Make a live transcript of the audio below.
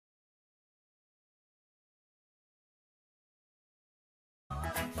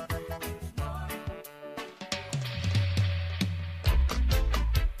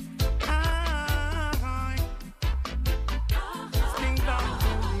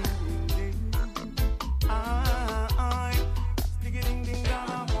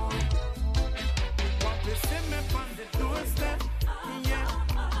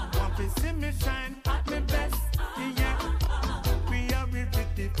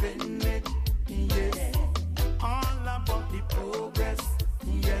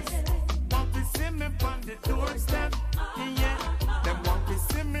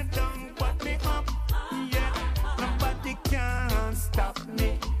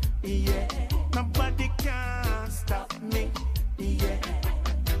yeah. Nobody can stop me, yeah.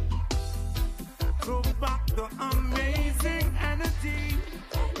 Throw back the amazing energy.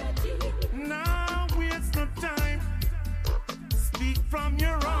 Now waste no time. Speak from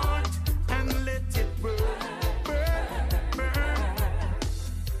your heart and let it burn, burn, burn.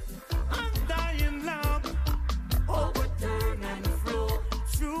 Undying love, overturn and flow.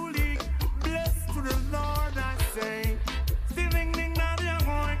 Truly blessed to the Lord, I say. Living out of your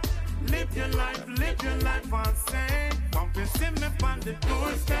heart. Live your life and say. Want to see me on the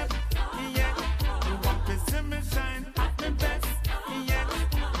doorstep, yeah. You want to see me shine at the best, yeah.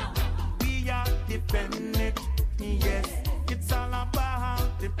 We are dependent, yes. It's all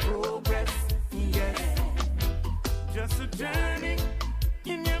about the progress, yes. Just a journey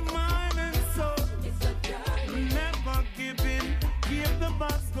in your mind and soul. Never give in, keep the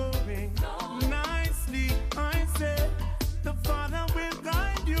bus going. Nicely, I say, the Father will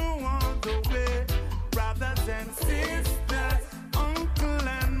guide you all the way. Brothers and sisters, uncle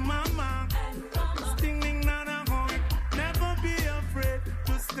and mama, stinging on a horn. Never be afraid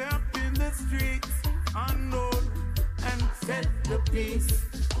to step in the streets unknown and set the peace.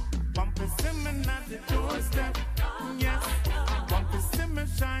 Want to see me at the doorstep, yes. Want to see me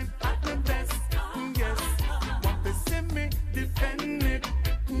shine at the best, yes. Want to see me defend it,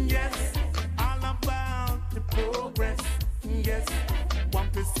 yes. All about the progress, yes.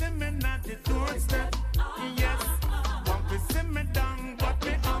 Want to see me at the doorstep, yes. Want to see me down, but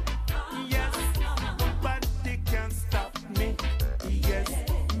me up, yes. Nobody can stop me, yes.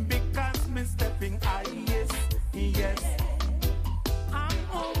 Because me stepping high, yes, yes. I'm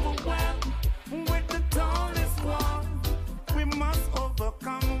overwhelmed with the tallest wall. We must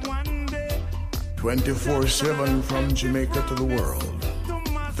overcome one day. 24/7 from Jamaica to the world.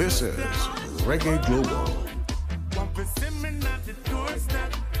 This is Reggae Global. Want to see me at the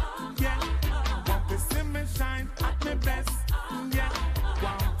doorstep, yeah. Want to see me shine at my best, yeah.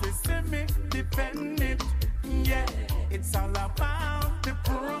 Want to see me defend it, yeah. It's all about the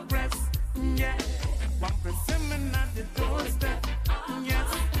progress, yeah. Want to see me at the doorstep, yes.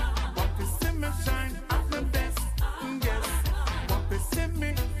 Want to see me shine at my best, yes. Want to see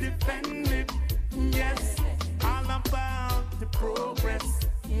me defend it, yes. All about the progress,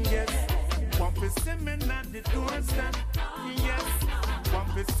 yes. Want to see me at the doorstep, yes. Want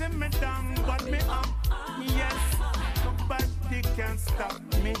to see me down, but me up, yes. Nobody can stop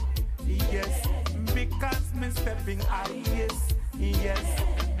me, yes. Because me stepping high, yes, yes.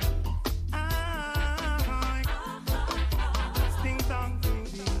 Sting dong, ding,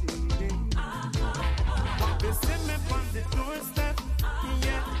 ding, ding, ding. Want to see me on the doorstep,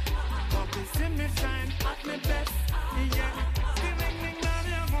 yeah. Want to see me shine at my best, yeah. Sting down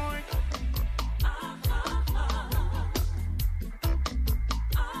your heart.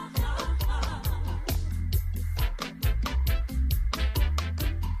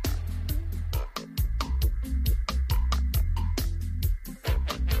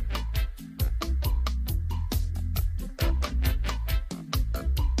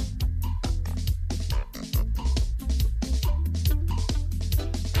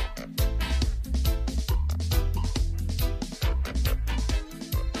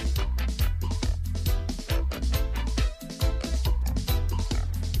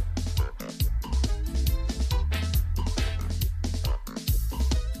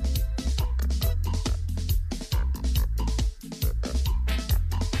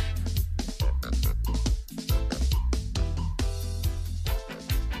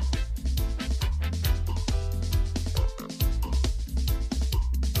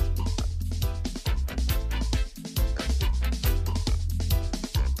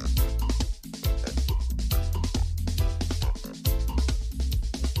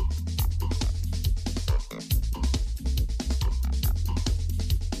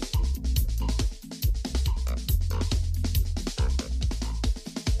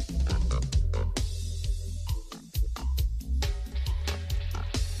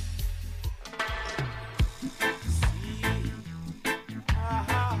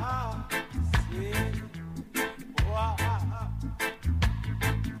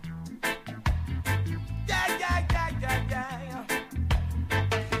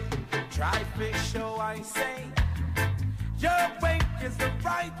 I say your way is the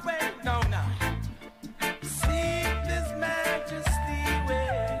right way. No, no. Seek this majesty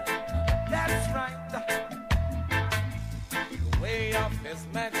way. That's right. The way of His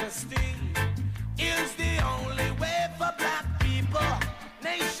Majesty is the only way for black people.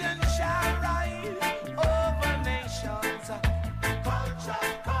 Nation shall rise over nations. Culture,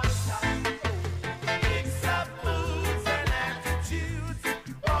 culture. Mix up moods and attitudes.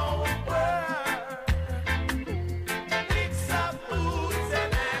 Oh,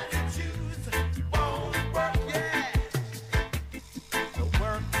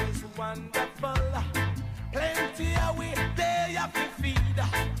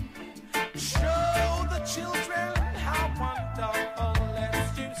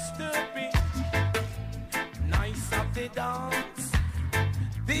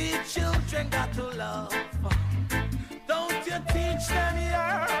 them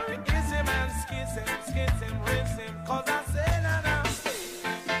here. Ism and schism, rhythm. Cause I say that I'm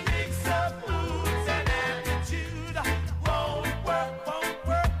mix up moods and attitude. Won't work.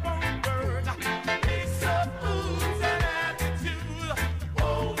 Mix up moods and attitude.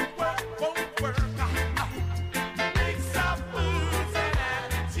 Won't work. Mix up moods and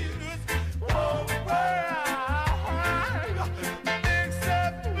attitudes. Won't work. Mix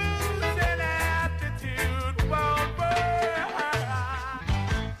up moods and attitude. Won't work.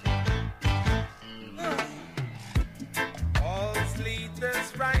 All leaders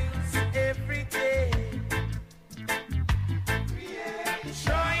rise every day,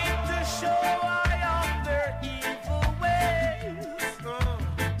 trying to show eye of their evil ways.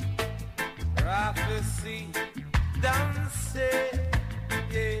 Prophecy done say,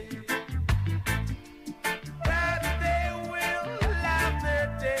 yeah, that they will have their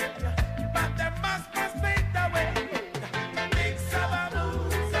day, but they must make the way. Mix up our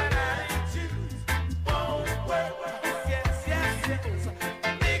moods and attitudes won't work. Yes.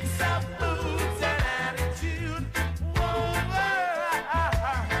 Mix up moods and attitude won't work.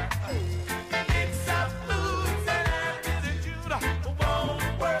 Mix up moods and attitude won't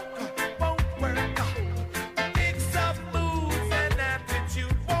work. Mix up moods and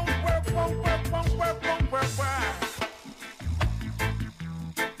attitude won't work.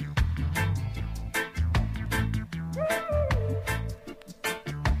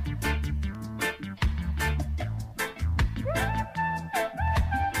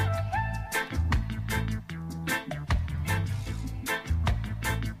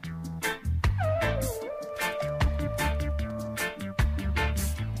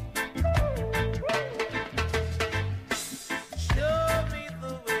 Show me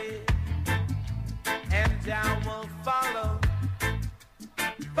the way, and I will follow.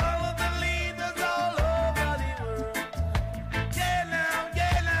 Follow the leaders all over the world. Yeah now.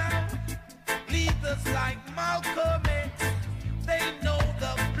 Leaders like Malcolm X, they know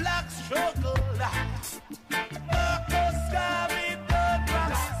the black struggle. Marcus Garvey, Doug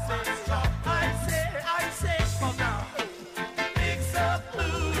Robinson. I say, come now. Mix up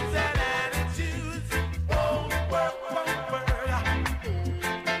moods and attitudes won't work.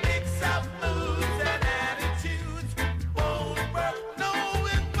 Mix up moods and attitudes won't work. No,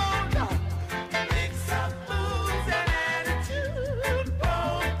 it won't. Mix up moods and attitudes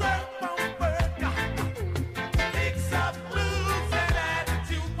won't work. Mix up moods and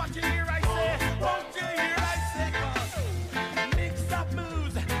attitudes. What you hear I say? Won't you hear I say? 'Cause mix up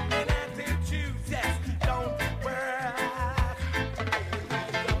moods and attitudes, yes, don't work.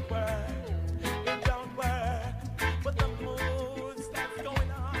 It don't work. But the moods that's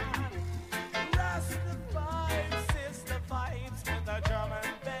going on. Rasta vibes, sister vibes with the drum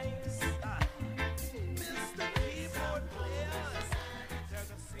and bass. Mr. Keyboard players, they're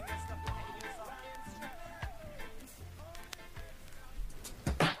the singers, the players of instruments.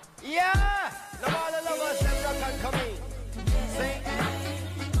 Yeah! Love all the lovers, them rock and come in. Sing.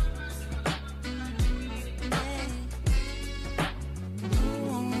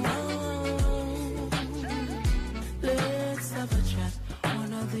 Let's have a chat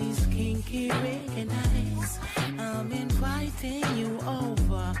one of these kinky reggae nights. I'm inviting you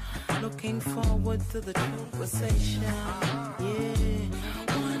over, looking forward to the conversation. Yeah,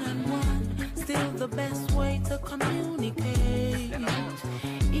 one-on-one, still the best way to communicate.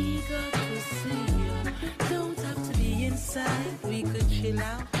 Eager to see you, don't have to be inside. We could chill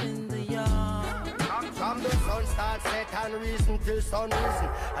out in the yard. From the sun starts set and reason till sun risen.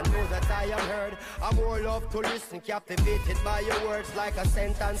 I know that I am heard. I'm more love to listen. Captivated by your words like a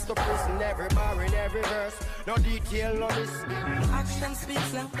sentence to prison. Every bar in every verse, no detail, no listen. Action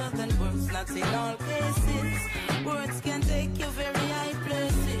speaks louder than words, not in all cases. Words can take you very high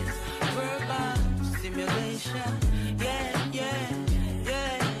places. Verbal stimulation, yeah.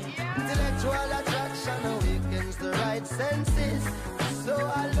 Intellectual attraction awakens the right senses. So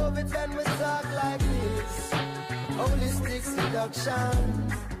I love it when we talk like this. Holistic seduction,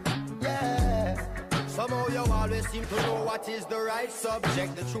 yeah. Somehow you always seem to know what is the right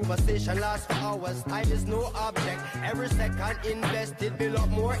subject. The true conversation lasts for hours, time is no object. Every second invested build up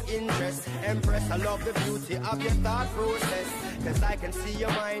more interest. Empress, I love the beauty of your thought process. Cause I can see your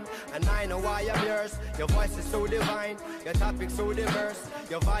mind, and I know why I'm yours. Your voice is so divine, your topic so diverse.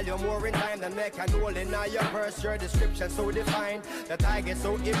 Your value more in time than make an hole in your purse. Your description so defined, that I get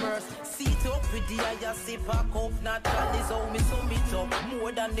so immersed. Seat up with the higher sip a cup, not all is how me sum it up.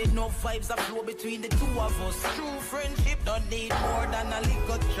 More than enough vibes that flow between the two of us. True friendship don't need more than a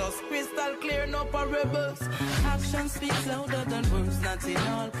little trust. Crystal clear, no parables. Action speaks louder than words, not in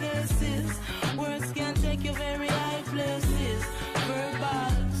all cases. Words can take you very high places.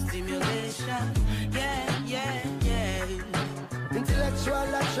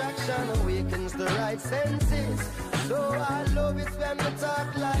 right senses. So I love it when we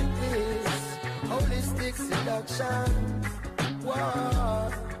talk like this. Holistic seduction.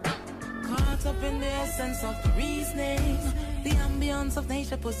 Whoa. Caught up in the essence of the reasoning. The ambience of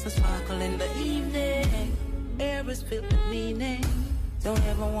nature puts a sparkle in the evening. Air is filled with meaning. Don't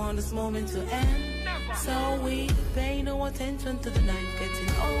ever want this moment to end. So we pay no attention to the night getting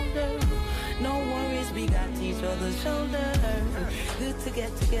older. No worries, we got each other's shoulder. Good to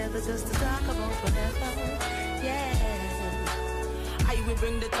get together just to talk about whatever. Yeah. I will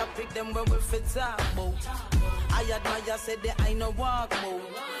bring the topic, then where we fit talk about. I admire, said that I no walk mode.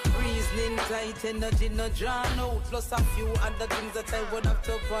 Reasoning tight, energy no drawn out. Plus a few other things that I would have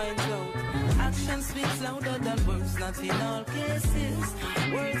to point out. Action speaks louder than words, not in all cases.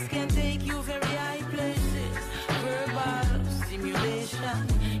 Words can take you very high places. Verbal stimulation,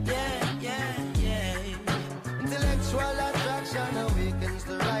 yeah. Intellectual attraction awakens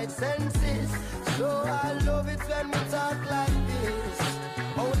the right senses. So I love it when we talk like this.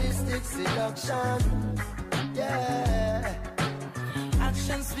 Holistic seduction, yeah.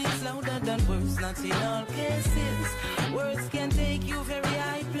 Action speaks louder than words, not in all cases. Words can take you very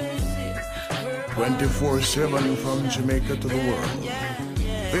high places. 24/7 from Jamaica to the world.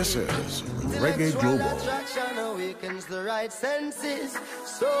 This is Reggae Global. Attraction awakens the right senses.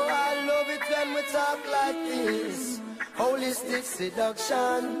 So I love it when we talk like this. Holistic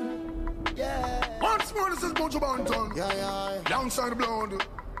seduction. Yeah. Once more, this is Mojo Banton. Yeah. Downside the blood.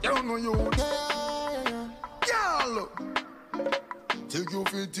 You don't know you. Yeah. Take your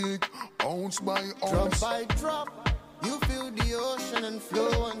fatigue, ounce by ounce. Drop by drop, you feel the ocean and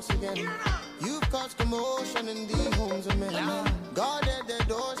flow once again. You've caused commotion in the homes of men. Guarded their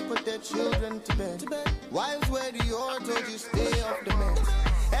doors, put their children to bed. Wives wear the oar, told you stay off the men.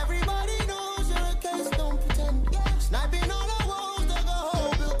 Everybody knows you're a case, don't pretend. Sniping all the walls, dug a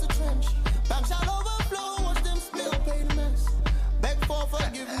hole, built a trench. Banks shall overflow, watch them spill, pay the mess. Beg for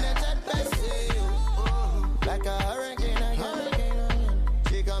forgiveness at best. Like a hurricane again.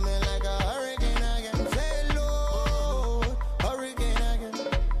 She coming like a hurricane again. Say Lord, hurricane again.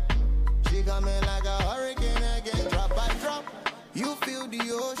 She coming like a hurricane again. Drop by drop, you feel the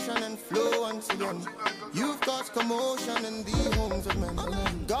ocean and flow once again. You've caused commotion in the homes of men.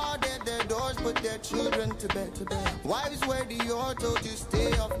 Guarded their doors, put their children to bed. Wives wear the oar, told you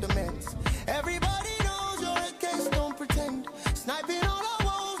stay off the meds. Everybody knows you're a case, don't pretend. Sniping all our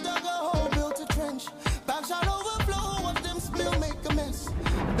walls, dug a hole, built a trench. Banks shall overflow, watch them spill, make a mess.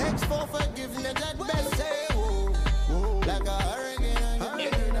 Begs for forgiveness at best. Say whoa, like a hurricane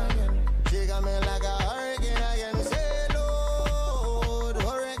again. She got me like a hurricane again. Say Lord,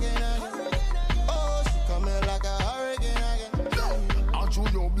 hurricane again. Oh, she coming like a hurricane again. I show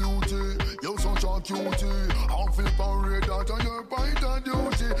your beauty, you're such a cutie. I'll flip and red out on your point of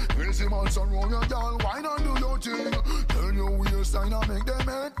duty. Crazy man surround your girl, why not do your thing? Turn your waistline and make them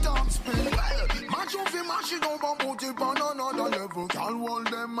head top spin. Match off him, mash it over, put it on another level. Can't hold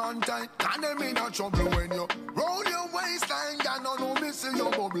them man tight, can them in a trouble when you roll your waistline. Can no missing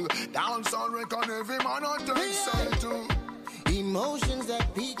your bubble. Dance on record, every man on turn side too. Emotions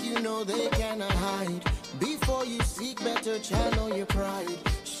that peak, you know they cannot hide. Before you seek better, channel your pride.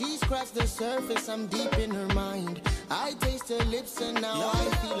 She scratched the surface, I'm deep in her mind. I taste her lips and now I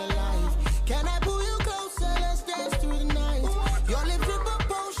feel alive. Can I pull you closer, let's dance through the night. Your lips drip a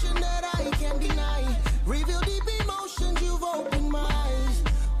potion that I can't deny. Reveal deep emotions, you've opened my eyes.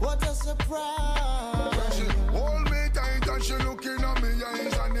 What a surprise. She hold me tight and she looking at me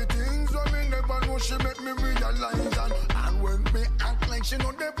eyes. And the things that me never know, she make me realize. And when me act like she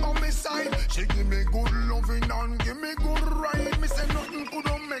know they on me side, she give me good loving and give me good ride. Me say nothing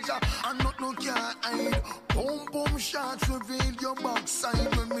couldn't measure and nothing can hide. Boom boom shots reveal your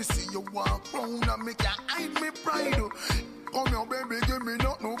backside. When me see you walk round and me can hide me pride. Come here, baby, give me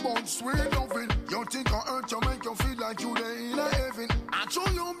nothing but sweet loving. You think I hurt you, make you feel like you there in heaven. I show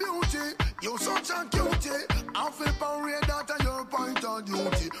you beauty, you're such a cutie. I feel parade that at your point of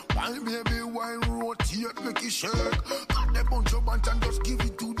duty. Why baby, why rotate, make it shake? Got the bunch of bunch and just give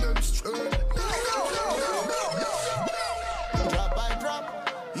it to them straight. Drop by drop,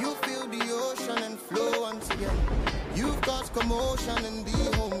 you feel the ocean and flow once again. You've caused commotion in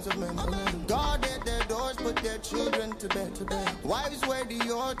the homes of men. Guarded their doors, put their children to bed. Wives wear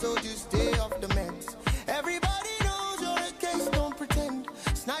the oar, told you stay off the meds. Everybody knows you're a case, don't pretend.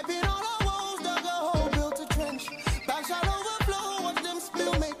 Sniping all our walls, dug a hole, built a trench. Banks shall overflow, watch them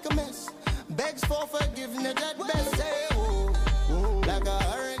spill, make a mess. Begs for forgiveness at best. Say whoa, like a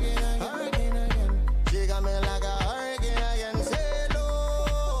hurricane again. She got me like a hurricane again. Say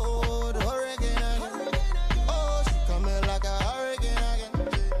Lord, hurricane again. Oh, she coming like a hurricane again.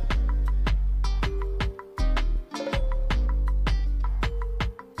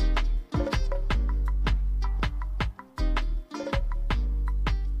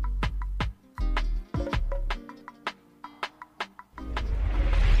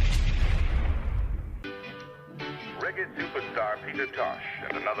 Dr. Tosh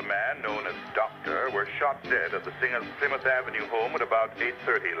and another man known as Doctor were shot dead at the singer's Plymouth Avenue home at about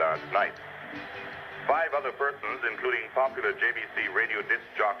 8:30 last night. 5 other persons, including popular JVC radio disc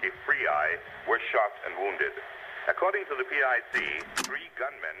jockey Free Eye, were shot and wounded. According to the PIC, 3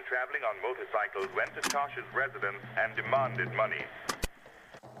 gunmen traveling on motorcycles went to Tosh's residence and demanded money.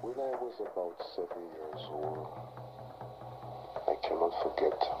 When I was about 7 years old, I cannot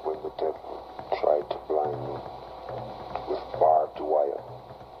forget when the devil tried to blind me with barbed wire.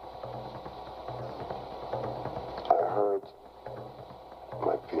 I heard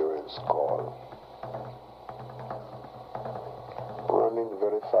my parents call. Running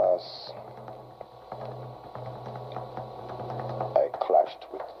very fast, I clashed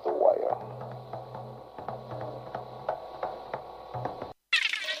with the wire.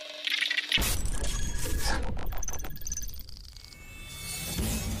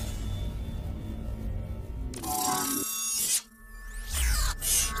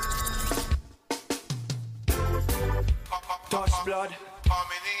 Touch blood.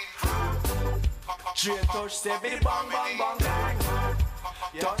 Straight touch, say bang bang bang bang.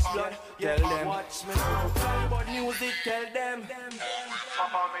 Touch blood, tell them. Watch me now. But music, tell them.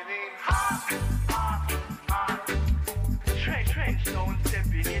 Trench down,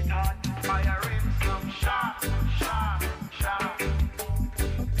 stepping it hard. Firing some shot.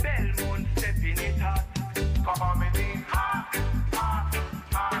 Belmont stepping it hard.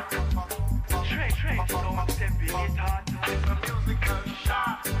 Trench down, stepping it hard. It's a musical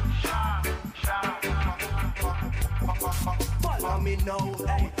shot. Follow me now,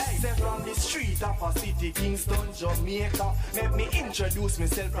 hey, say from the street of a city, Kingston, Jamaica. Make me introduce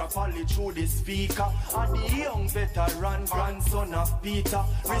myself properly through the speaker. I'm the young veteran, grandson of Peter.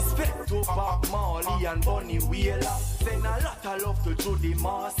 Respect to Bob Marley and Bunny Wheeler. Send a lot of love to Judy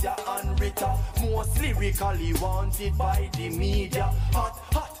Marcia and Rita. Most lyrically wanted by the media. Hot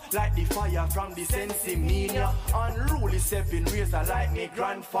like the fire from the Sensimania. Unruly stepping razor like me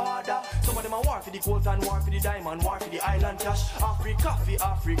grandfather. Some of them are war for the gold and war for the diamond, war for the island cash. Africa for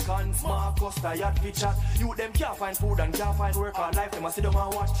Africans, Marcus tired for chat. You them can't find food and can't find work or life. Them a sit down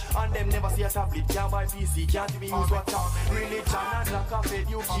and watch. And them never see a tablet, can't buy PC, can't even use WhatsApp. Religion and lack of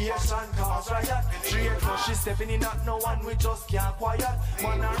education cause riot. Straight cause she stepping in at no one, we just can't quiet.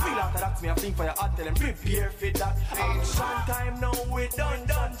 Man a real after that, me a think for your heart, tell them prepare for that. Action time now, we done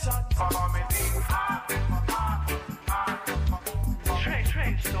chat.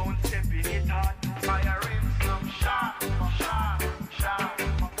 Trench down, stepping it hard. Firing some shot.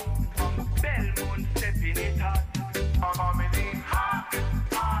 Belmont stepping it hard.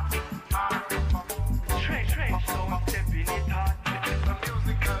 Trench down, stepping it hard. It's a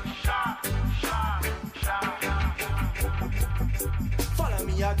musical shot. Follow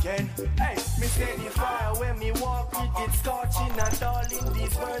me again. Hey, me say the fire when me walk with it scorching. And all in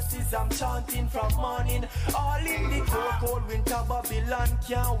these verses I'm chanting from morning. All in the cold winter Babylon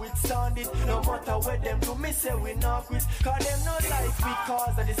can't withstand it. No matter what them do, me say we not quit. Cause them not like we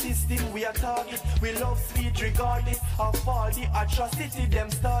cause of the system we are target. We love sweet regardless of all the atrocity them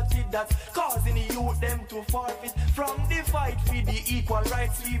started. That's causing the youth them to forfeit from the fight for the equal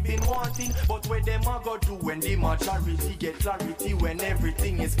rights we been wanting. But what them a go do when the majority get clarity, when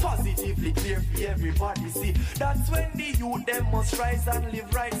everything is positively clear for everybody see. That's when the youth them must rise and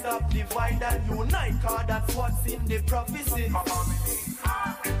live right, stop divide and unite. Cause that's what's in the prophecy.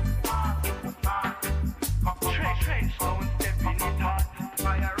 Trench down, stepping it hard.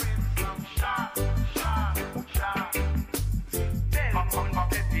 Firing some shot.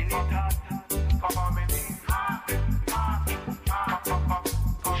 Belmont stepping it hard.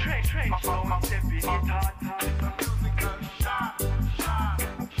 Trench down, stepping it hard. It's a musical shot.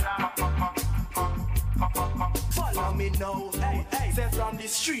 Follow me now, hey, say from the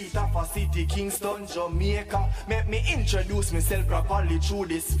street of a city, Kingston, Jamaica. Make me introduce myself properly through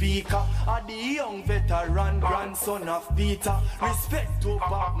the speaker. I'm the young veteran, grandson of Peter. Respect to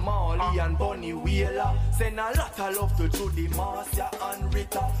Bob Marley and Bunny Wheeler. Send a lot of love to Judy Marcia and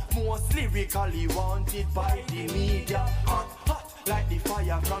Rita. Most lyrically wanted by the media. Hot like the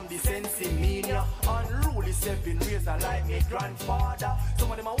fire from the Sensimania. Unruly stepping razor like me grandfather.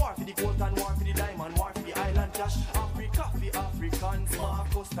 Some of them are war for the gold and war for the diamond, war for the island cash. Africa for Africans,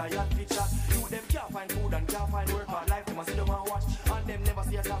 Marcus tired for chat. You them can't find food and can't find work or life. Them a sit down and watch. And them never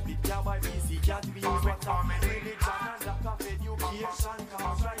see a tablet, can't buy PC, can't even use WhatsApp. Religion and lack of education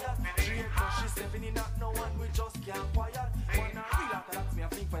cause riot. Straight cause she stepping in at no one, we just can't quiet. One a real after that, me a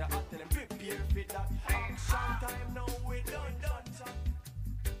think for your heart, tell them prepare for that. Action time now, we done chat.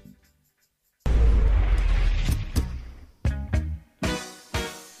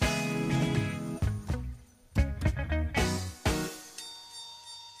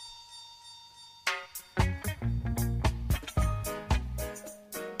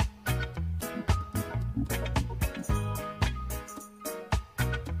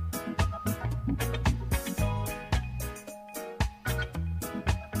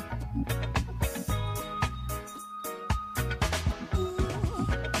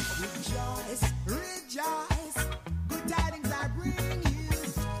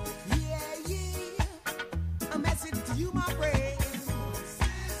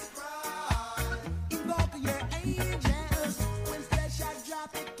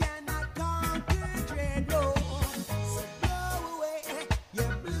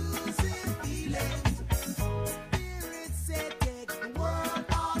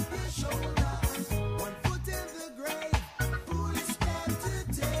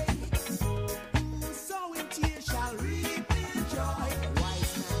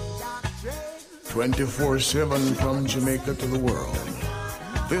 24/7 from Jamaica to the world.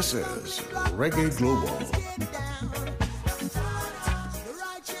 This is Reggae Global.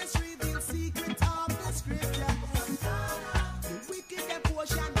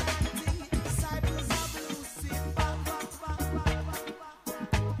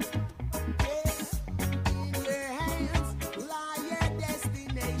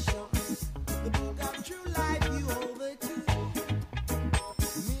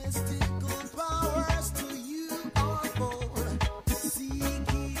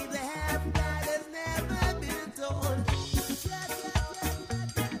 Seek ye the half that has never been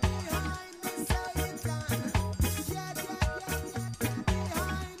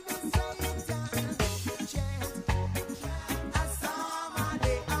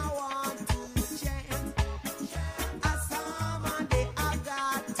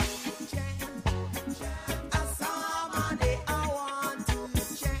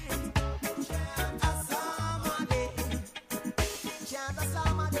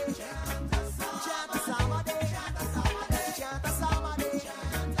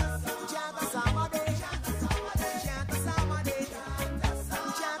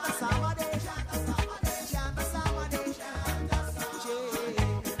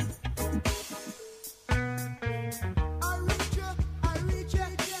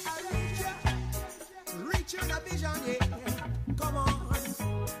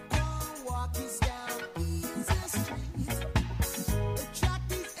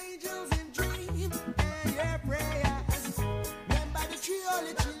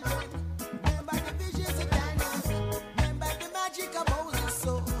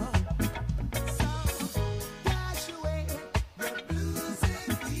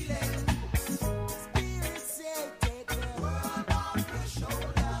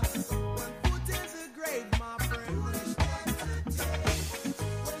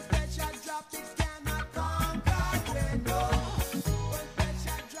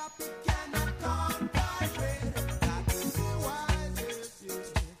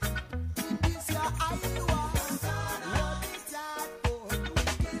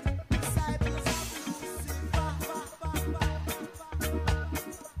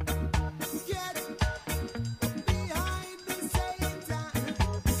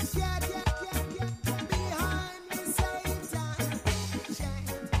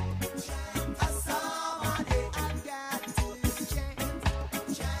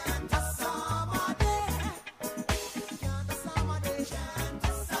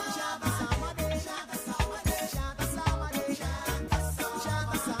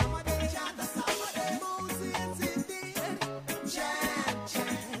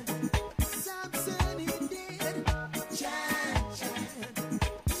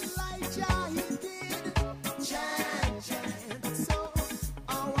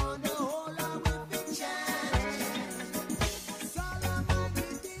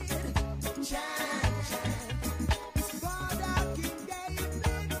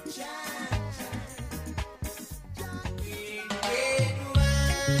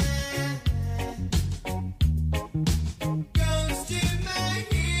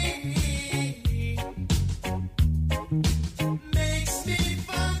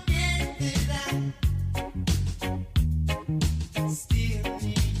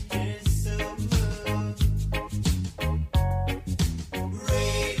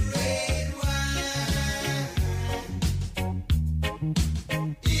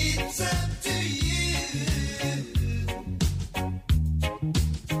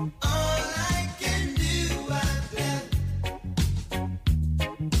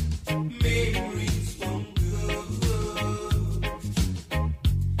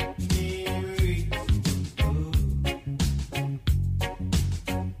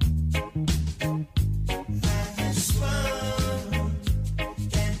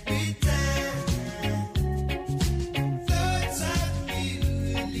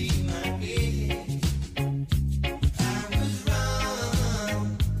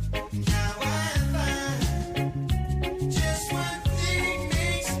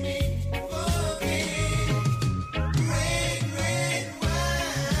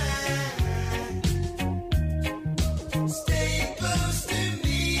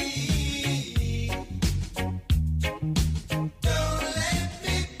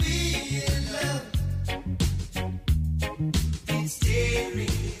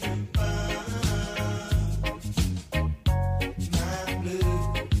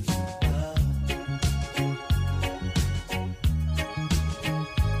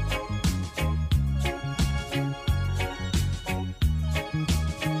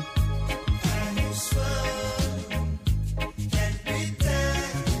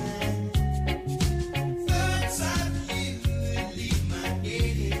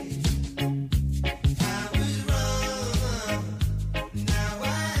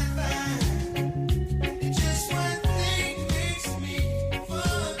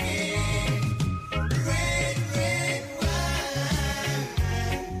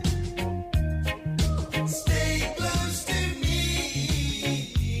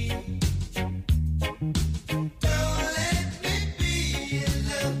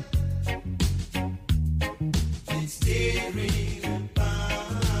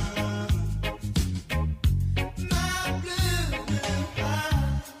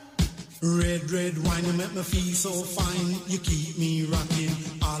Red, red wine, you make me feel so fine. You keep me rocking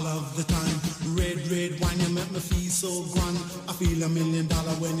all of the time. Red, red wine, you make me feel so grand. I feel $1 million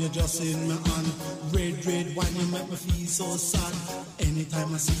when you're just in my hand. Red, red wine, you make me feel so sad.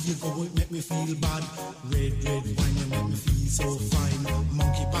 Anytime I see you go, it make me feel bad. Red, red wine, you make me feel so fine.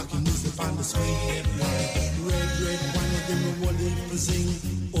 Monkey packing music on the sweet red wine. Red, red wine, you give me all heap of zing.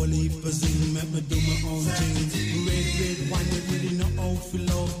 All heap of zing, make me do my own thing. Red, red wine, you really know how to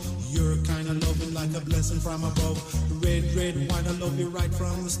love. You're kind of loving like a blessing from above. Red, red wine, I love you right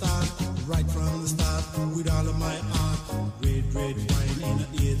from the start. Right from the start, with all of my heart. Red, red wine in an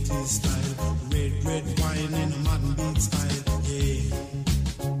 80s style. Red, red wine in a modern beat style. Yeah.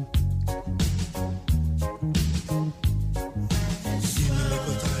 Give me a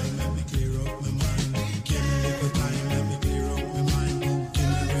little time, let me clear up my mind. Give me a little time, let me clear up my mind. Give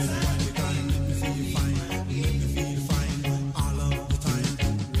me red wine, the time, let me feel fine. Let me feel fine all of the time.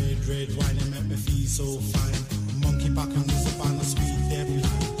 Red wine, it make me feel so fine. Monkey packing music on the sweet dead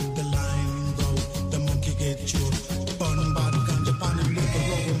line. The line go, the monkey get choked. Bun bad ganja pan and make a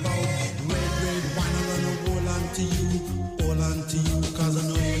roll about. Red wine, I run a hold on to you, cause I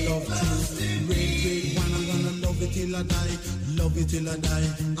know you love truth. Red wine, I'm gonna love it till I die. Love it till I die,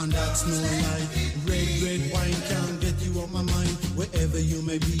 and that's no lie. Red wine can't get you off my mind. Wherever you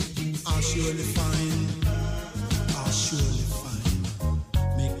may be, I'll surely find. I'll surely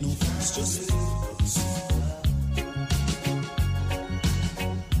find. Make no fuss, just live.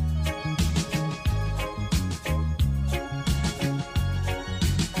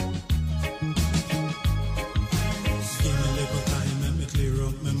 Give me a little time, let me clear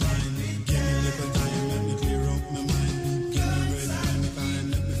up my mind. Give me a little time, let me clear up my mind. Give me red wine, kind,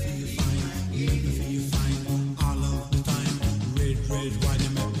 let me feel fine. Let me feel fine all of the time. Red wine, you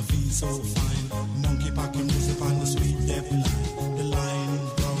make me feel so fine. Monkey packing music on the sweet deaf line. The line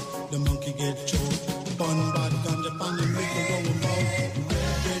broke, the monkey get choked. Bun bad ganja pan and make a roll about.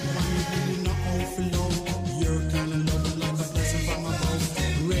 Red wine, you really know how to love. You're kind of loving like a blessing from above.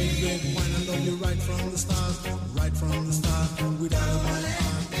 Red wine, I love you right from the start. Right from the start, with all of my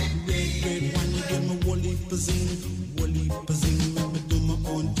heart. Red wine, you give me whole heap of zing. Whole heap of zing, make me do my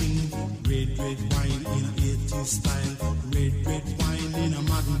own thing. Red wine in an 80s style. Red wine in a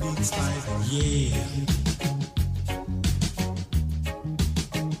modern beat style. Yeah.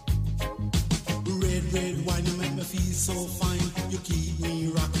 Red wine, you make me feel so fine. You keep me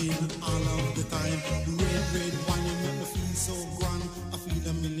rocking all of the time. Red wine, you make me feel so grand. I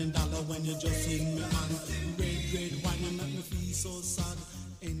feel $1 million when you're just in my hand. Red wine, you make me feel so sad.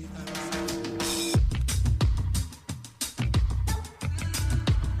 Anytime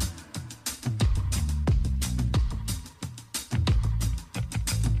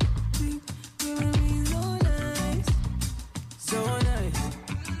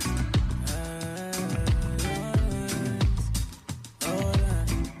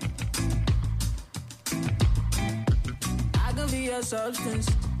substance.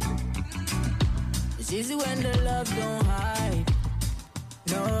 It's easy when the love don't hide.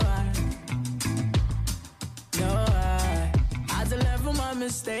 No, I had to learn from my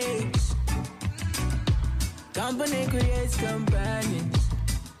mistakes. Company creates companions.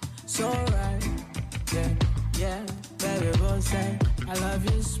 So right, yeah, baby, both say I love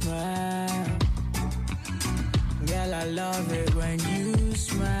your smile. Girl, I love it when you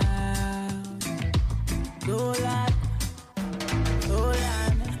smile. Go like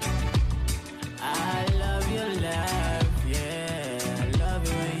I love your laugh, yeah. I love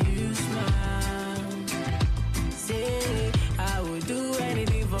it when you smile. Say, I would do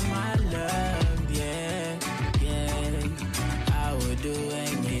anything for my love, yeah. I would do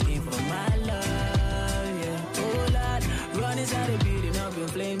anything for my love, yeah. Oh, Lord, run inside the beating up in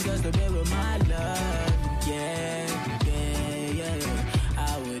flames just to be with my love, yeah.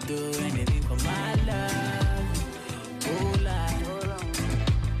 I would do anything for my love. Oh, Lord.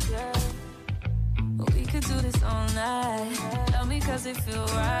 We could do this all night. Love me cause it feel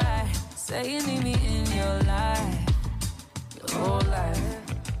right. Say you need me in your life. Your whole life.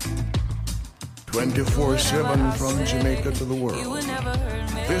 24/7 from Jamaica to the world. You would never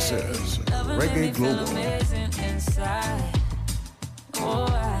hurt me. This is Loving Reggae me feel Global. amazing inside. Oh,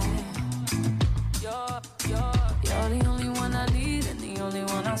 you're the only one I need and the only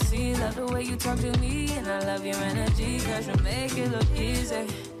one I see. Love the way you talk to me and I love your energy. Cause you make it look easy.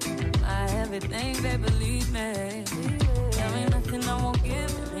 My everything, they believe me. There ain't nothing I won't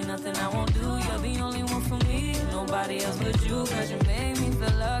give, ain't nothing I won't do. You're the only one for me, nobody else but you. Cause you made me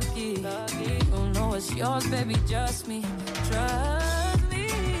feel lucky. You know it's yours, baby, just me. Trust me,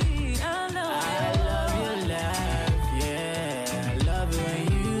 I know. I love your laugh, yeah. I love it when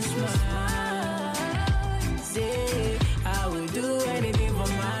you smile.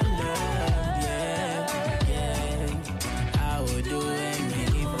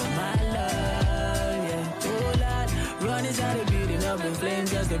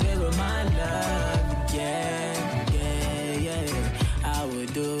 flames just to beg with my love. Yeah, yeah, yeah. I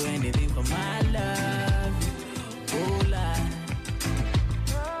would do anything for my love. Oh, Lord.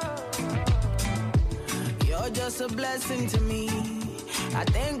 You're just a blessing to me. I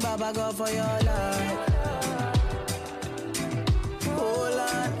thank Baba God for your love. Oh,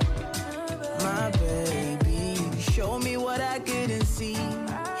 Lord, my baby, show me what I couldn't see.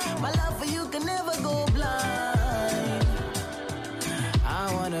 My love for you can never go blind.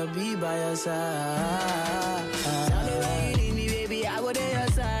 I wanna be by your side. Tell me when you need me, baby, I go to your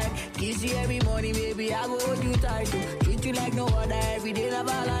side. Kiss you every morning, baby, I go hold you tight. Treat you like no other, every day na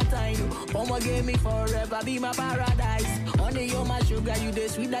Valentine. Mama gave me forever, be my paradise. Honey, you're my sugar, you the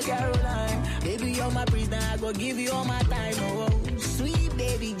sweet like Caroline. Baby, you're my prisoner, I go give you all my time. Oh, sweet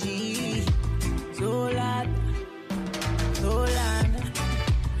baby G. So loud, so loud.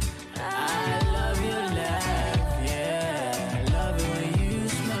 I love your laugh, yeah. I love it when you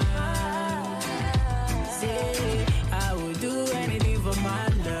smile. Say, I would do anything for my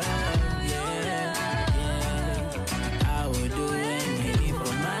love, yeah, yeah. I would do anything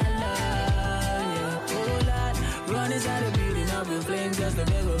for my love, yeah. Oh Lord, run inside the building up in flames just to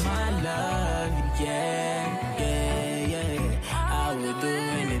beg with my love, yeah, yeah, yeah. I would do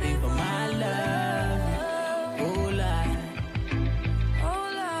anything for my love, oh Lord.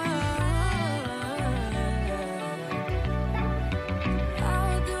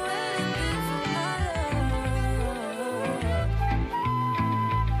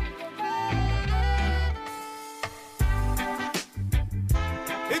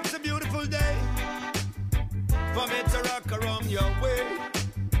 It's a beautiful day for me to rock around your way.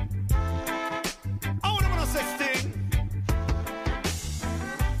 I wanna say sting.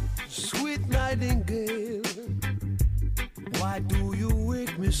 Sweet nightingale, why do you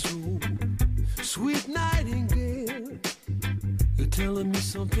wake me so? Sweet nightingale, you're telling me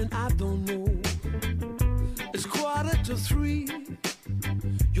something I don't know. It's 2:45.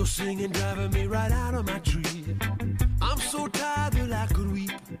 You're singing, driving me right out of my tree. I'm so tired that I could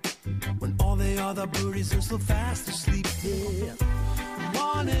weep when all the other birdies are so fast asleep. Yeah,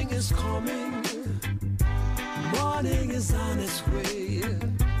 morning is coming. Morning is on its way.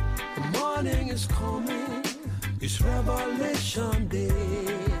 Morning is coming. It's Revelation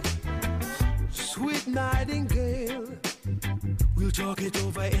Day. Sweet nightingale, we'll talk it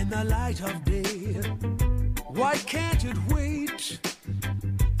over in the light of day. Why can't it wait?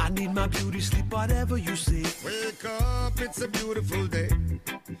 I need my beauty sleep, whatever you say. Wake up, it's a beautiful day.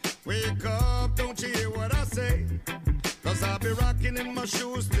 Wake up, don't you hear what I say? Cause I'll be rocking in my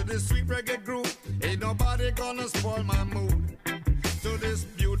shoes to this sweet reggae groove. Ain't nobody gonna spoil my mood. To this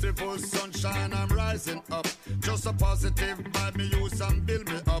beautiful sunshine, I'm rising up. Just a positive vibe, me use and build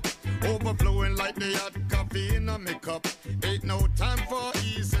me up. Overflowing like the hot coffee in a me cup. Ain't no time for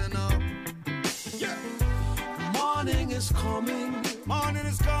easing up. Yeah. Morning is coming. Morning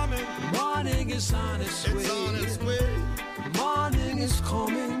is coming. Morning is on its way. It's on its way. Morning is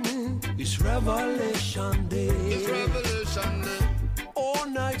coming. It's Revelation Day. It's Revelation Day. Oh,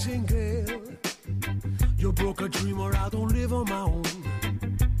 nightingale, you broke a dream or I don't live on my own.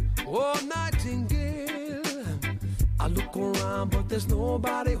 Oh, nightingale, I look around but there's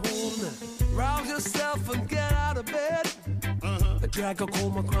nobody home. Rouse yourself and get out of bed. Drag a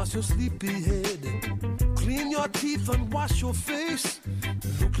comb across your sleepy head. Clean your teeth and wash your face.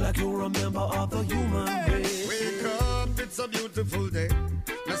 Look like you remember other human race. Wake up, it's a beautiful day.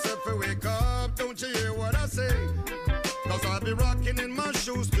 Myself, wake up, don't you hear what I say? Cause I'll be rocking in my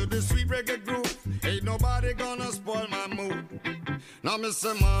shoes to the sweet reggae groove. Ain't nobody gonna spoil my mood. Now me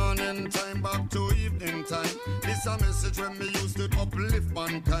say morning time back to evening time. This a message when me used to uplift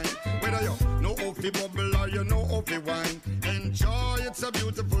mankind. Whether you know how to bubble or you know how to wine, enjoy, it's a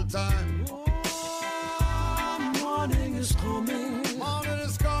beautiful time. Oh, morning is coming. Morning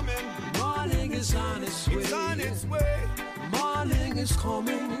is coming. Morning is on its way. It's on its way. Morning is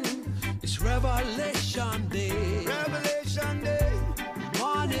coming. It's Revelation Day. Revelation Day.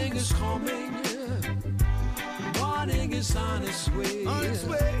 Morning is coming. Morning is on its way. On its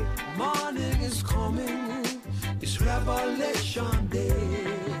way. Morning is coming. It's Revelation Day.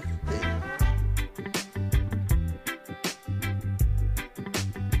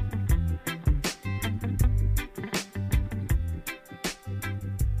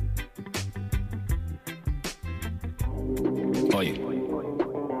 Oi.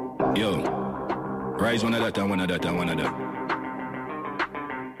 Yo. Rise one of that and one of that and one of that.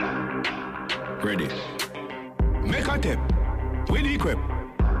 Ready. Make a tape. With equip.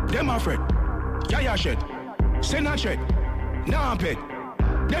 Them afraid. Yaya shit. Send a check. Nah pet.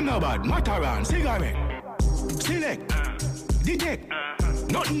 Them no bad. Mataran. Cigarette. Select. Detect.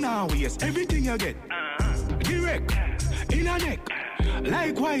 Nothing now waste, everything you get. Direct, in a neck,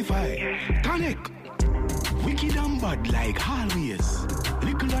 like Wi-Fi, connect. Wicked and bad like always.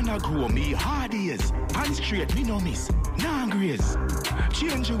 Little and I grow me hard years. And straight me no miss, nah grace.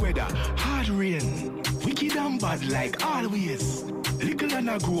 Change the weather, hard rain. Wicked and bad like always. Little and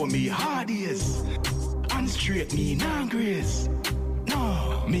I grow me hard years. And straight me nah grace.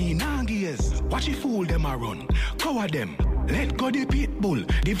 No, me nah gaze. Watch it fool them a run, cover them. Let go the pit bull,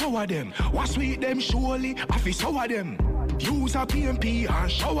 devour them. What sweet them surely, I fi sour them. Use a PMP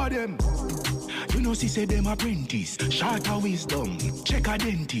and shower them. You know, she say them apprentice, shorter wisdom, check a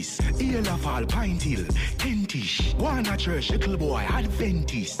dentist, ear a fall, pint hill, tentish. Go on a church, little boy,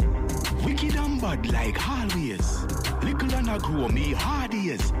 Adventist. Wicked and bad like always. Little and I grow me hard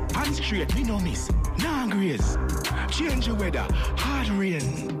years. And straight me no miss, nah grace. Change the weather, hard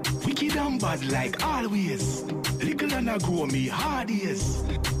rain. Wicked and bad like always. Little and I grow me hard years.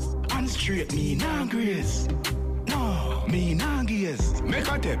 And straight me nah grace. No, me nah gaze.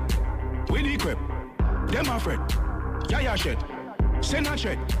 Make a tip. With the crep, them a fret. Yaya shit, send a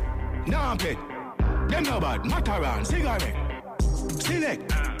check. Nah pet, them no bad. Mataran, cigarette.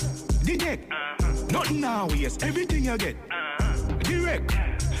 Select, detect. Nothing now waste, everything you get. Direct,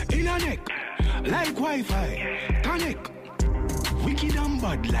 in a neck, like Wi-Fi, connect. Wicked and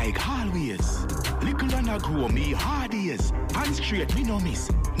bad like always. Little and I grow me hard years. And straight me no miss,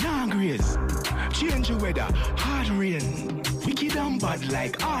 nah grace. Change the weather, hard rain. Wicked and bad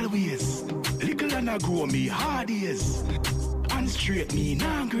like always. Little and I grow me hard years. And straight me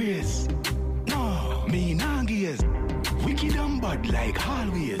nah grace. No, me nah gaze. Wicked and bad like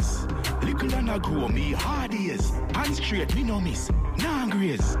always. Little and I grow me hard years. And straight me no miss, nah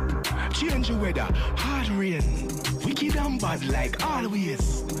grace. Change the weather, hard rain. Wicked and bad like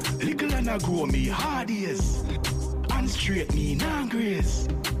always. Little and I grow me hard years. And straight me nah grace.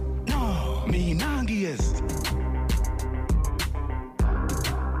 No, me nah gaze.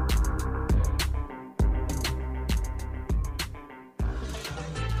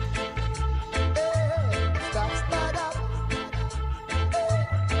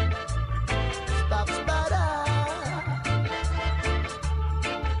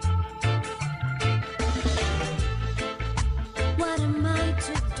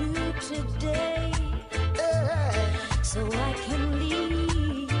 Today, so I can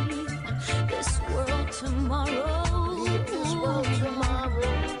leave this world tomorrow. Leave this world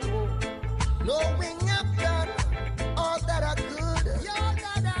tomorrow. Knowing I've done all that I could,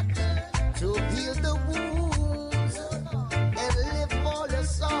 to heal the wounds and live for the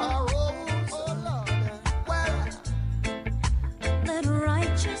sorrows. Well, let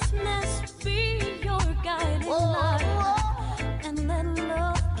righteousness be your guiding light, and let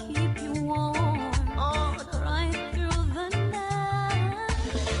love right through the night.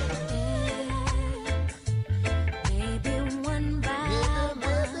 Maybe one by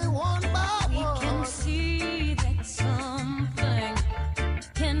one, we can see that something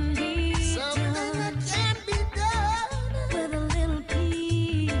can be done with a little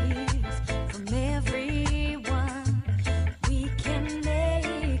peace from everyone. We can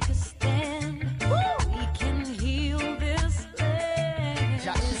make a stand. We can heal this land.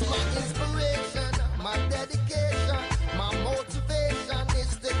 Jah is my inspiration, my dedication, my motivation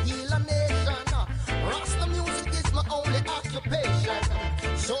is to heal a nation. Rasta music is my only occupation.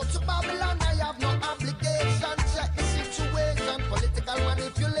 So to Babylon I have no obligation. Check the situation, political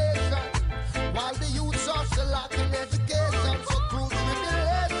manipulation, while the youths are still lacking education. So through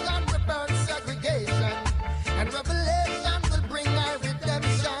tribulation we burn segregation, and revelation will bring our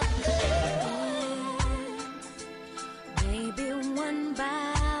redemption. Maybe one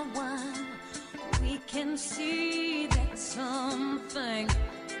by one we can see that something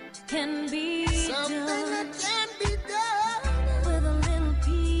can be done with a little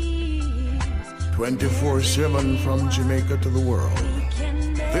peace. 24/7 from Jamaica to the world.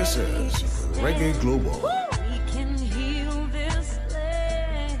 This is Reggae Global. We can heal this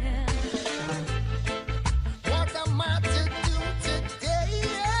land. What am I to do today?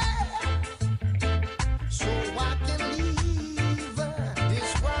 So I can leave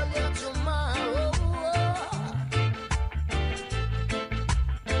this world here tomorrow.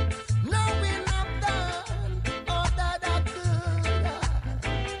 Knowing I've done all that I could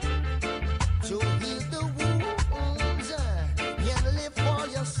to heal the wounds and live for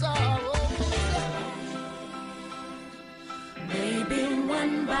your sorrows. Maybe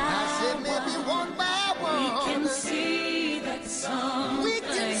one by I said maybe one by one we can see that something we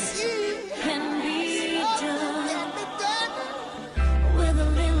can see can be done with a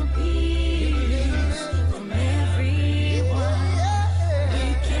little peace from everyone. We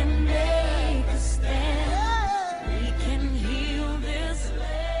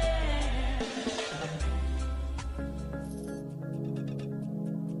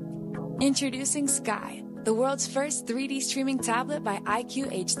Introducing Sky, the world's first 3D streaming tablet by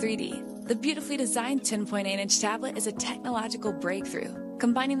IQH3D. The beautifully designed 10.8-inch tablet is a technological breakthrough,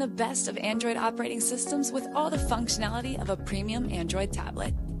 combining the best of Android operating systems with all the functionality of a premium Android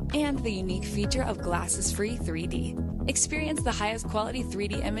tablet, and the unique feature of glasses-free 3D. Experience the highest quality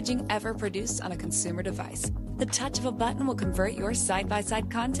 3D imaging ever produced on a consumer device. The touch of a button will convert your side-by-side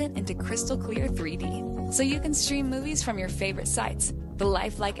content into crystal clear 3D, so you can stream movies from your favorite sites. The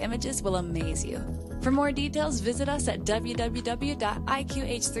lifelike images will amaze you. For more details, visit us at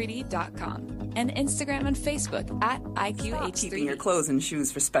www.iqh3d.com and Instagram and Facebook at IQH3D. Keeping your clothes and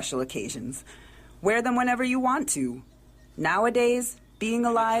shoes for special occasions. Wear them whenever you want to. Nowadays, being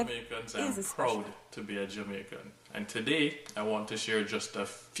alive is a proud to be a Jamaican. And today, I want to share just a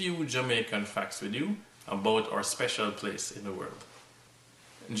few Jamaican facts with you about our special place in the world.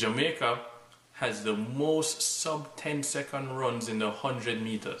 Jamaica has the most sub-10-second runs in the 100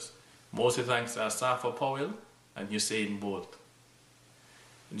 meters, mostly thanks to Asafa Powell and Usain Bolt.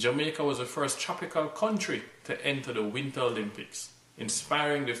 Jamaica was the first tropical country to enter the Winter Olympics,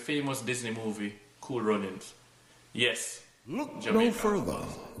 inspiring the famous Disney movie Cool Runnings. Yes, Look Jamaica. no further.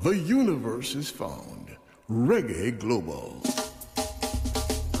 The universe is found. Reggae Global.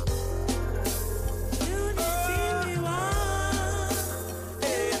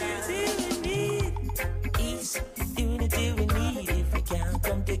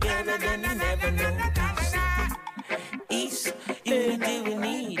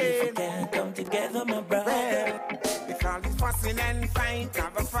 Together, my brother. Because it's fussing and fight,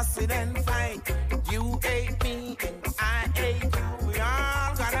 have a fussing and fight. You hate me and I hate you. We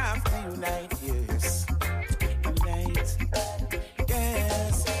all gotta have to unite, yes. Unite,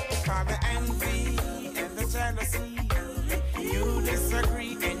 yes. For the envy and the jealousy. You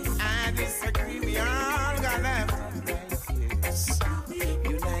disagree and I disagree. We all gotta have to unite, yes.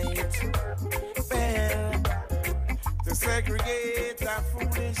 Unite, well, to segregate our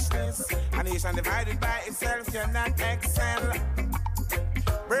foolishness. A nation divided by itself cannot excel.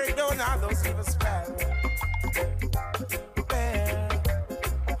 Break down all those evil spells. Well,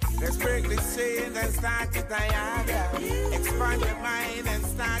 let's break this chain and start it higher. Expand your mind and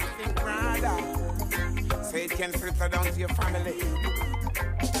start to think broader. So it can filter down to your family.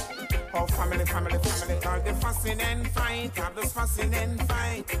 Oh, family, family, family. All the fussing and fight, all the fussing and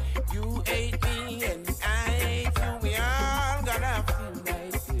fight. You hate me and I hate you. We all gotta have to unite.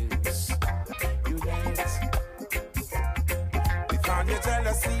 Because your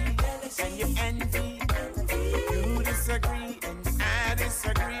jealousy and your envy, you disagree and I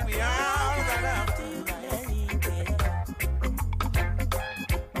disagree. We all gotta have to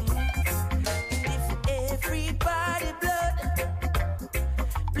if everybody blood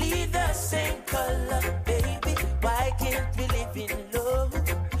bleed the same color, baby, why can't we live in love?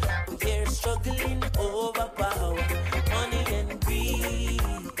 We're struggling over power, money and greed.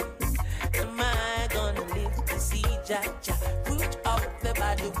 Am I gonna live to see Jaja root out the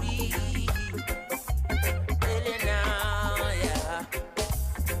bad weed? Really now, yeah.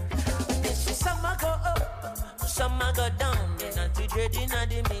 This is summer go up, summer go down. You're not too dreading at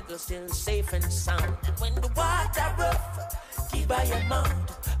the middle, still safe and sound. And when the water rough, keep by your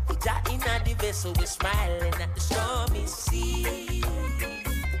mouth. Put that in at the vessel, we're smiling at the stormy sea.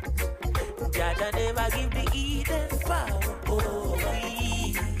 Jaja never give the Eden power. Oh,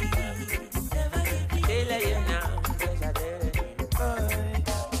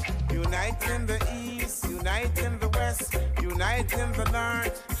 unite in the east, unite in the west, unite in the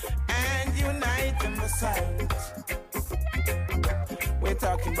north, and unite in the south. We're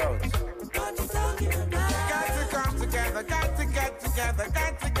talking about. What you talking about? Got to come together, got to get together,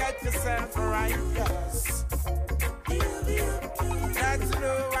 got to get yourself right, yes. Got to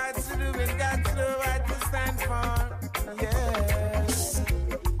know what to do and got to know what to stand for, yes.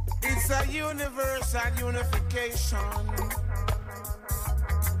 It's a universal unification.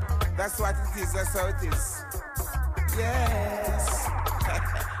 That's what it is, that's how it is. Yes.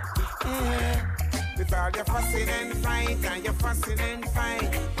 Yeah. With all your fussing and fight, and your fussing and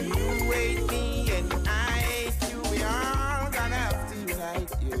fight. You hate me and I hate you. We all gonna have to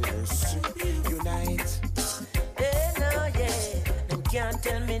unite, yes. Unite. Yeah, no, yeah. Them can't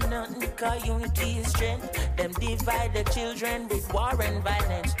tell me nothing, cause unity is strength. Them divide the children with war and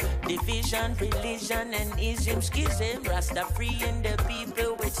violence. Division, religion, and ism, schism. Rasta freeing the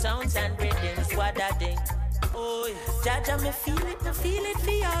people with sounds and rhythms. What I think. Oh, yeah. Jaja, me feel it for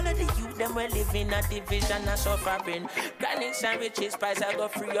all of the youth. Them we're living a division and suffering. Granics and riches, price I go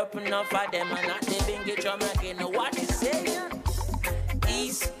free up enough of them. And not living get your again. Know what they say?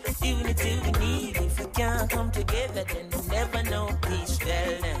 Peace, unity we need. If we can't come together, then we never know peace.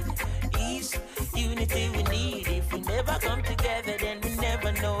 Tell them. peace, unity we need. If we never come together, then we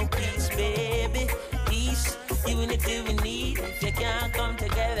never know peace, baby. Peace, unity we need. If you can't come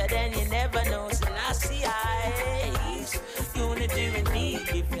together, then you never know. Selassie, peace, unity we need.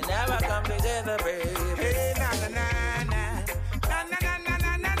 If you never come together, baby. Hey, na na na na, na na na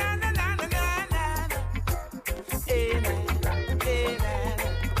na na na na na na na. Hey, na, hey, na.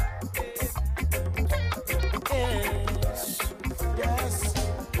 Yes, yes.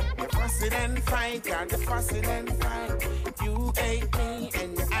 You're fussing and fight, you're the fussing and fight. You hate me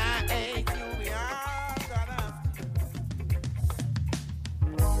and I hate you. We all gonna.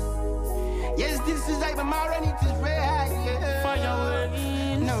 Yes, this is like the Mara and it is red. Yeah. Fire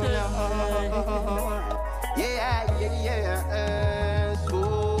inside. No. Yeah. So.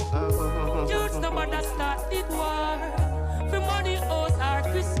 Youths nobody started war. For money, house, or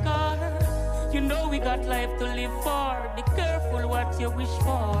Chris car. You know we got life to live for. Be careful what you wish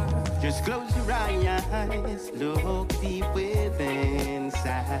for. Just close your eyes, look deep within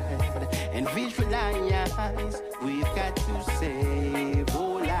inside, and visualize we've got to save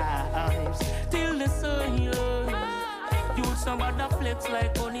all lives. Till the sun, youths nobody flex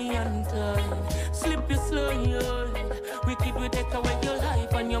like money and time. Slip your slow, wicked will take away your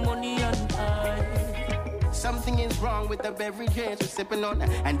life and your money and time. Something is wrong with the beverages we're sipping on.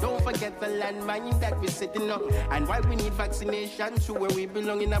 And don't forget the landmine that we're sitting on. And why we need vaccination to where we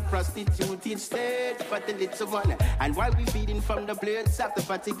belong in a prostituted state for the little one. And why we feeding from the blades of the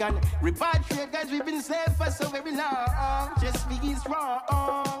Vatican. Repatriate guys, we've been saved for so very long. Just be wrong.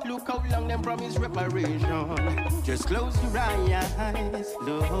 Look how long them promise reparation. Just close your eyes,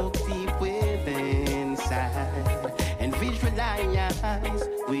 look deep within inside, and visualize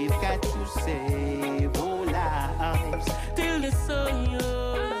we've got to save all lives. Till the sun,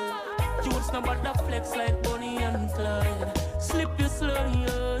 youths nobody flex like Bonnie and Clyde. Slip your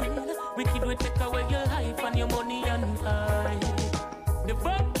slow, wicked will take away your life and your money and life. The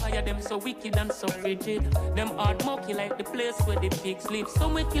vampire, them so wicked and so frigid. Them hard monkey like the place where the pigs live.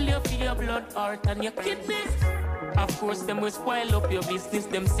 Some will kill you for your blood, heart and your kidneys. Of course, them will spoil up your business.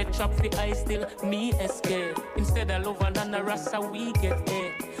 Them set trap for I still me escape. Instead of love and a rasta, we get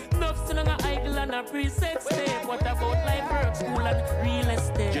hate. Enough still on a idle and a pre-sex tape. What about life, work, school and real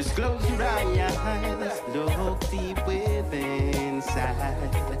estate? Just close your eyes, look deep within inside,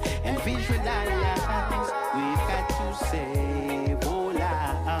 and visualize we've got to save all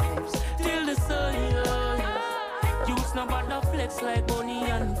lives. Till the sun, youths nobody flex like Bonnie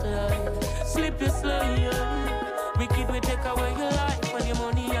and Clyde. Slip your slow, wicked will take away your life and your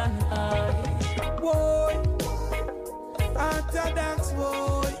money and high. Boy, Orthodox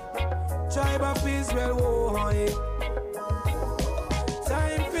boy, tribe of Israel, boy.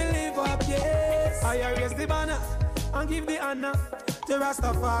 Time to live up, yes. I raise the banner and give the honor to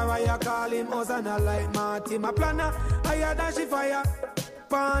Rastafari. I call him Hosanna like Marty, my planner. I dash the fire.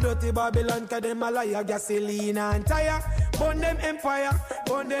 Pound out the Babylon, cause them a liar, gasoline and tire. Burn them empire,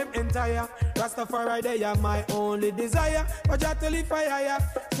 burn them entire. Rastafari, they are my only desire. But just to live fire,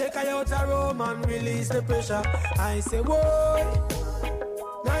 take I out a room and release the pressure. I say, boy,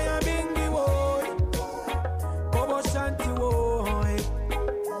 now you're being the boy. Bobo Shanti, boy.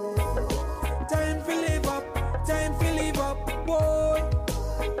 Time to live up, boy.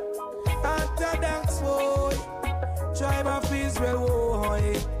 Orthodox, boy. Tribe of Israel,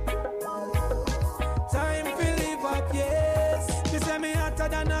 boy. Time to live up, yes. You say me hotter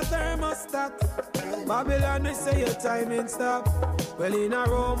than a thermostat. Babylon, they say your timing stop. Well, in a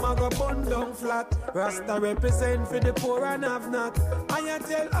Rome, I go bun down flat. Rasta represent for the poor and have not. And you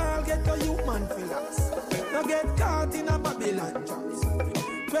tell all, get a human philos. Now get caught in a Babylon jobs.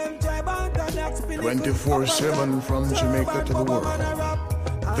 24/7 from Jamaica to the world.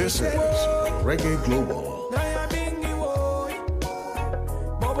 This is Reggae Global.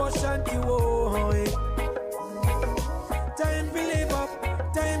 Shanti, boy. Time to live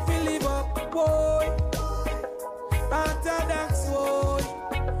up, boy. Orthodox, boy.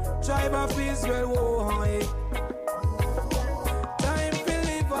 Tribe of Israel, boy. Time to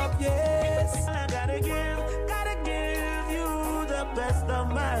live up, yes. I gotta give you the best of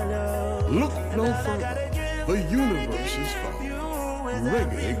my love. Look no further. The universe is found.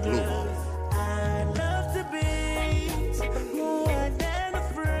 Reggae Global.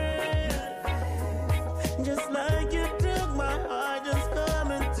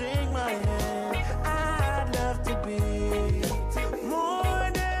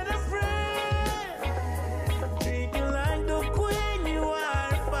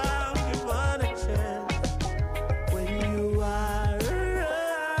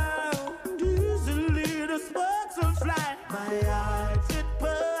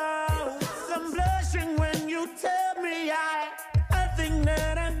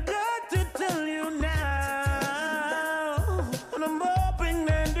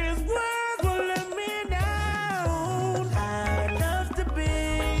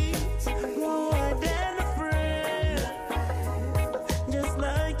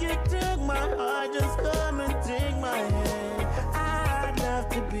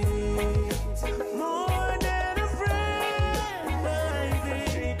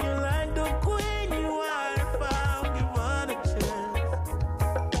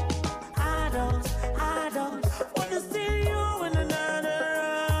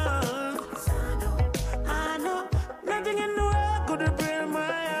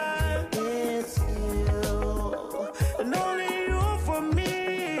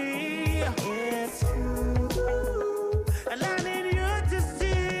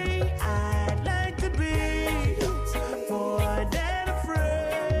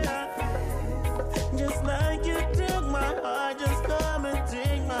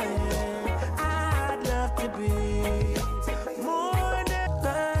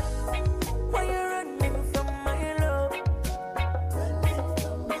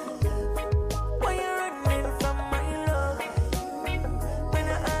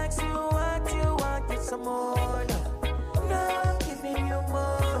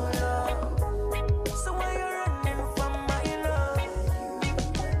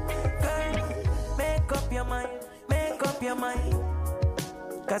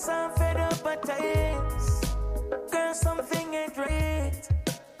 'cause I'm fed up at times. Girl, something ain't right.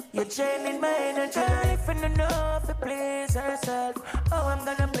 You're draining my energy. Life and enough to please herself. Oh, I'm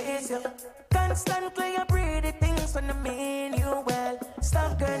gonna please you. Constantly you breathe the things when I mean you well.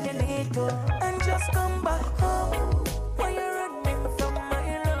 Stop, girl, you need to. And just come back home. Why you running from my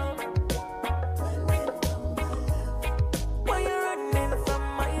love? Why you running from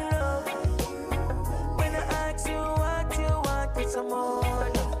my love? When I ask you what you want, it's some more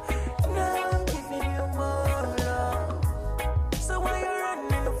love. Now I'm giving you more love. So why you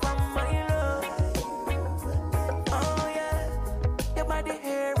running from my love? Oh yeah, your body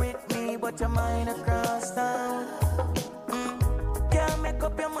here with me, but your mind across town. Can't make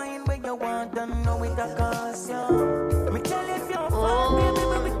up your mind when you want to know it a cost you. Me tell you if you're fine, baby,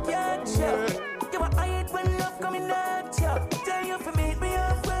 but we can't share. You were hide when love coming at you. Tell you for meet me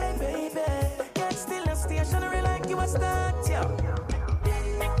halfway, baby. Get still a stationary like you a statue.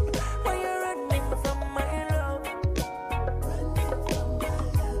 Why you running from my love?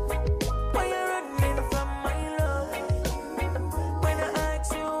 Why you running from my love? When I ask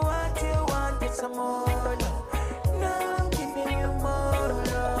you what you want, it's some more love. Now I'm giving you more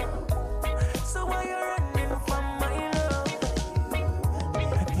love. So why you running from my love?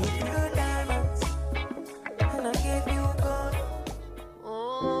 I give you diamonds and I give you gold.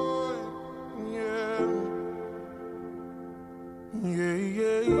 Oh, yeah. Yeah,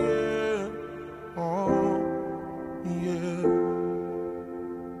 yeah, yeah. Oh, yeah.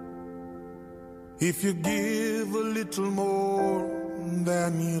 If you give a little more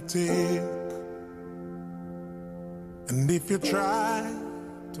than you take, and if you try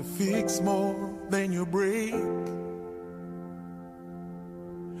to fix more than you break,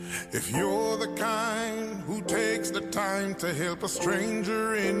 if you're the kind who takes the time to help a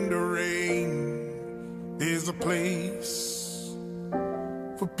stranger in the rain, there's a place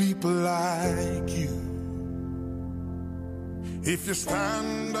for people like you. If you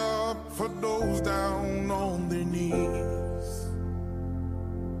stand up for those down on their knees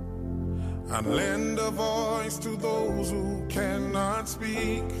and lend a voice to those who cannot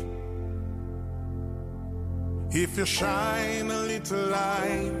speak, if you shine a little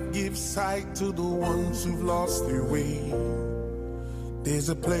light, give sight to the ones who've lost their way, there's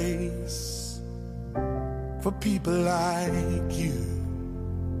a place for people like you.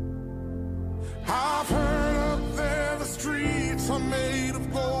 I've heard up there the streets are made of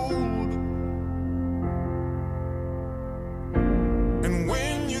gold, and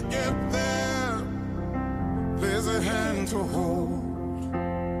when you get there, there's a hand to hold.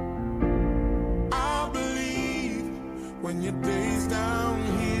 I believe when your days down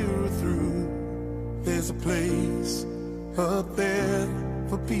here are through, there's a place up there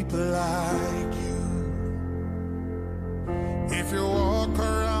for people like you. If you walk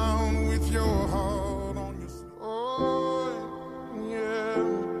around with your heart on your sleeve, oh yeah,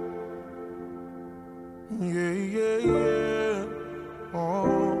 yeah, yeah, yeah,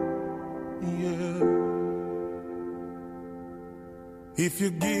 oh yeah. If you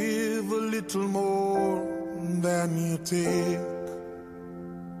give a little more than you take,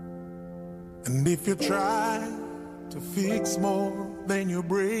 and if you try to fix more than you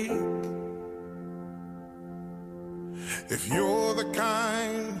break, if you're the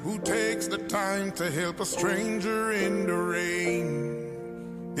kind who takes the time to help a stranger in the rain,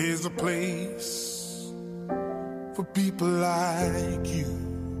 there's a place for people like you.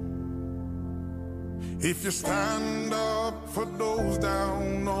 If you stand up for those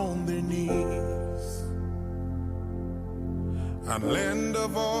down on their knees and lend a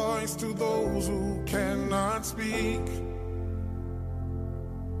voice to those who cannot speak,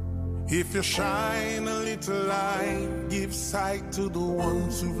 if you shine a little light, give sight to the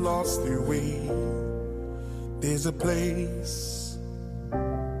ones who've lost their way, there's a place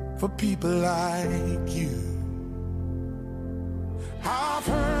for people like you. I've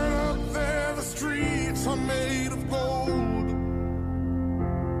heard up there the streets are made of gold,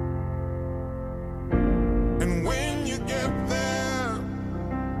 and when you get there,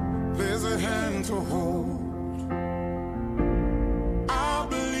 there's a hand to hold. I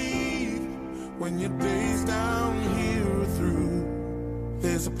believe when your days down here are through,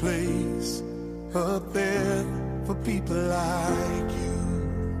 there's a place up there for people like you.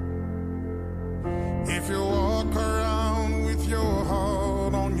 If you walk around with your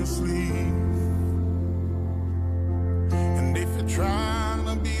heart on your sleeve, and if you're trying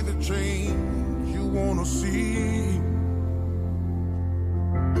to be the change you wanna see,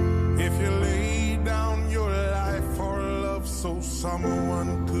 if you lay down your life for love so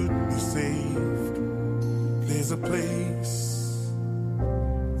someone could be saved, there's a place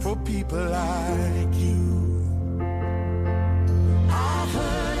people like you. I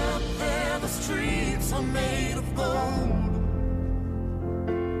heard up there the streets are made of gold,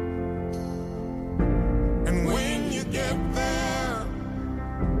 and when you get there,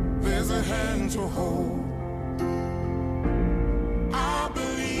 there's a hand to hold. I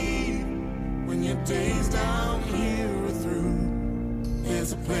believe when your days down here are through,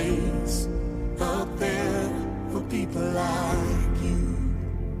 there's a place up there for people like you.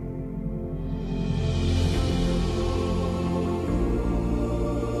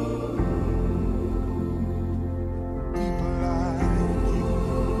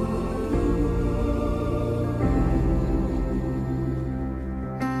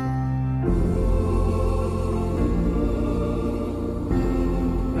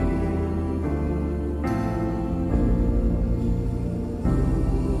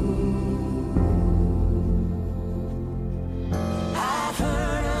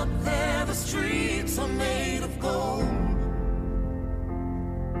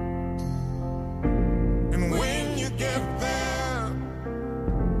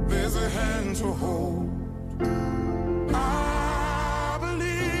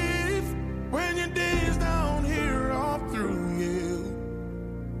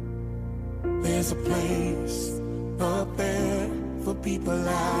 There's a place up there for people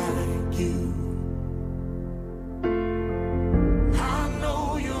like you. I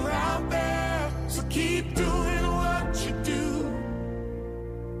know you're out there, so keep doing what you do.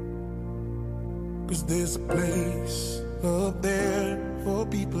 'Cause there's a place up there for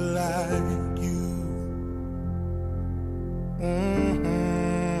people like you.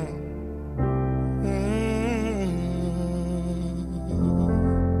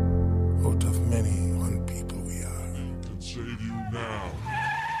 Out of many one people we are. Can save you now.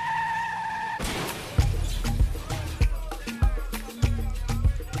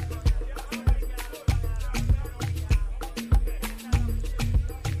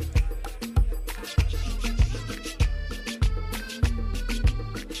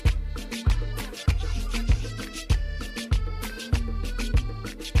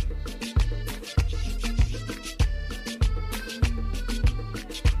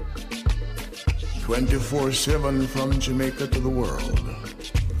 24/7 from Jamaica to the world.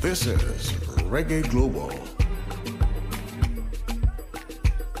 This is Reggae Global.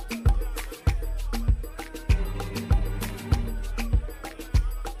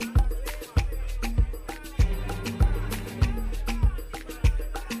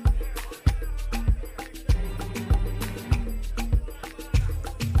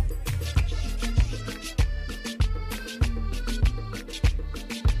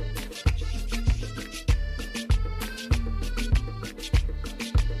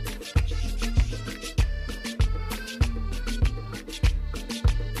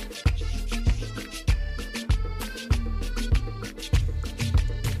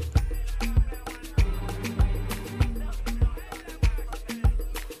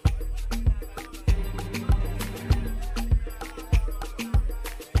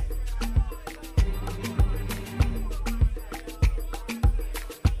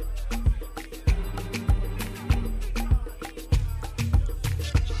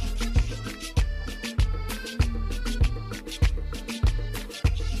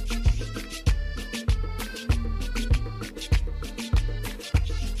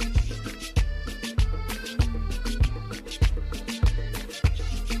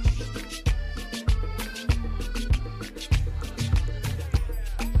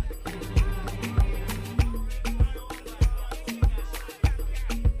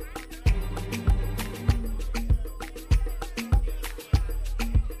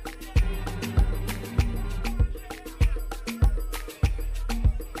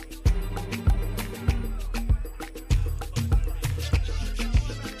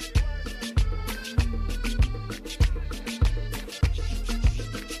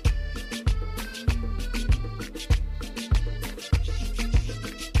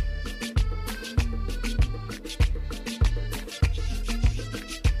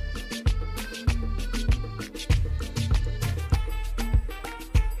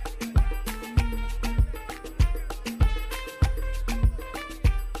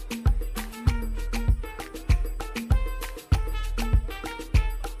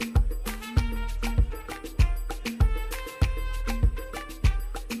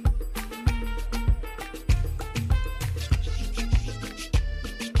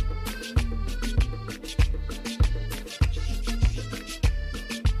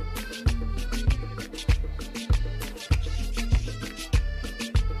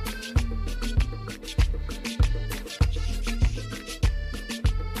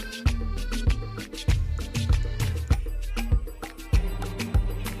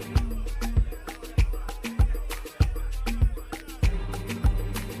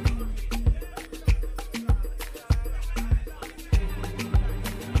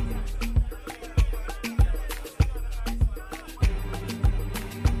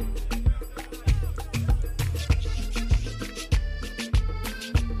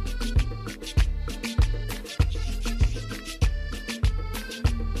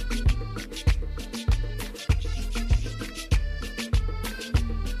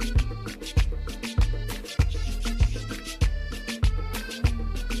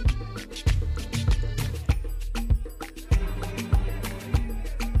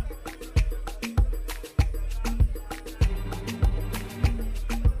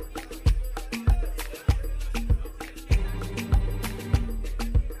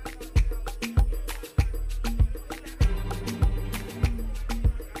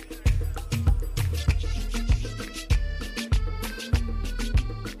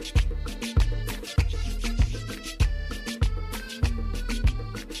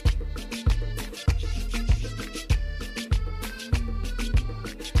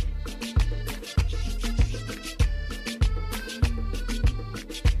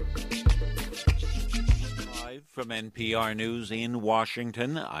 from NPR News in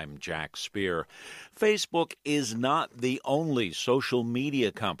Washington, I'm Jack Speer. Facebook is not the only social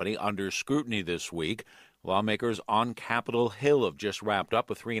media company under scrutiny this week. Lawmakers on Capitol Hill have just wrapped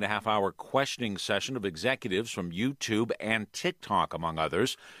up a 3.5-hour questioning session of executives from YouTube and TikTok, among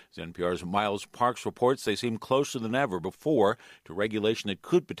others. As NPR's Miles Parks reports, they seem closer than ever before to regulation that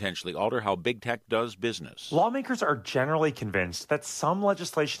could potentially alter how big tech does business. Lawmakers are generally convinced that some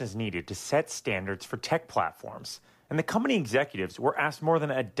legislation is needed to set standards for tech platforms. And the company executives were asked more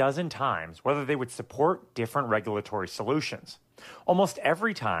than a dozen times whether they would support different regulatory solutions. Almost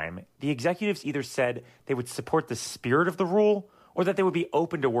every time, the executives either said they would support the spirit of the rule or that they would be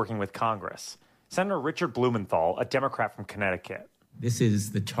open to working with Congress. Senator Richard Blumenthal, a Democrat from Connecticut. This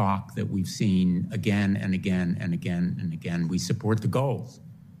is the talk that we've seen again and again and again and again. We support the goals,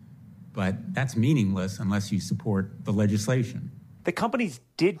 but that's meaningless unless you support the legislation. The companies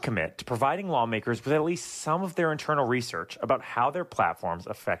did commit to providing lawmakers with at least some of their internal research about how their platforms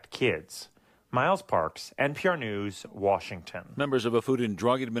affect kids. Miles Parks, NPR News, Washington. Members of a Food and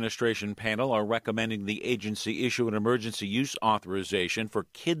Drug Administration panel are recommending the agency issue an emergency use authorization for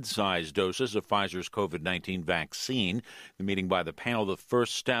kid-sized doses of Pfizer's COVID-19 vaccine. The meeting by the panel, the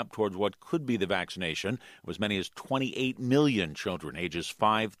first step towards what could be the vaccination of as many as 28 million children ages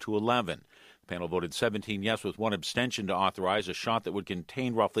 5 to 11. The panel voted 17 yes with one abstention to authorize a shot that would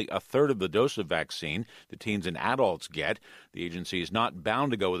contain roughly a third of the dose of vaccine that teens and adults get. The agency is not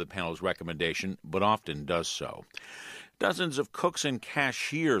bound to go with the panel's recommendation, but often does so. Dozens of cooks and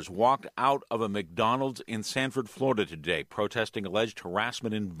cashiers walked out of a McDonald's in Sanford, Florida today, protesting alleged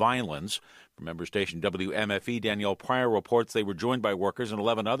harassment and violence. From member station WMFE, Danielle Pryor reports they were joined by workers in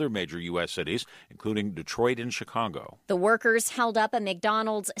 11 other major U.S. cities, including Detroit and Chicago. The workers held up a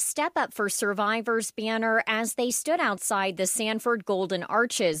McDonald's Step Up for Survivors banner as they stood outside the Sanford Golden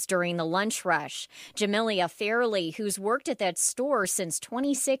Arches during the lunch rush. Jamelia Fairley, who's worked at that store since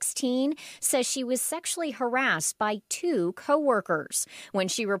 2016, says she was sexually harassed by 2 co-workers. When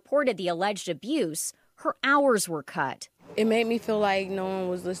she reported the alleged abuse, her hours were cut. It made me feel like no one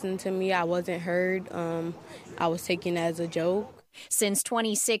was listening to me. I wasn't heard. I was taken as a joke. Since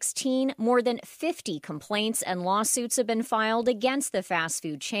 2016, more than 50 complaints and lawsuits have been filed against the fast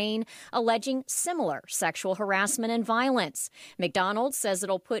food chain, alleging similar sexual harassment and violence. McDonald's says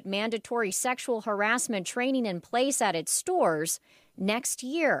it'll put mandatory sexual harassment training in place at its stores next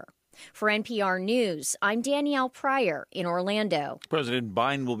year. For NPR News, I'm Danielle Pryor in Orlando. President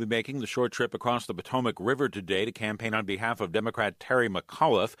Biden will be making the short trip across the Potomac River today to campaign on behalf of Democrat Terry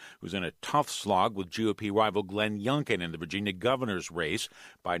McAuliffe, who's in a tough slog with GOP rival Glenn Youngkin in the Virginia governor's race.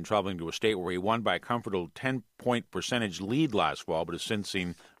 Biden traveling to a state where he won by a comfortable 10-point percentage lead last fall, but has since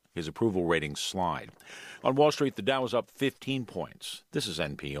seen his approval rating slide. On Wall Street, the Dow is up 15 points. This is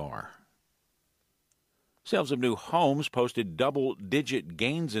NPR. Sales of new homes posted double-digit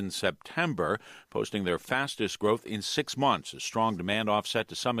gains in September, posting their fastest growth in 6 months. As strong demand offset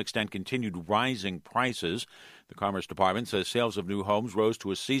to some extent continued rising prices. The Commerce Department says sales of new homes rose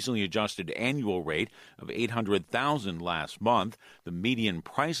to a seasonally adjusted annual rate of $800,000 last month. The median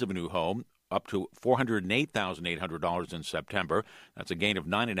price of a new home up to $408,800 in September. That's a gain of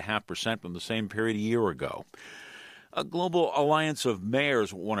 9.5% from the same period a year ago. A global alliance of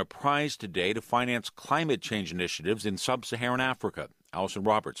mayors won a prize today to finance climate change initiatives in sub-Saharan Africa. Alison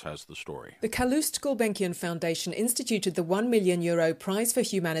Roberts has the story. The Calouste Gulbenkian Foundation instituted the €1 million Prize for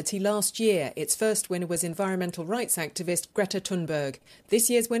Humanity last year. Its first winner was environmental rights activist Greta Thunberg. This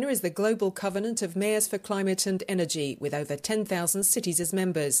year's winner is the Global Covenant of Mayors for Climate and Energy, with over 10,000 cities as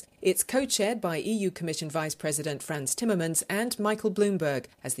members. It's co-chaired by EU Commission Vice President Frans Timmermans and Michael Bloomberg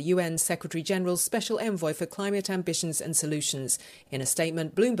as the UN Secretary-General's Special Envoy for Climate Ambitions and Solutions. In a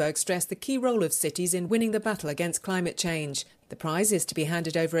statement, Bloomberg stressed the key role of cities in winning the battle against climate change. The prize is to be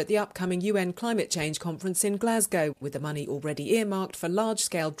handed over at the upcoming UN Climate Change Conference in Glasgow, with the money already earmarked for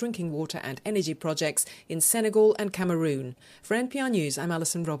large-scale drinking water and energy projects in Senegal and Cameroon. For NPR News, I'm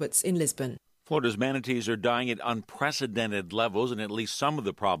Alison Roberts in Lisbon. Florida's manatees are dying at unprecedented levels, and at least some of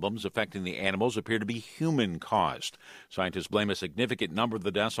the problems affecting the animals appear to be human-caused. Scientists blame a significant number of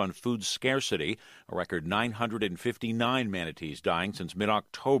the deaths on food scarcity, a record 959 manatees dying since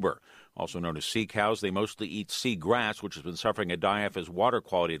mid-October. Also known as sea cows, they mostly eat sea grass, which has been suffering a die-off as water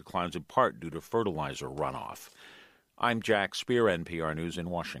quality declines in part due to fertilizer runoff. I'm Jack Speer, NPR News in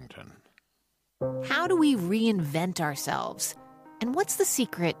Washington. How do we reinvent ourselves? And what's the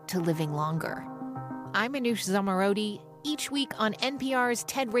secret to living longer? I'm Anoush Zamarodi, Each week on NPR's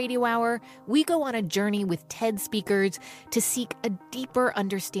TED Radio Hour, we go on a journey with TED speakers to seek a deeper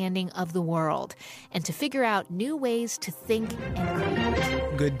understanding of the world and to figure out new ways to think and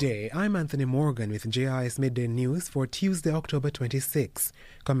create. Good day, I'm Anthony Morgan with JIS Midday News for Tuesday, October 26.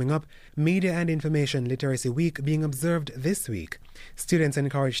 Coming up, Media and Information Literacy Week being observed this week. Students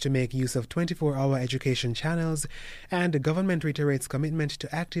encouraged to make use of 24-hour education channels, and the government reiterates commitment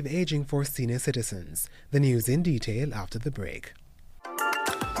to active aging for senior citizens. The news in detail after the break.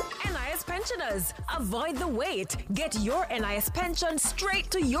 NIS pensioners, avoid the wait. Get your NIS pension straight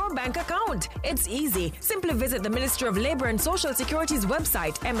to your bank account. It's easy. Simply visit the Ministry of Labour and Social Security's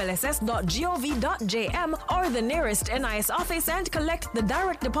website, mlss.gov.jm, or the nearest NIS office and collect the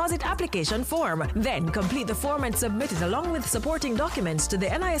direct deposit application form. Then complete the form and submit it along with supporting documents to the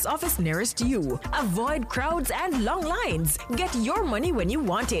NIS office nearest you. Avoid crowds and long lines. Get your money when you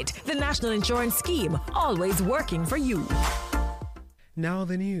want it. The National Insurance Scheme, always working for you. Now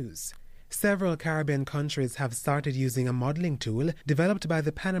the news. Several Caribbean countries have started using a modeling tool developed by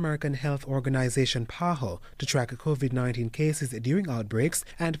the Pan American Health Organization PAHO to track COVID-19 cases during outbreaks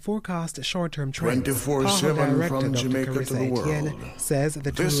and forecast short-term trends. 24/7 from Jamaica to the world. Says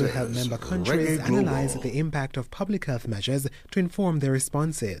the tool will help member countries analyze the impact of public health measures to inform their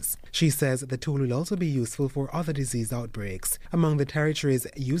responses. She says the tool will also be useful for other disease outbreaks. Among the territories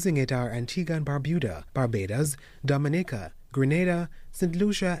using it are Antigua and Barbuda, Barbados, Dominica, Grenada, St.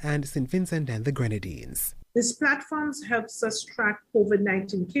 Lucia, and St. Vincent and the Grenadines. This platform helps us track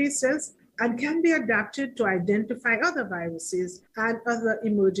COVID-19 cases and can be adapted to identify other viruses and other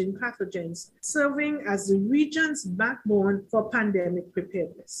emerging pathogens, serving as the region's backbone for pandemic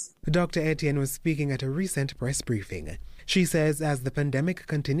preparedness. Dr. Etienne was speaking at a recent press briefing. She says as the pandemic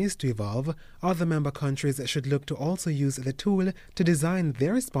continues to evolve, other member countries should look to also use the tool to design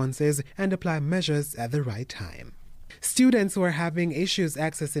their responses and apply measures at the right time. Students who are having issues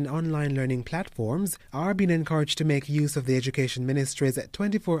accessing online learning platforms are being encouraged to make use of the Education Ministry's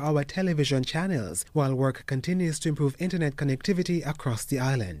 24-hour television channels while work continues to improve internet connectivity across the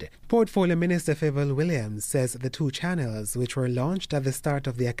island. Portfolio Minister Favour Williams says the two channels, which were launched at the start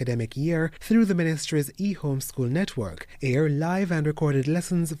of the academic year through the ministry's e-homeschool network, air live and recorded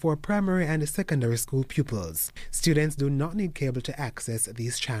lessons for primary and secondary school pupils. Students do not need cable to access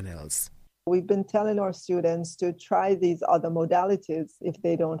these channels. We've been telling our students to try these other modalities if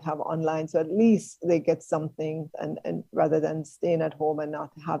they don't have online, so at least they get something and rather than staying at home and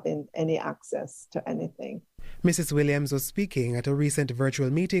not having any access to anything. Mrs. Williams was speaking at a recent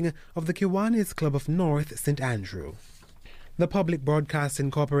virtual meeting of the Kiwanis Club of North St. Andrew. The Public Broadcasting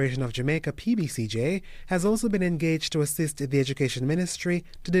Corporation of Jamaica, PBCJ, has also been engaged to assist the Education Ministry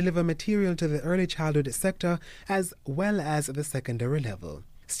to deliver material to the early childhood sector as well as the secondary level.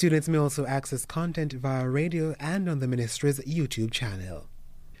 Students may also access content via radio and on the ministry's YouTube channel.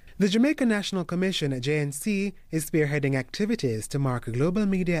 The Jamaica National Commission, JNC, is spearheading activities to mark Global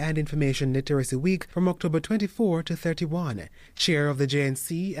Media and Information Literacy Week from October 24 to 31. Chair of the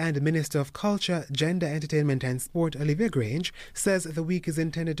JNC and Minister of Culture, Gender, Entertainment and Sport, Olivia Grange, says the week is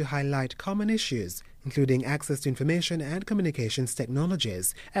intended to highlight common issues, including access to information and communications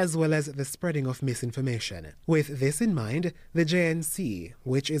technologies, as well as the spreading of misinformation. With this in mind, the JNC,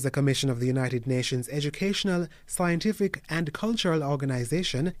 which is a commission of the United Nations Educational, Scientific and Cultural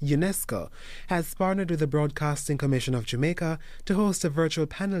Organization, UNESCO, has partnered with the Broadcasting Commission of Jamaica to host a virtual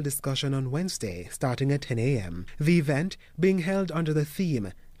panel discussion on Wednesday, starting at 10 a.m. The event, being held under the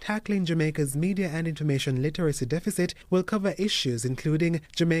theme Tackling Jamaica's Media and Information Literacy Deficit, will cover issues including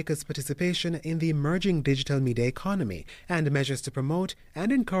Jamaica's participation in the emerging digital media economy and measures to promote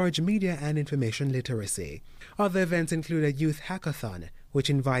and encourage media and information literacy. Other events include a youth hackathon,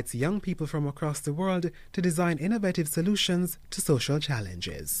 which invites young people from across the world to design innovative solutions to social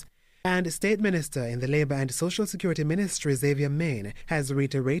challenges. And State Minister in the Labour and Social Security Ministry, Xavier Main, has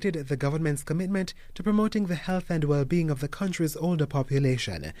reiterated the government's commitment to promoting the health and well-being of the country's older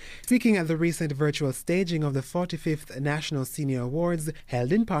population. Speaking at the recent virtual staging of the 45th National Senior Awards,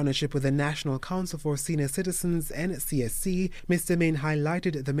 held in partnership with the National Council for Senior Citizens, NCSC, Mr. Main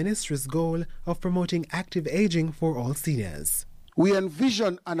highlighted the ministry's goal of promoting active aging for all seniors. We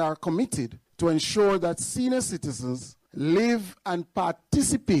envision and are committed to ensure that senior citizens live and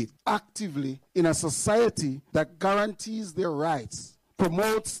participate actively in a society that guarantees their rights,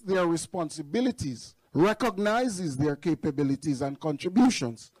 promotes their responsibilities, recognizes their capabilities and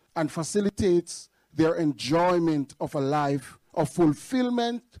contributions, and facilitates their enjoyment of a life of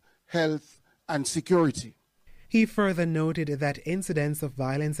fulfillment, health, and security. He further noted that incidents of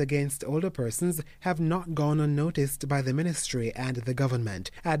violence against older persons have not gone unnoticed by the ministry and the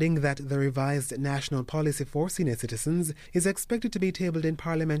government, adding that the revised national policy for senior citizens is expected to be tabled in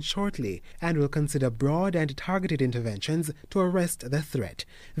Parliament shortly and will consider broad and targeted interventions to arrest the threat.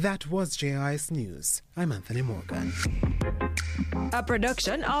 That was JIS News. I'm Anthony Morgan. A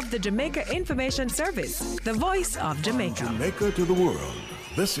production of the Jamaica Information Service, the voice of Jamaica. Jamaica to the world.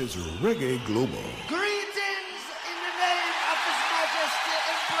 This is Reggae Global. Greetings in the name of His Majesty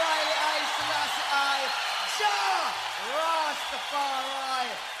Emperor I Selassie Jah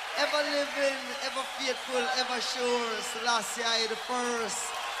Rastafari, ever living, ever faithful, ever sure, Selassie I the first.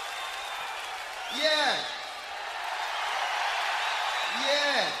 Yeah.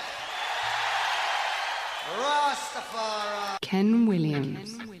 Yeah. Rastafari. Ken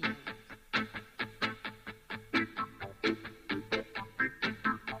Williams.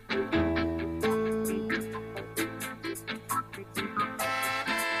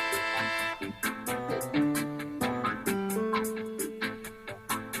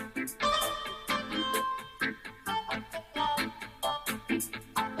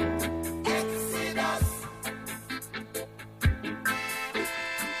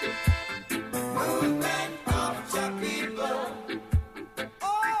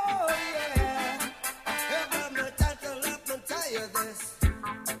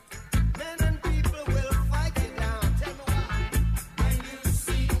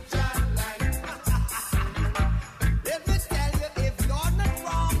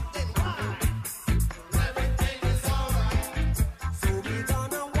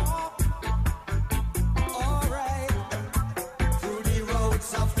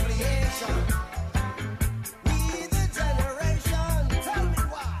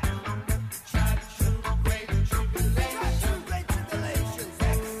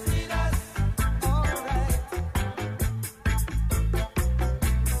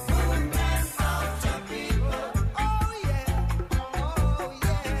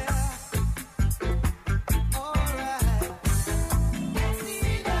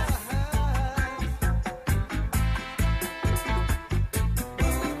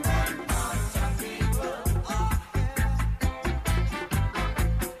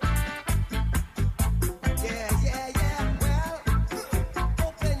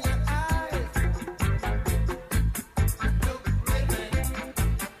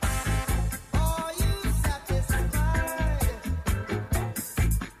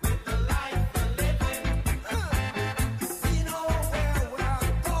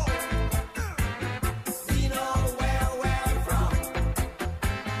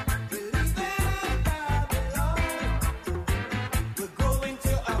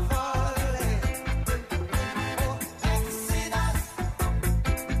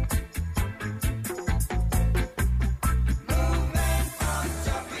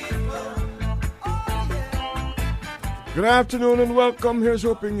 Good afternoon and welcome. Here's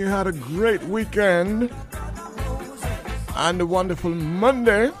hoping you had a great weekend and a wonderful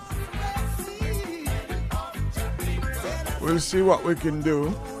Monday. We'll see what we can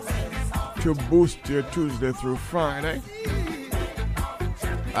do to boost your Tuesday through Friday.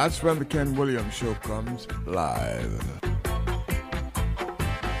 That's when the Ken Williams Show comes live.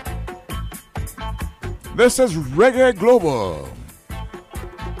 This is Reggae Global.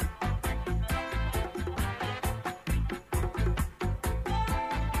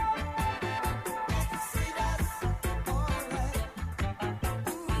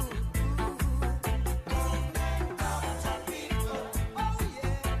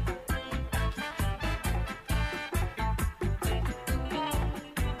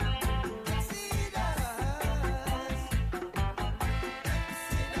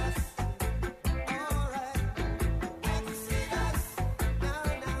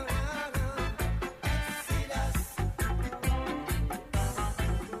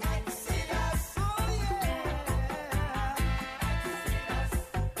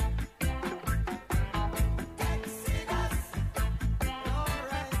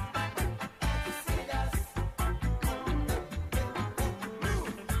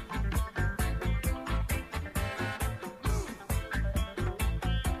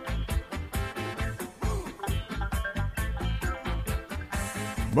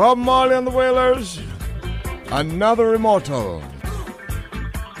 Bob Marley and the Wailers, another immortal.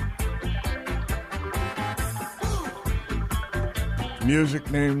 Music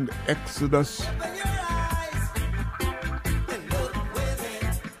named Exodus.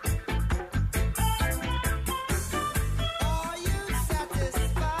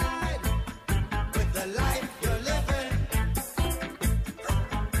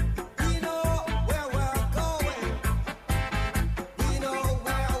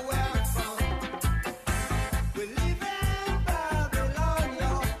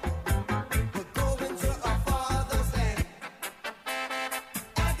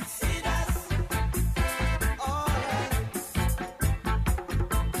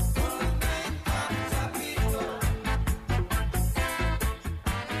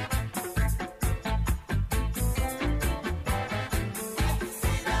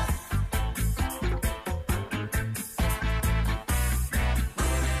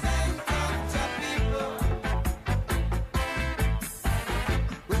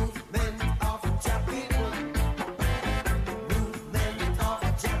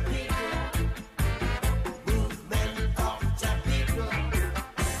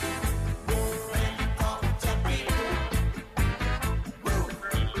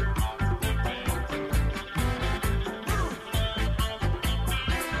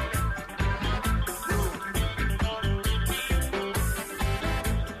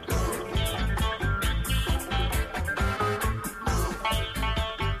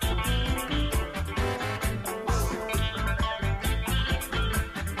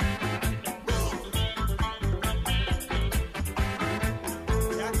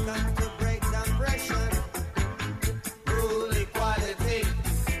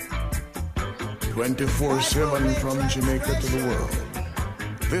 24/7 from Jamaica to the world.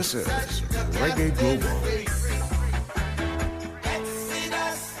 This is Reggae Global.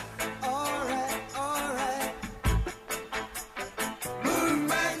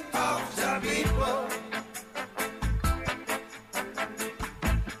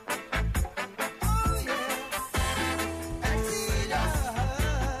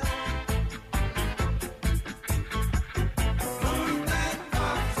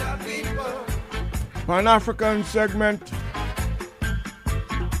 Pan-African segment.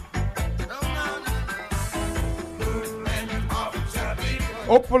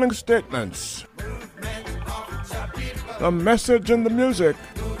 Opening statements. The message in the music.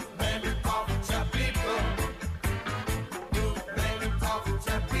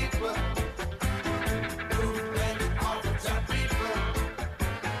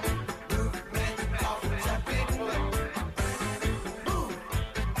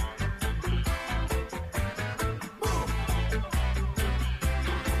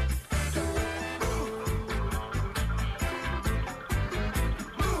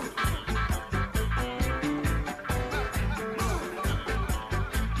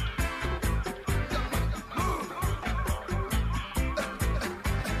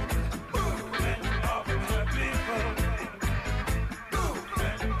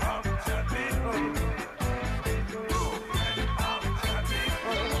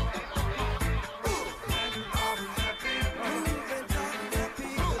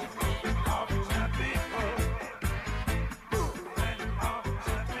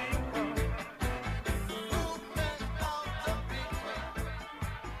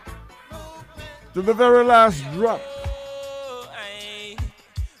 To the very last drop.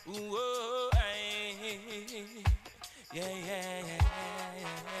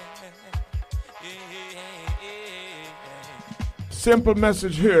 Simple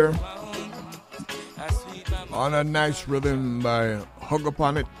message here on a nice rhythm by Hug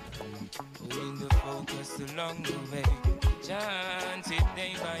Upon It.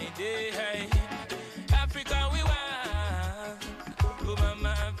 Africa we want, oh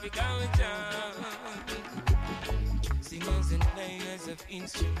mama, Africa we want. Singers and players of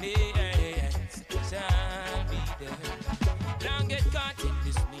instruments shall be there. Don't get caught in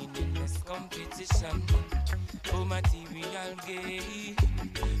this meaningless competition for material gain.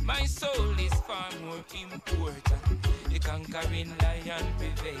 My soul is far more important. The conquering lion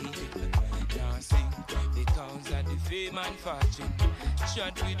prevail. Now sing because of the fame and fortune.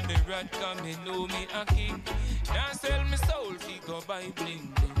 Shot with the rod, come and know me a king. Now sell me soul, figure by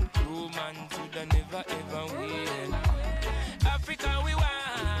bling bling. Roman shoulda never ever win. Africa we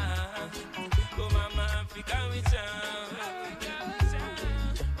want, oh mama, Africa we chant.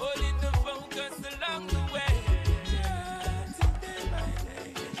 Holding the focus along the way.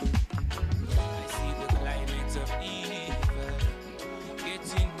 I see the climate of evil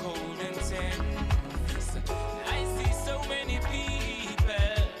getting cold and tense. I see so many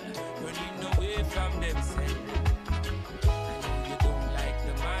people running away from themselves. I know you don't like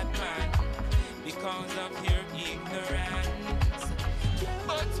the madman because of your ignorance.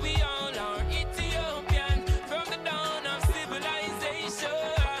 But we all are Ethiopian from the dawn of civilization.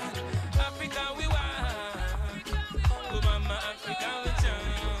 Africa we want, oh mama, Africa we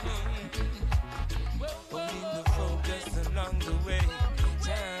chant. Holding the focus along the way,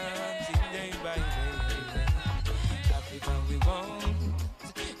 chanting day by day. Africa we want,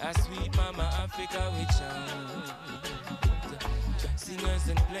 a sweet mama Africa we chant. Singers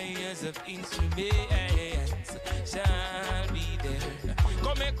and players of instruments shall be there.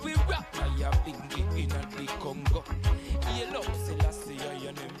 Come make we rock, I have been in a big Congo. You love Selassie, I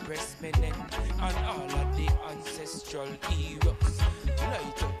impress me then. And all of the ancestral heroes.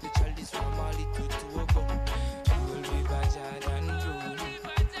 Light up the chalice from Mali to Togo. Roll River Jordan roll.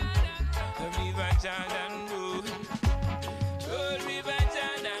 River Jordan roll. Roll River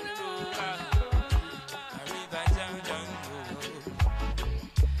Jordan roll. River Jordan roll.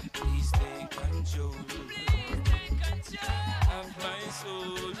 Please take control of my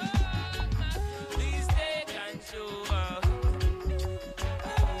soul. Please take control of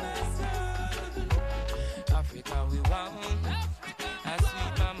my soul. Africa we want, a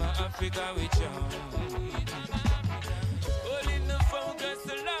sweet mama Africa we chant. Holding the focus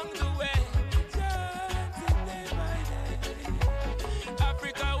along the way, chanting day by day.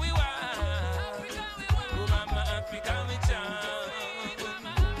 Africa we want, oh mama Africa we chant.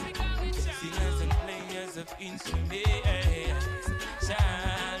 Singers and players of instruments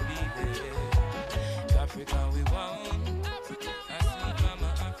shall be there. Africa we want, a sweet mama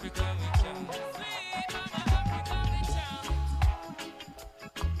Africa we chant.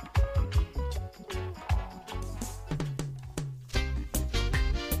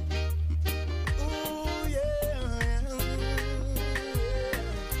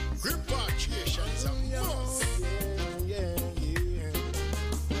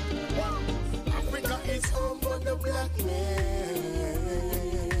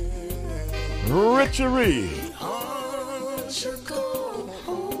 Richery.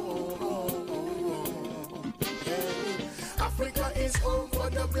 Africa is home for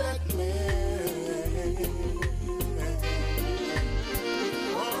the black man.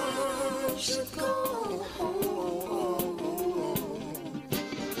 All should go.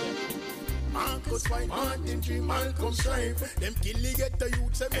 Marcus White, Martin Tree, Malcolm Strive. Them killing get the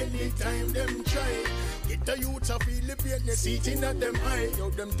youths anytime them try. Get the youths a feel the pain, they sitting at them eye. Yo,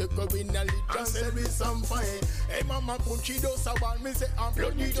 them take a win a lit and sell me some fine. Hey mama, punchy just a ball, me say I'm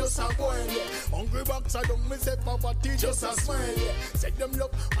bloody just a boil. Hungry box a dung, me say poverty just a smile. Set them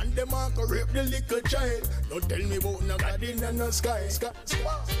love and them a go rape the little child. Don't tell me about no God in the sky.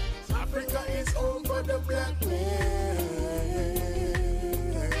 Africa is home for the black man.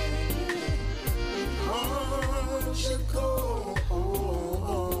 Chicago.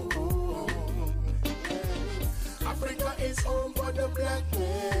 Africa is home for the black man.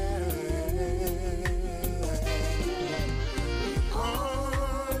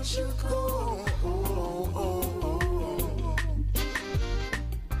 Chicago.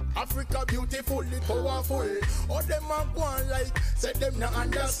 Africa beautiful, powerful. All them are going like, said them not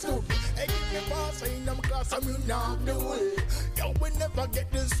understood. Hey, give me pass in them class, I'm you now the way. Yo, we never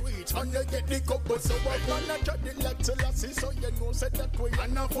get the sweet, and they get the cup, but so I wanna try the like Selassie, so you know, said that way,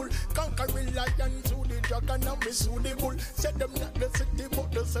 and a full. Conquering lion to the dragon, and me to the bull. Said them not the city,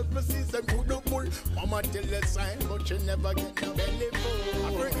 but the services, them to the bull. Mama tell the sign, but you never get the belly full.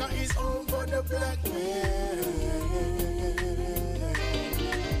 Africa is home for the black man.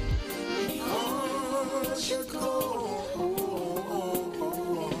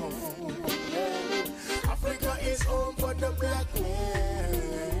 Africa is home for the black man.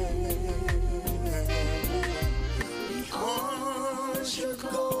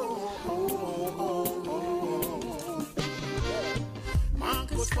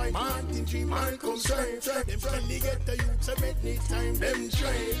 Marcus White, Martin Tree, Malcolm Strive. Them finally get the youths a many time them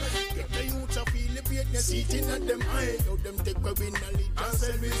try. Get the youths a feel the pain, they sitting at them eye. Yo, them take a win a lit and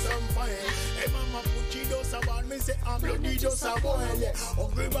sell me some fire. Hey mama, punchy just a ball, me say I'm bloody just a boil.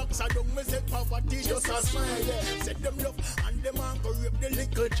 Hungry box a dung, me say poverty just a smile. Set them love and them a go rape the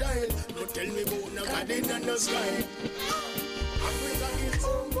little child. Don't tell me about no God in the sky. Africa is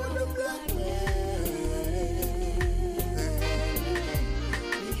home for the black man.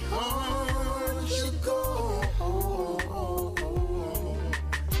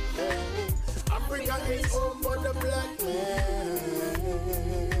 Africa is home for the black man.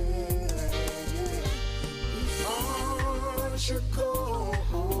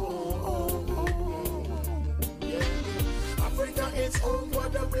 Africa is home for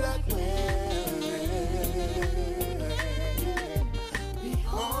the black man.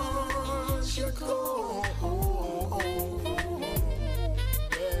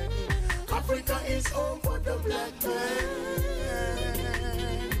 Africa is home for the black man.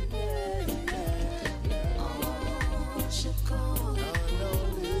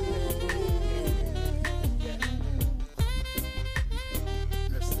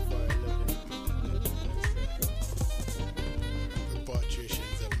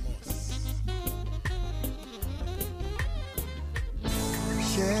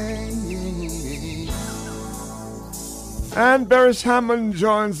 And Beres Hammond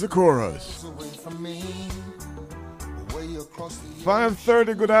joins the chorus.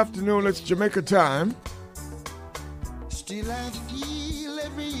 5:30, good afternoon, it's Jamaica time. Still I feel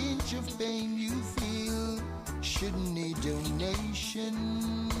every inch of pain you feel. Shouldn't need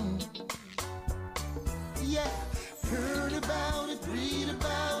donation. Yeah, heard about it, read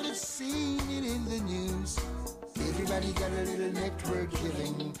about it, seen it in the news. Everybody got a little network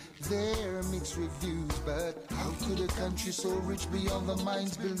giving their mixed reviews, but how could a country so rich beyond the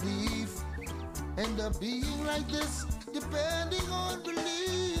mind's belief end up being like this, depending on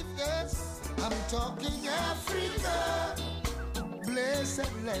belief? Yes, I'm talking Africa,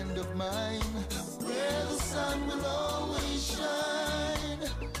 blessed land of mine, where the sun will always shine.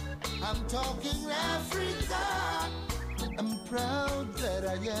 I'm talking Africa, I'm proud that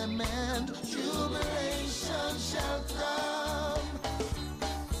I am, and jubilation shall come.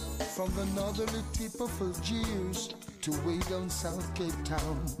 From the northerly tip of Algiers to way down South Cape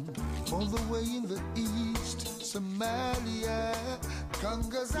Town, all the way in the east, Somalia,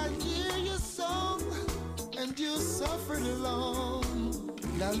 Congas, I hear your song, and you suffered along.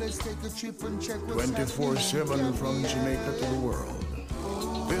 Now let's take a trip and check what's 24/7 from Jamaica to the world.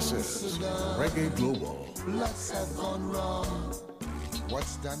 This is Reggae Global. Lots have gone wrong.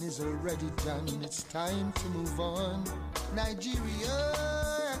 What's done is already done. It's time to move on.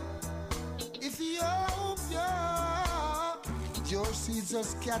 Nigeria, Ethiopia, your seeds are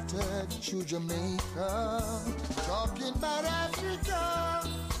scattered through Jamaica. Talking about Africa,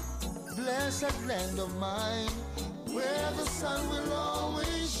 blessed land of mine, where the sun will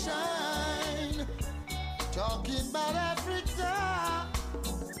always shine. Talking about Africa,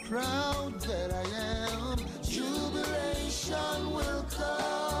 proud that I am, jubilation will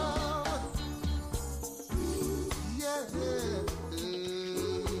come. Yeah,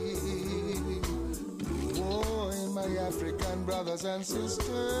 boy, my African brothers and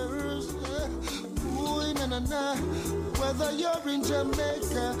sisters, boy, na. Whether you're in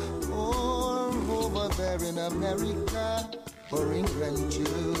Jamaica or over there in America or England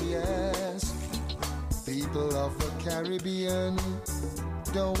too, yes. People of the Caribbean,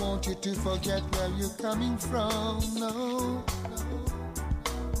 don't want you to forget where you're coming from, no.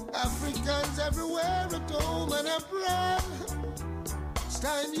 Africans everywhere at home and abroad, it's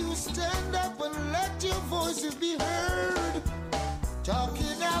time you stand up and let your voices be heard.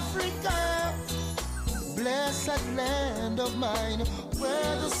 Talking Africa, blessed land of mine,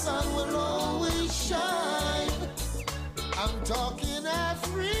 where the sun will always shine. I'm talking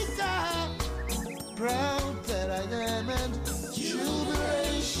Africa, proud that I am, and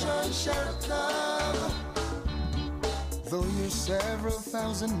jubilation shall come. Though you're several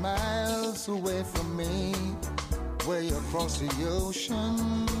thousand miles away from me, way across the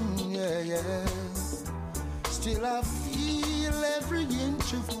ocean, yeah. Still I feel every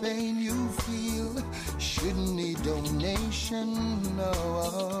inch of pain you feel. Shouldn't need donation,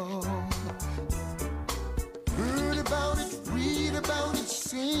 no. Heard about it, read about it,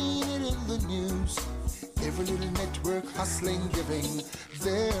 seen it in the news. Every little network hustling, giving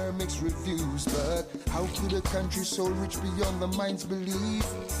their mixed reviews. But how could a country so rich beyond the mind's belief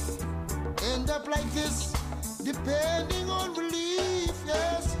end up like this, depending on relief?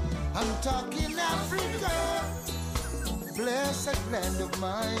 Yes, I'm talking Africa, blessed land of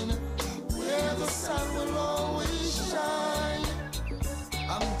mine, where the sun will always shine.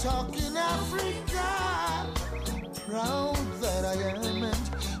 I'm talking Africa, proud that I am,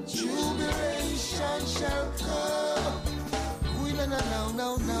 and jubilation shall come. We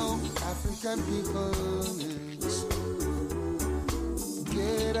no, African people,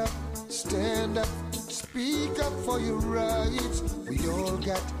 get up, stand up, speak up for your rights. We all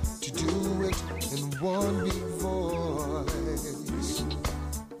got to do it in one big voice.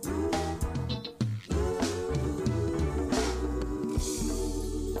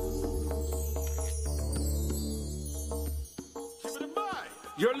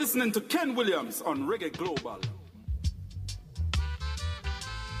 You're listening to Ken Williams on Reggae Global.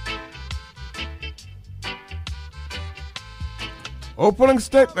 Opening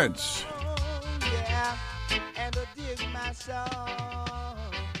statements. Yeah, and I dig my song.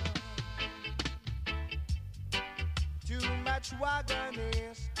 Too much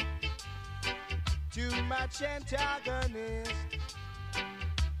wagonist, too much antagonist.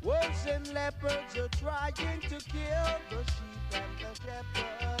 Wolves and leopards are trying to kill the sheep and the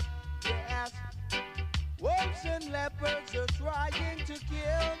shepherd. Yes, wolves and leopards are trying to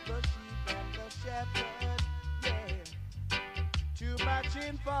kill the sheep and the shepherd. Yeah, too much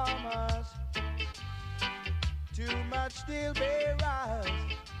informers, too much steel bearers,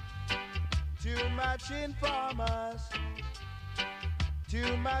 too much informers,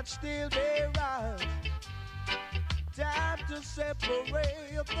 too much steel bearers. Time to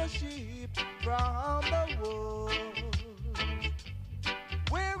separate the sheep from the wolves.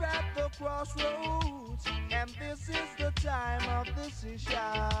 We're at the crossroads, and this is the time of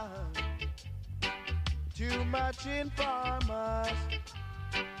decision. Too much informers,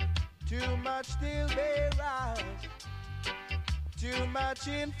 too much steel bearers, too much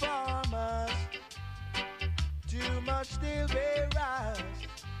informers, too much steel bearers,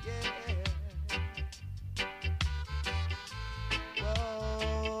 yeah.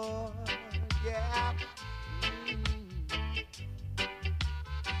 Oh, yeah.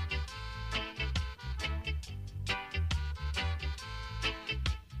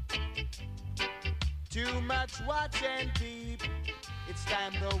 Too much watch and peep. It's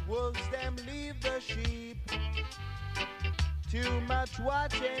time the wolves them leave the sheep. Too much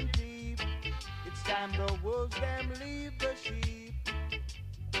watch and peep. It's time the wolves them leave the sheep.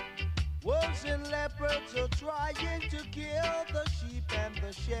 Wolves and leopards are trying to kill the sheep and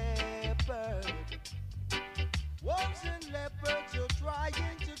the shepherd. Wolves and leopards are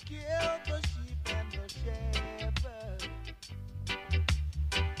trying to kill the sheep and the shepherd.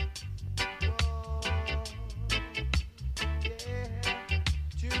 Whoa, yeah.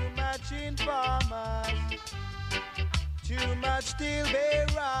 Too much informers, too much steel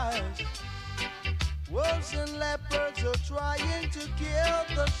bearers. Wolves and leopards are trying to kill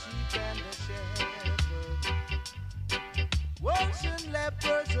the sheep and the shepherd. Wolves and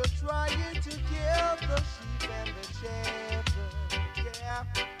leopards are trying to kill the sheep and the shepherd. Yeah.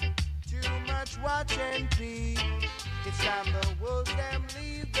 Too much watch and feed. It's time the wolves them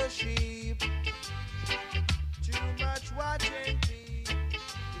leave the sheep. Too much watch and feed.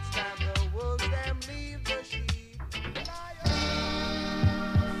 It's time the wolves them leave the sheep.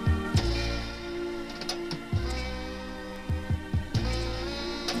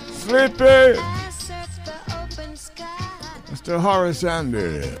 Sleepy! Mr. Horace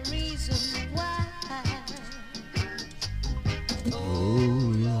Andy.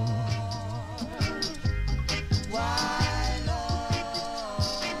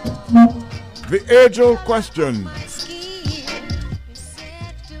 The age-old question.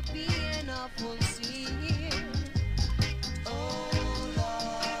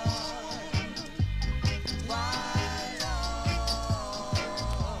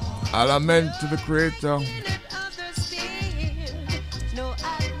 I lament to the Creator.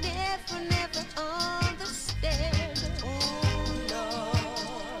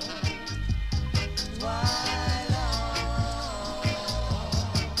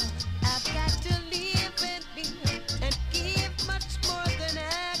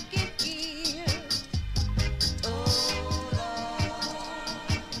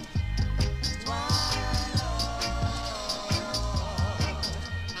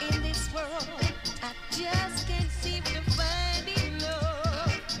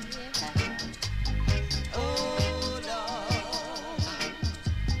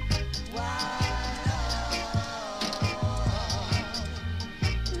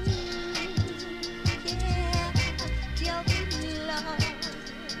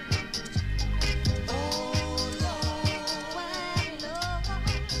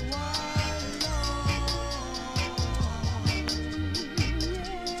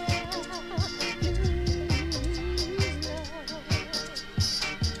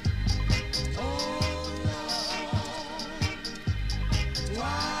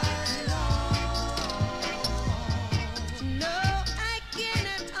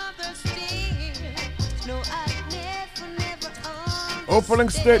 Opening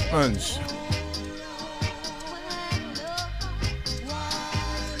statements.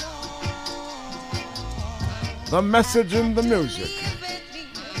 The message in the music.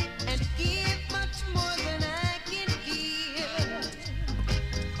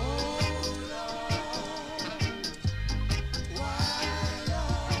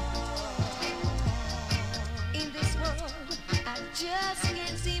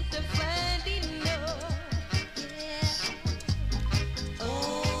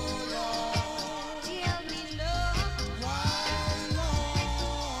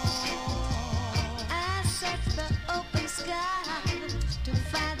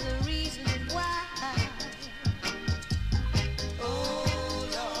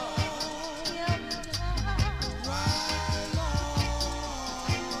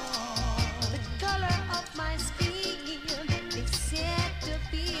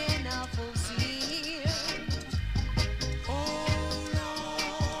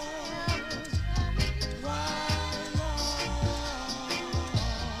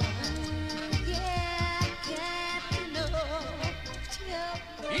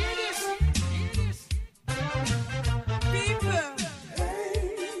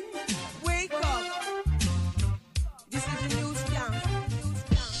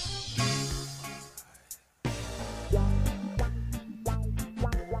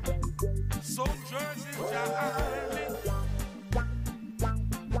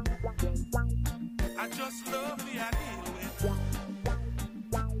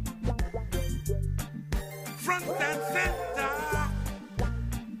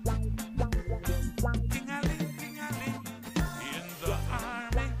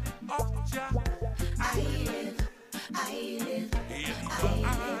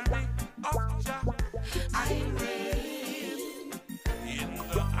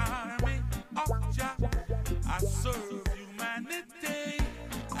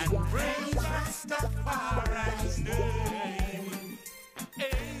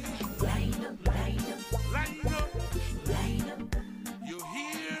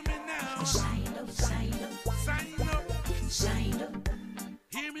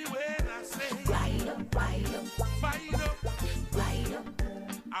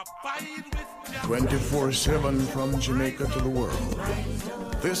 Abide with 24/7 from Jamaica to the world.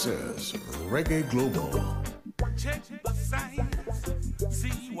 This is Reggae Global. Check the signs,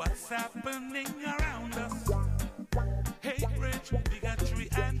 see what's happening around us. Hatred, bigotry,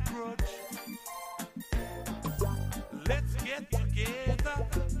 and grudge. get together,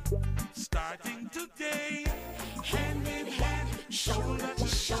 starting today, hand in hand, shoulder to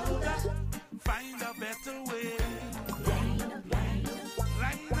shoulder, find a better way.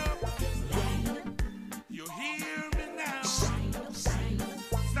 Line up, you hear me now? Sign up,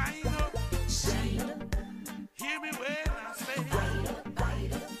 hear me when I say,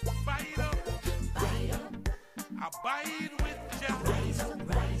 bite up, abide with Jah.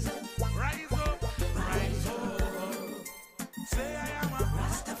 Rise up, say I am a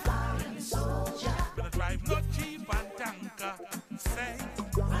Rastafarian soldier. Gonna drive no Jeep and tanker. Say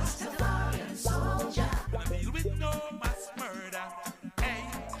Rastafarian soldier. Gonna deal with no mass murder. Hey,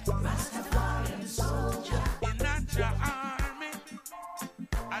 Rastafarian soldier. In Jah army,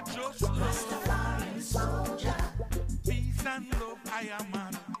 I just Rastafarian soldier. Peace and love, I am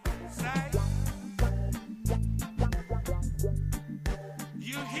man. Say,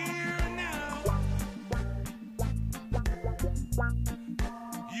 you hear now?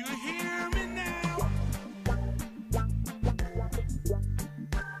 You hear me now?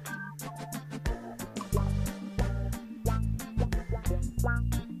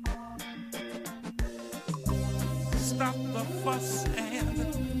 Stop the fuss and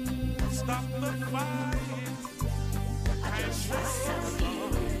stop the fight. I just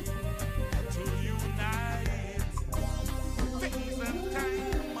to unite. Things and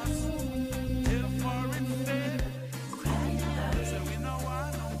time must kill for instead. So we know I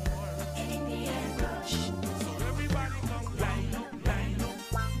no more. Indian rush. So everybody come line up, line up,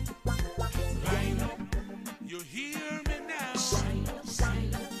 line up. You hear me now? Sign up, sign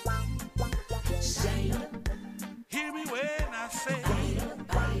up, sign up. Hear me when I say, bite up,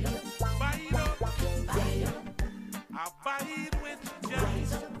 bite up, bite up, bite up. Abide with Jah.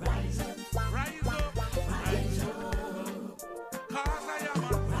 Rise up, rise up, rise up, rise up. 'Cause I am a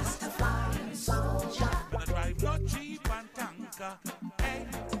Rastafarian soldier. Gonna drive no Jeep and tanker. Hey,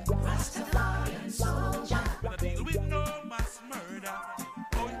 Rastafarian soldier. Gonna deal with no mass murder.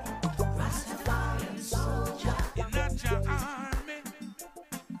 Oh, Rastafarian soldier. In that Jah army,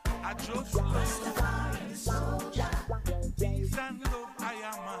 I just Rastafarian soldier. Peace and love, I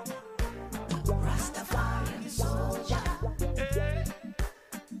am a Rastafarian soldier. Hey,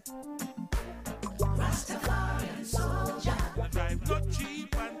 Rastafarian soldier. Gonna drive no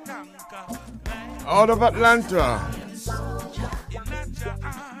Jeep and tanker. Out of Atlanta. In that Jah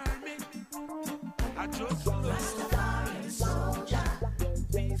army, I just Rastafarian soldier.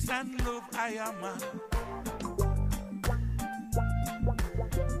 Peace and love, I am a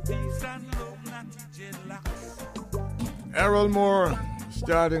peace and love, not dreadlocks. Errol Moore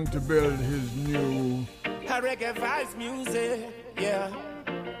starting to build his new Reggae vibes music, yeah.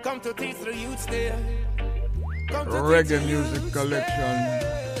 Come to teach the youth there. reggae music collection.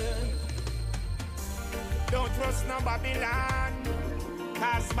 Don't trust no Babylon,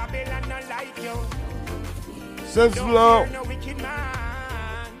 'cause Babylon not like you. Says Don't Flo. fear no wicked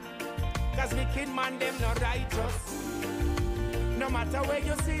man, 'cause wicked man them not righteous. No matter where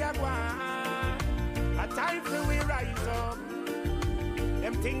you see a one, a time for we rise up.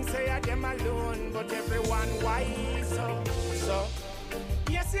 Them things say are them alone, but everyone wise up. So,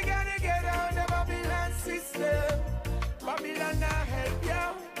 yes, you gotta get out of Babylon system. Babylon not help you.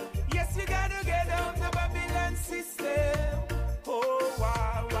 Yes, you gotta get out the Babylon system. Oh,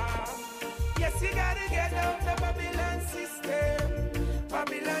 wow, wow. Yes, you gotta get out the Babylon system.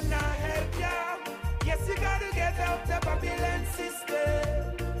 Babylon not help you. Yes, you gotta get out the Babylon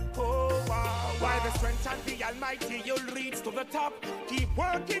system. Oh, wow, wow. By the strength of the Almighty, you'll reach to the top. Keep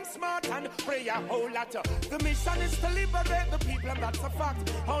working smart and pray a whole lot. The mission is to liberate the people, and that's a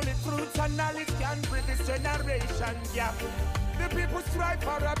fact. Only truth and knowledge can bridge this generation gap. The people strive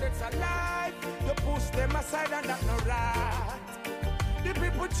for a better life. You push them aside and that's not right. The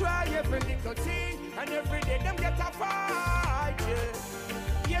people try every little thing, and every day them get a fight, yeah.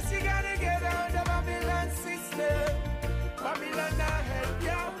 Yes, you gotta get out of Babylon system. Babylon not help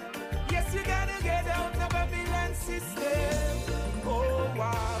you. Yes, you gotta get out of Babylon system. Oh,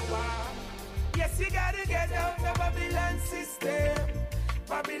 wow, wow. Yes, you gotta get out of Babylon system.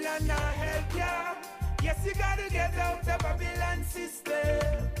 Babylon not help you. Yes, you gotta get out the Babylon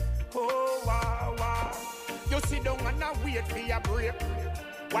system. Oh, wow, wow. You sit down and now wait for your break,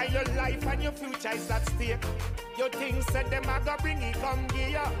 while your life and your future is at stake. You think said them a go bring it come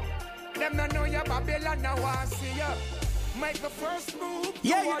here. Them no know your Babylon now want see you. Make the first move.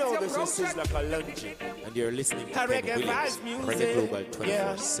 Yeah, you know this is Sizzla Kalonji, and you're listening to Ken Williams, Reggae Global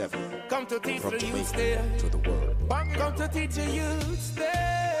 24/7. Come to teach from the youth Jamaica there. to the world. Come to teach the youth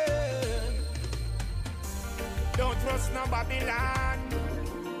there. Don't trust no Babylon,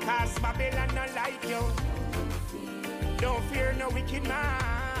 'cause Babylon not like you. Don't fear no wicked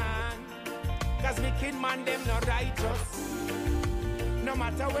man, cause wicked man them not righteous. No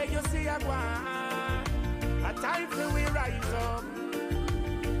matter where you see a one, a time for we rise up.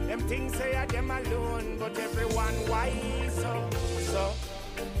 Them things say are them alone, but everyone wise up. So,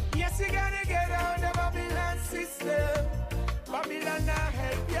 yes, you gotta get out the Babylon system. Babylon not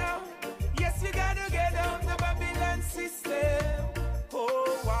help you. Yes, you gotta get out the Babylon system.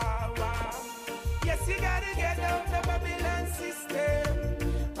 Oh, wow, wow. Yes, you gotta get out the Babylon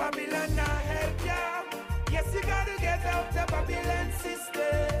system. Babylon not help you. Yes, you gotta get out the Babylon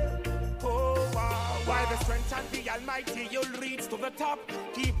system. Oh, wow. By the strength of the Almighty, you'll reach to the top.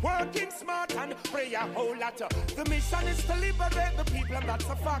 Keep working smart and pray a whole lot. The mission is to liberate the people, and that's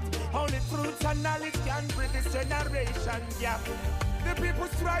a fact. Only truth and knowledge can bridge this generation gap. The people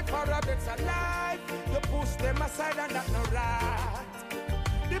strive for a better life. They push them aside and that's no right.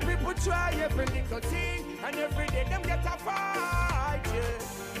 The people try every little thing, and every day them get a fight,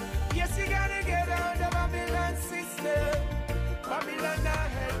 yeah. Yes, you gotta get out the Babylon system. Babylon not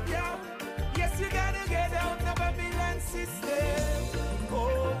help you. Yes, you gotta get out the Babylon system.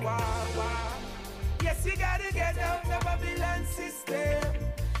 Oh, wow, wow. Yes, you gotta get out the Babylon system.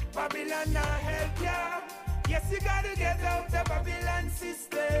 Babylon not help you. Yes, you gotta get out the Babylon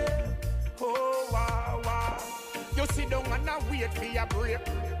system. Oh, wow, wow. You sit down and wait for your break,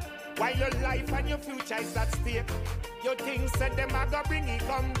 while your life and your future is at stake. You think said them a go bring it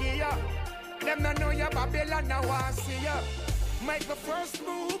come gear. Them no know your Babylon now want see ya. Make the first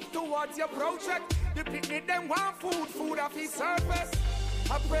move towards your project. The picnic them want food off his surface.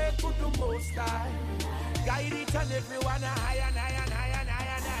 I pray to the Most High, guide each and everyone higher and higher and higher and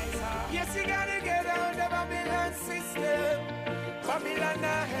higher and higher. Yes, you gotta get out the Babylon system. Babylon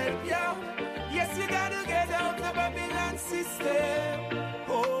not help you. Yes, you gotta get out the Babylon system.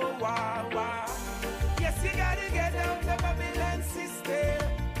 Oh, wow, wow. Yes, you gotta get out the Babylon system.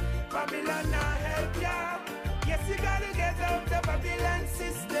 Babylon not help you. Yes, you gotta get out the Babylon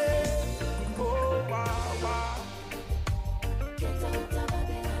system. Oh, wow, wow. Get out the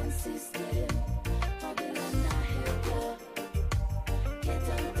Babylon system. Babylon not help you. Get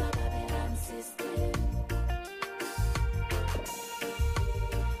out the Babylon system.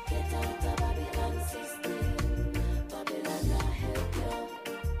 Get out the Babylon system. Babylon not help you.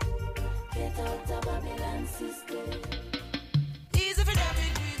 Get out the Babylon system. Easy for them.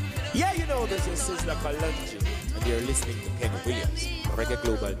 Yeah, you know this is Sizzla Kalonji, and you're listening to Ken Williams, Reggae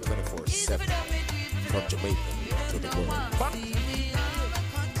Global 24/7, from Jamaica to the world.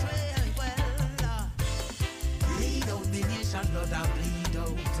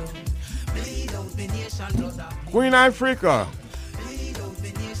 Queen Africa.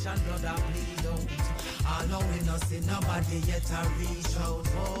 Allowing us in nobody yet to reach out,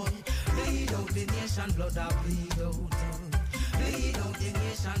 boy. Bleed out the nation, blood that bleed out. Bleed out the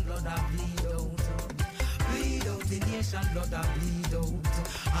nation, blood that bleed out. Bleed out the nation, blood that bleed out.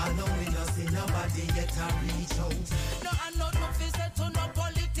 Allowing us in nobody yet to reach out. No, I'm not no visit to no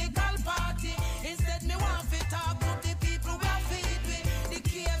political party. Instead, me want to talk to the people we are feed with. The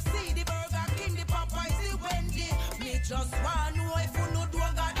KFC, the Burger King, the Popeyes, the Wendy. Me just want to know if you know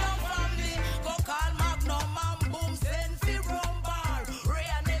don't got no family. Go call Magnum and boom, send fi rum bar. Ray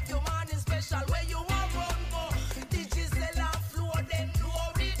and if you man is special, where you want run go. The Giselle and flow, then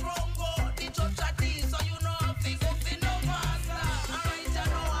blow the drum go. The judge at tea, so you know how fi go fi no pasta. Alright, you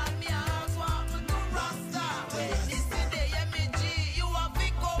know and me ask what me do rasta. When this today, MG, you have fi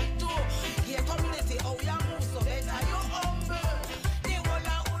come to. Yeah, community, how you move so better, you humble. The whole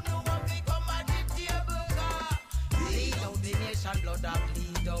of who know want fi come at the table, bleed out the nation, blood that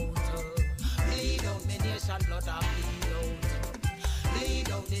bleed out. Bleed out the nation, blood that bleed out. Bleed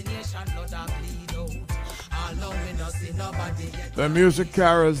out the nation, blood that bleed out. Allowing us in nobody yet. The music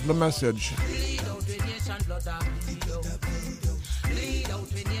carries the message. Bleed out the nation, blood that bleed out. Bleed out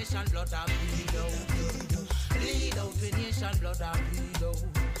the nation, blood that bleed out. Bleed out the nation, blood that bleed out.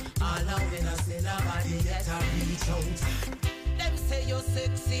 Allowing us in nobody yet to reach out. Them say you're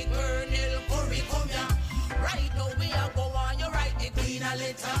sexy, Colonel Curry, come here. Right now we are go on, you write the queen a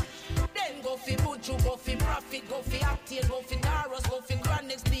letter. Then go fi butcher, go fi profit, go fi active, go fi Naros, go fi Grand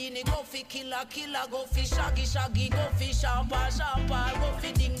Next Beanie, go fi killer, go fi shaggy, go fi shampa, go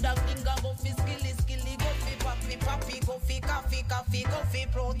fi ding dong, go fi skilly, go fi pappy, go fi coffee, go fi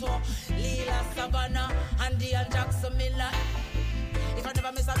proto, Lila Savannah, Andy and Jackson Miller. If I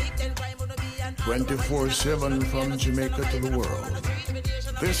never miss a beat, then crime would be an 24/7 from Jamaica to the world.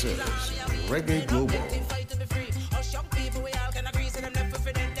 This is Reggae Global.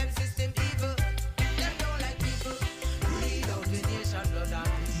 Bleed out the nation, blood that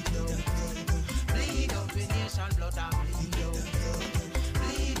bleed out. Bleed out the nation, blood that bleed out.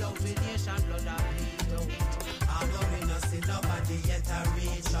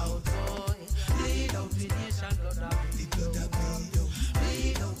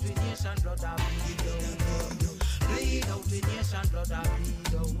 blood a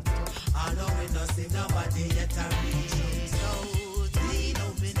bleed out. Although we don't see nobody yet a reach out. Bleed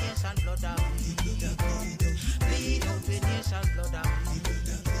out the nation, blood a bleed out. Bleed out the nation, blood a bleed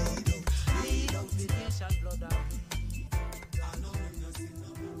out. Bleed out the nation, blood a bleed out. Although we don't see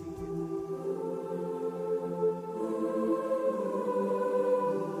nobody.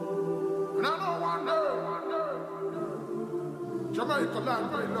 And I know one day, Jamaica land,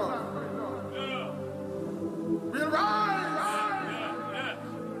 my love, we'll rise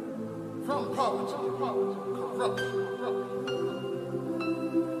from poverty, corruption,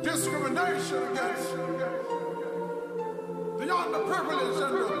 discrimination against the underprivileged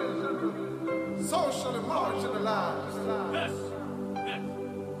and the socially marginalized.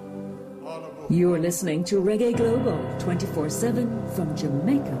 You're listening to Reggae Global 24/7 from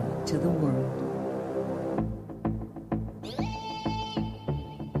Jamaica to the world.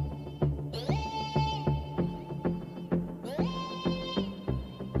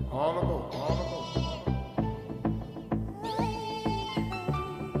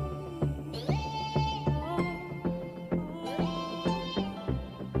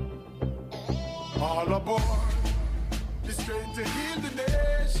 All aboard, it's straight to heal the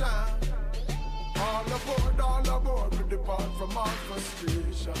nation. All aboard, we depart from our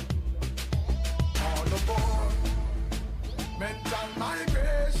frustration. All aboard, mental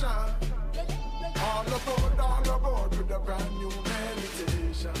migration. All aboard, with a brand new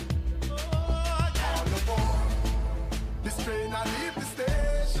meditation. All aboard, this train I leave the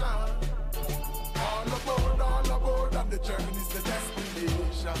station. All aboard, and the journey's the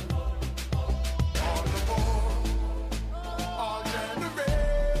destination. All aboard, all generations.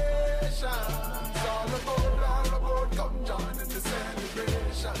 All aboard, come join in the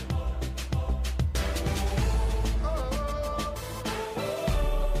celebration.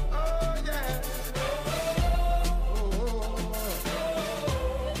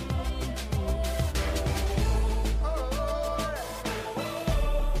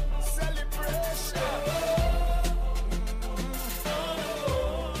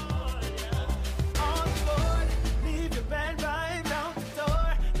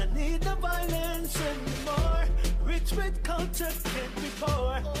 With culture can't be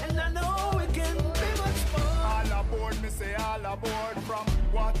poor, and I know we can be much more. All aboard, me say all aboard. From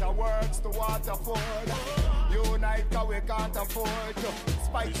waterworks to Waterford. Unite, cause we can't afford to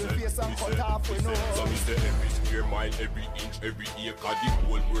spike the face and cut off we know. So me say every square mile, every inch, every acre, the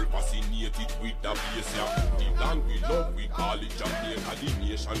whole world fascinated with the place. Yeah. The land we love, we call it Jamaica. The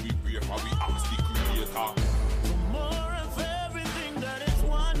nation we pray for, we ask the Creator. More of everything that is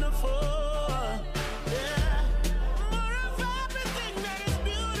wonderful.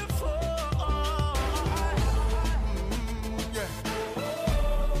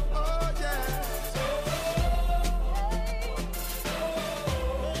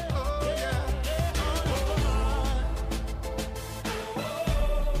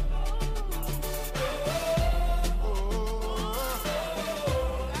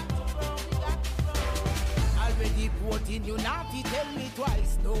 You not fi tell me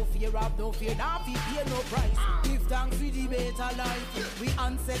twice. No fear of no fear, not fi pay no price. Give thanks for the better life. We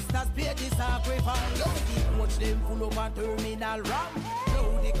ancestors paid the sacrifice. The coach them full up on terminal ram.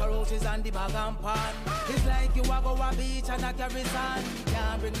 Blow the carousels and the bag and pan. It's like you a go a beach and a carry sand.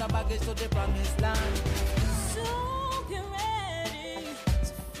 Can't bring no baggage to the promised land. So get ready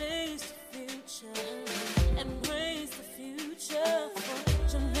to face the future. Embrace the future for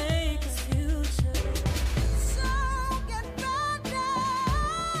Jamaica's future.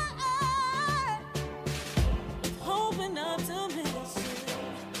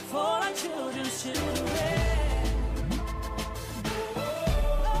 For our children's children.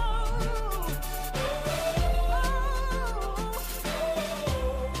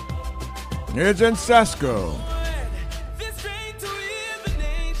 Agent Sasko. This train to heal the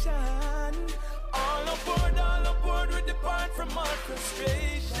nation. All aboard, we depart from our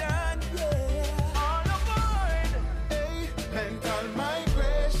frustration. Yeah. All aboard, hey, mental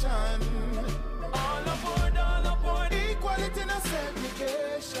migration. All aboard, equality, no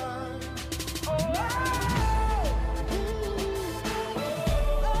segregation.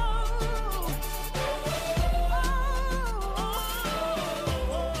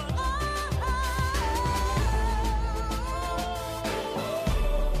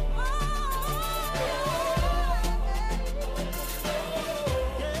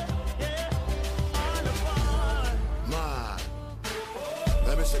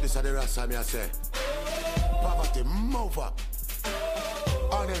 This is the Rasta me I say. Poverty, move up.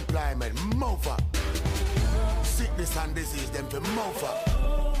 Unemployment, move up. Sickness and disease, them to move up.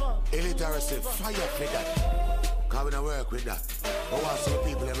 Illiteracy, fire for that. Cause we don't work with that. We want to see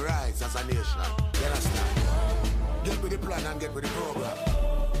people them rise as a nation. You understand? Get with the plan and get with the program.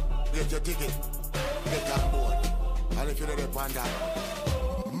 Get your ticket. Get on board. And if you're not upon that,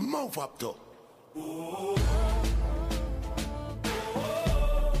 move up to.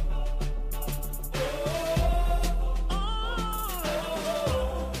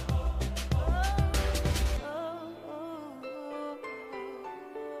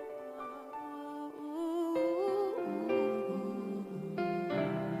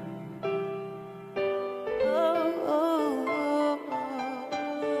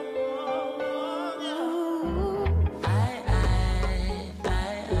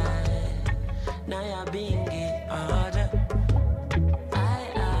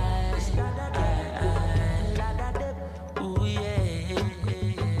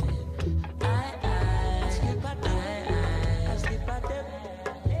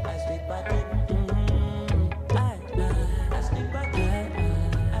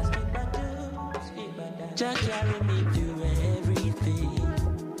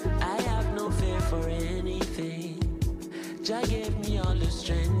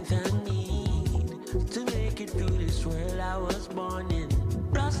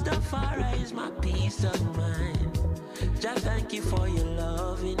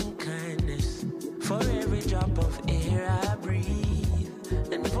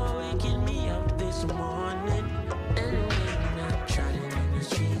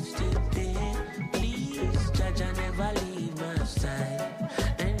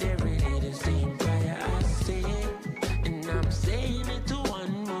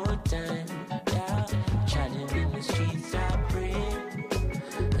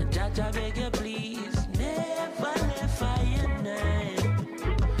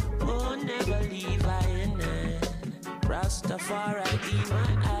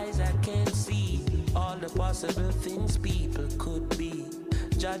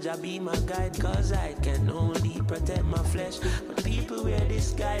 Be my guide, cause I can only protect my flesh. But people wear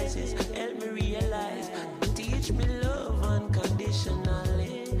disguises, help me realize. Teach me love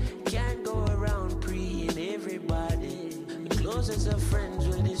unconditionally. Can't go around preying everybody. The closest of friends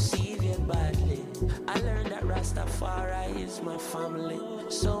will deceive you badly. I learned that Rastafari is my family.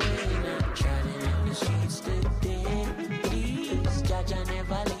 So when I'm trotting in the streets today, please, Judge, I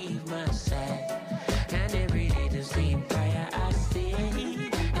never leave my side. And every day the same prayer I say.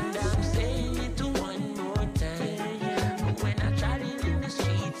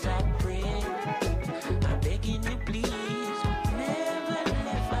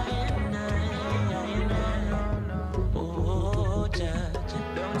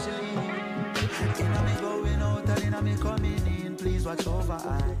 Watch over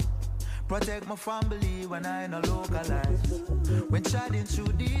I protect my family when I no localize. When chatting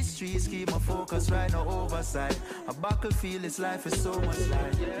through these streets, keep my focus right, no oversight. A battlefield, this life is so much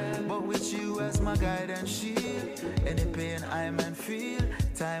light. But with you as my guide and shield, any pain I may feel,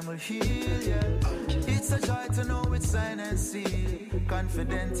 time will heal, yeah. It's a joy to know it's sign and seal,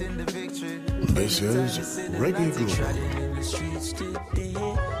 confident in the victory. This is Reggae Global. In the streets today,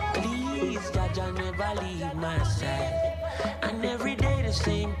 please, Judge, I never leave my side. And every day the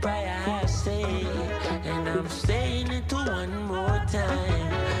same prayer I say, and I'm saying it one more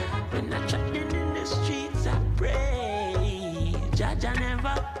time. When I'm trotting in the streets I pray, Judge, I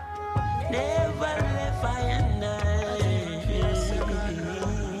never left I and I.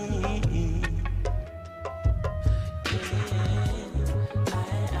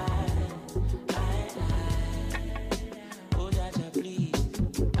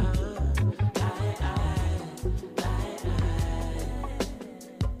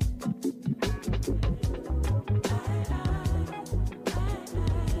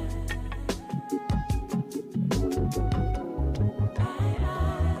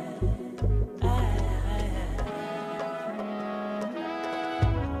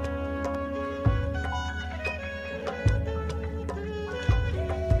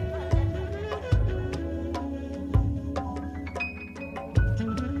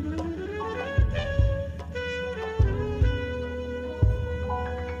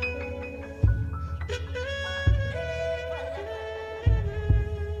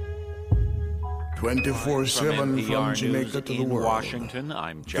 From 24/7 from Jamaica to the world. Washington,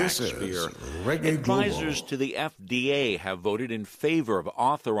 I'm Jack This Spear. is Reggae Advisors Global. to the FDA have voted in favor of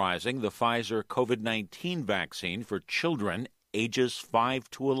authorizing the Pfizer COVID-19 vaccine for children ages 5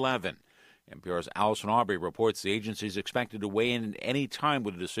 to 11. NPR's Allison Aubrey reports the agency is expected to weigh in at any time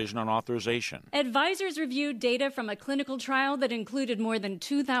with a decision on authorization. Advisors reviewed data from a clinical trial that included more than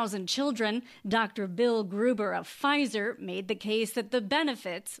 2,000 children. Dr. Bill Gruber of Pfizer made the case that the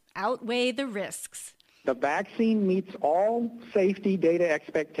benefits outweigh the risks. the vaccine meets all safety data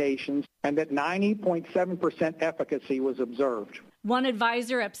expectations and that 90.7% efficacy was observed. One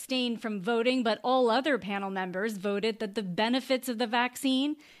advisor abstained from voting, but all other panel members voted that the benefits of the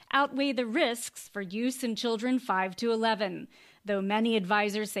vaccine outweigh the risks for use in children 5 to 11. Though many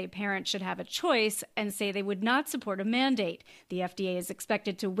advisors say parents should have a choice and say they would not support a mandate, the FDA is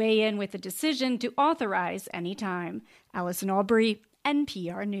expected to weigh in with a decision to authorize any time. Allison Aubrey,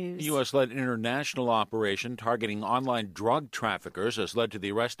 NPR News. The U.S.-led international operation targeting online drug traffickers has led to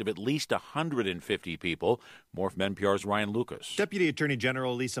the arrest of at least 150 people. More from NPR's Ryan Lucas. Deputy Attorney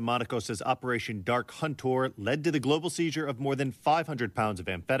General Lisa Monaco says Operation Dark Hunter led to the global seizure of more than 500 pounds of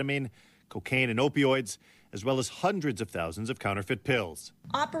amphetamine, cocaine, and opioids, as well as hundreds of thousands of counterfeit pills.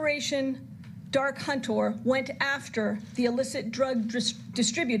 Operation Dark Hunter went after the illicit drug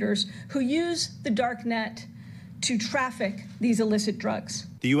distributors who use the dark net to traffic these illicit drugs.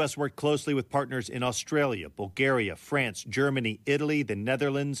 The U.S. worked closely with partners in Australia, Bulgaria, France, Germany, Italy, the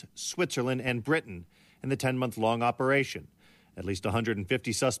Netherlands, Switzerland, and Britain in the 10-month-long operation. At least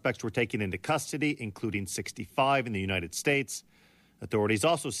 150 suspects were taken into custody, including 65 in the United States. Authorities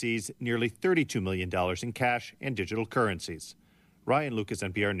also seized nearly $32 million in cash and digital currencies. Ryan Lucas,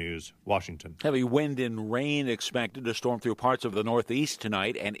 NPR News, Washington. Heavy wind and rain expected to storm through parts of the Northeast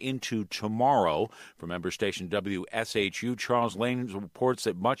tonight and into tomorrow. From member station WSHU, Charles Lane reports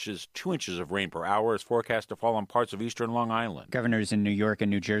that much as 2 inches of rain per hour is forecast to fall on parts of eastern Long Island. Governors in New York and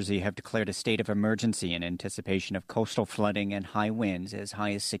New Jersey have declared a state of emergency in anticipation of coastal flooding and high winds as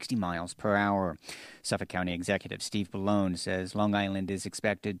high as 60 miles per hour. Suffolk County Executive Steve Bellone says Long Island is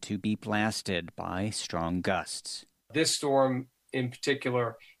expected to be blasted by strong gusts. This storm in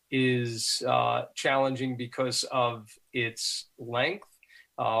particular is challenging because of its length.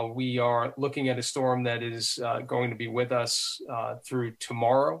 We are looking at a storm that is going to be with us through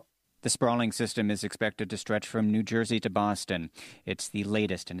tomorrow. The sprawling system is expected to stretch from New Jersey to Boston. It's the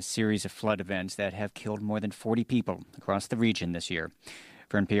latest in a series of flood events that have killed more than 40 people across the region this year.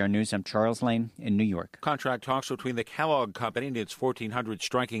 For NPR News, I'm Charles Lane in New York. Contract talks between the Kellogg Company and its 1,400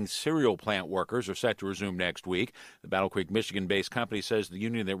 striking cereal plant workers are set to resume next week. The Battle Creek, Michigan-based company says the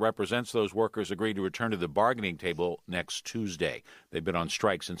union that represents those workers agreed to return to the bargaining table next Tuesday. They've been on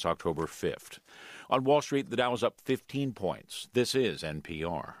strike since October 5th. On Wall Street, the Dow is up 15 points. This is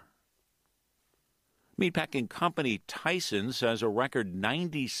NPR. Meatpacking company Tyson says a record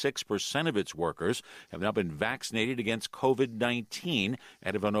 96% of its workers have now been vaccinated against COVID-19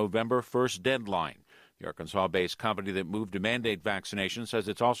 ahead of a November 1st deadline. The Arkansas-based company that moved to mandate vaccination says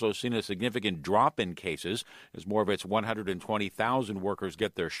it's also seen a significant drop in cases as more of its 120,000 workers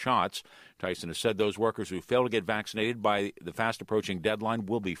get their shots. Tyson has said those workers who fail to get vaccinated by the fast-approaching deadline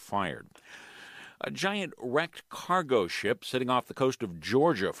will be fired. A giant wrecked cargo ship sitting off the coast of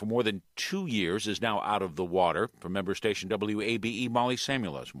Georgia for more than 2 years is now out of the water. From member station WABE, Molly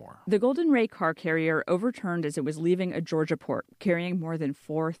Samuel has more. The Golden Ray car carrier overturned as it was leaving a Georgia port, carrying more than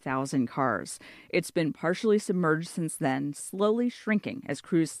 4,000 cars. It's been partially submerged since then, slowly shrinking as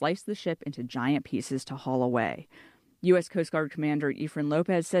crews slice the ship into giant pieces to haul away. U.S. Coast Guard Commander Efren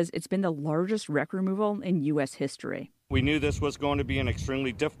Lopez says it's been the largest wreck removal in U.S. history. We knew this was going to be an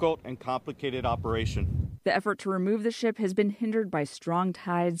extremely difficult and complicated operation. The effort to remove the ship has been hindered by strong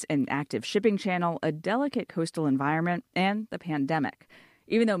tides, an active shipping channel, a delicate coastal environment, and the pandemic.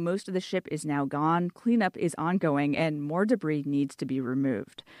 Even though most of the ship is now gone, cleanup is ongoing and more debris needs to be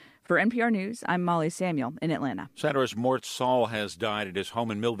removed. For NPR News, I'm Molly Samuel in Atlanta. Satirist Mort Saul has died at his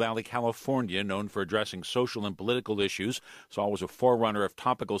home in Mill Valley, California, known for addressing social and political issues. Saul was a forerunner of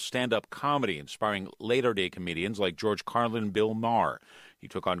topical stand-up comedy, inspiring later-day comedians like George Carlin and Bill Maher. He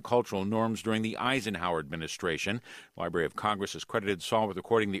took on cultural norms during the Eisenhower administration. The Library of Congress has credited Saul with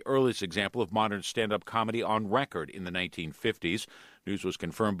recording the earliest example of modern stand-up comedy on record in the 1950s. News was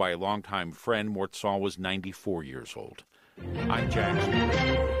confirmed by a longtime friend. Mort Saul was 94 years old. I'm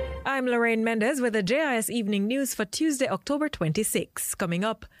Jackson. I'm Lorraine Mendez with the JIS Evening News for Tuesday, October 26. Coming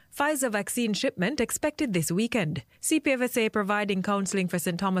up, Pfizer vaccine shipment expected this weekend. CPFSA providing counseling for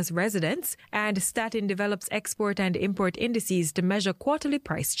St. Thomas residents, and Statin develops export and import indices to measure quarterly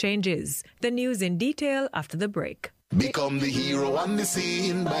price changes. The news in detail after the break. Become the hero on the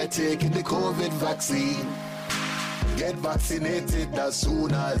scene by taking the COVID vaccine. Get vaccinated as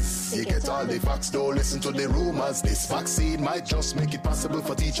soon as you get all the facts. Don't listen to the rumors. This vaccine might just make it possible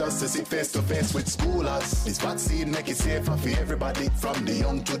for teachers to sit face to face with schoolers. This vaccine make it safer for everybody, from the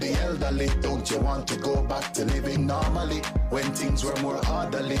young to the elderly. Don't you want to go back to living normally when things were more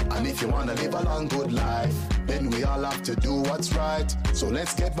orderly? And if you want to live a long good life, then we all have to do what's right. So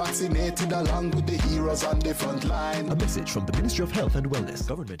let's get vaccinated along with the heroes on the front line. A message from the Ministry of Health and Wellness,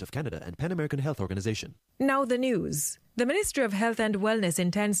 Government of Canada and Pan American Health Organization. Now the news. The Ministry of Health and Wellness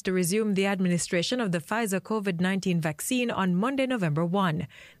intends to resume the administration of the Pfizer COVID-19 vaccine on Monday, November 1.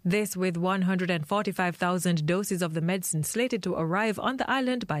 This with 145,000 doses of the medicine slated to arrive on the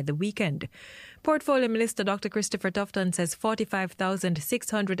island by the weekend. Portfolio Minister Dr. Christopher Tufton says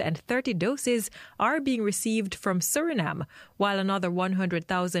 45,630 doses are being received from Suriname, while another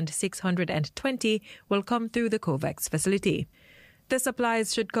 100,620 will come through the COVAX facility. The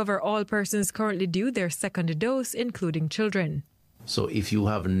supplies should cover all persons currently due their second dose, including children. So if you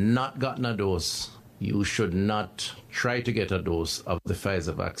have not gotten a dose, you should not try to get a dose of the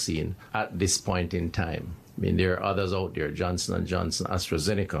Pfizer vaccine at this point in time. I mean, there are others out there, Johnson & Johnson,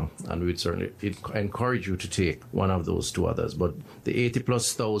 AstraZeneca, and we'd certainly encourage you to take one of those two others. But the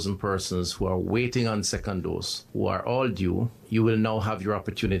 80,000+ persons who are waiting on second dose, who are all due, you will now have your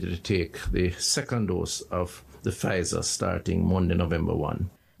opportunity to take the second dose of the Pfizer starting Monday, November 1.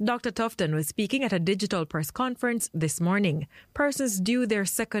 Dr. Tufton was speaking at a digital press conference this morning. Persons due their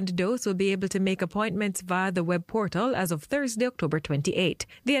second dose will be able to make appointments via the web portal as of Thursday, October 28.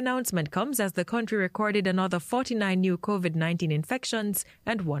 The announcement comes as the country recorded another 49 new COVID-19 infections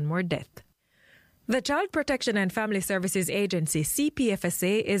and one more death. The Child Protection and Family Services Agency,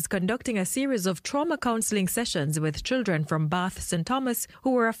 CPFSA, is conducting a series of trauma counseling sessions with children from Bath St. Thomas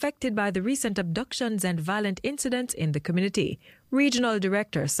who were affected by the recent abductions and violent incidents in the community. Regional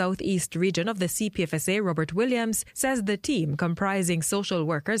Director, Southeast Region of the CPFSA, Robert Williams, says the team, comprising social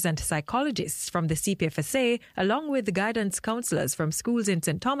workers and psychologists from the CPFSA, along with guidance counselors from schools in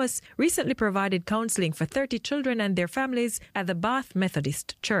St. Thomas, recently provided counseling for 30 children and their families at the Bath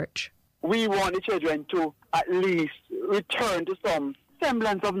Methodist Church. We want the children to at least return to some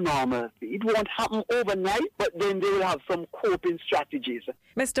semblance of normalcy. It won't happen overnight, but then they will have some coping strategies.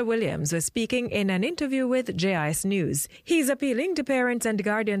 Mr. Williams was speaking in an interview with JIS News. He's appealing to parents and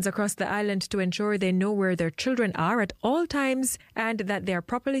guardians across the island to ensure they know where their children are at all times and that they are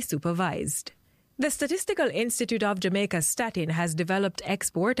properly supervised. The Statistical Institute of Jamaica, Statin, has developed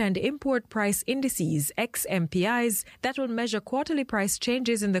export and import price indices, XMPIs, that will measure quarterly price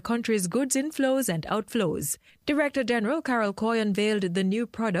changes in the country's goods inflows and outflows. Director General Carol Coy unveiled the new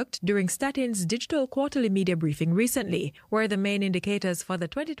product during Statin's digital quarterly media briefing recently, where the main indicators for the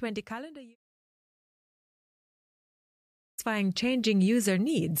 2020 calendar year changing user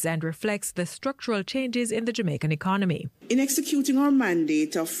needs and reflects the structural changes in the Jamaican economy. In executing our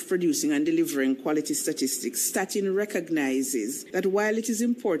mandate of producing and delivering quality statistics, Statin recognizes that while it is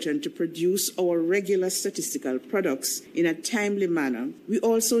important to produce our regular statistical products in a timely manner, we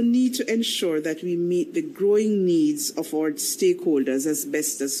also need to ensure that we meet the growing needs of our stakeholders as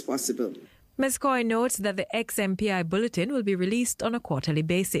best as possible. Ms. Coy notes that the XMPI bulletin will be released on a quarterly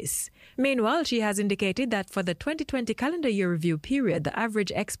basis. Meanwhile, she has indicated that for the 2020 calendar year review period, the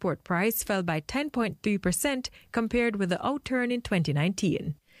average export price fell by 10.3% compared with the outturn in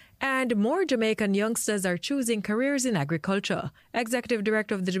 2019. And more Jamaican youngsters are choosing careers in agriculture. Executive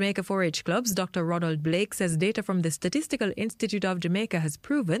Director of the Jamaica 4-H Clubs, Dr. Ronald Blake, says data from the Statistical Institute of Jamaica has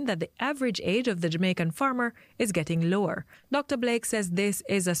proven that the average age of the Jamaican farmer is getting lower. Dr. Blake says this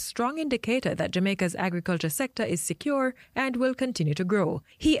is a strong indicator that Jamaica's agriculture sector is secure and will continue to grow.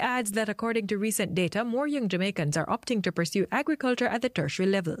 He adds that according to recent data, more young Jamaicans are opting to pursue agriculture at the tertiary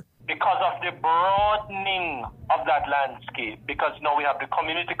level. Because of the broadening of that landscape, because now we have the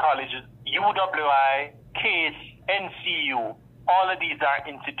community colleges, UWI, CASE, NCU, all of these are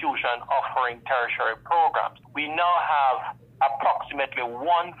institutions offering tertiary programs. We now have approximately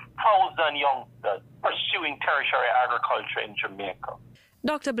 1,000 youngsters pursuing tertiary agriculture in Jamaica.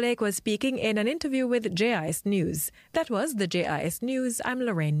 Dr. Blake was speaking in an interview with JIS News. That was the JIS News. I'm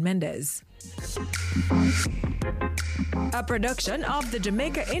Lorraine Mendez. A production of the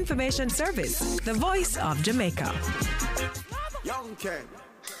Jamaica Information Service, the voice of Jamaica. Young Ken,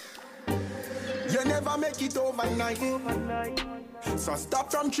 you never make it overnight. So stop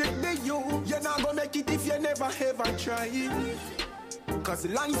from tricking you. You're not gonna make it if you never ever try. Cause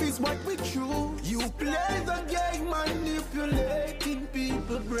life is what we choose. You play the game manipulating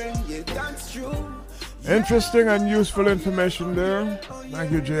people brain. Yeah, that's true. Interesting and useful information there.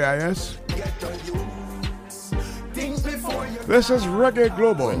 Thank you, JIS. This is Reggae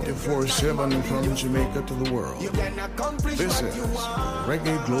Global. 24/7 from Jamaica to the world. This is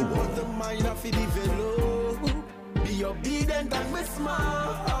Reggae Global. Be obedient and be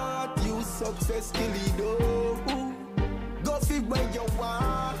smart. You successfully do. Go fit where you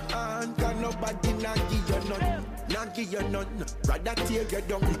want. Cause nobody not give you none. Not give you none. Rather tear you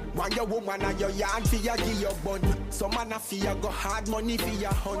down. Want your woman and your yard for you give your bun. Some man a fear go hard money for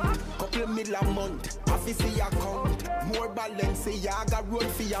your hunt. Couple mil a month, half for your account. More Balenciaga road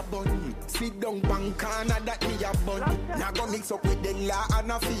for your bun. Sit down bankana that me a bun. Now go mix up with the law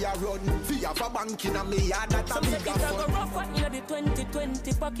and a for your run. For your bank in a me yard that a bigger fun. Some say it a go rough at the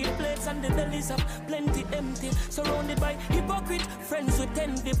 2020 pocket plates and the bellies up plenty empty. Surrounded by hypocrite friends with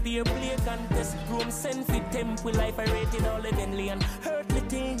envy. Beer play contest, room send for temple life. I rated all heavenly and earthly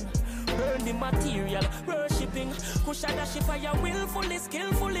thing. Burn the material, worshipping. Push out the ship fire willfully,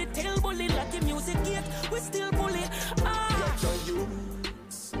 skillfully. Tell bully like the music gate, we still bully. Get your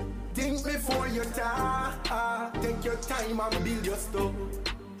youths. Think before you talk. Take your time and build your stuff.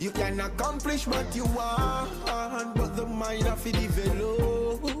 You can accomplish what you want, but the mind have to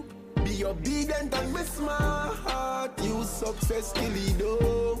develop. Be obedient and be smart. You success till you do.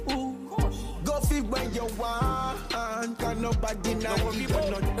 Go fit when you want. Can nobody not give you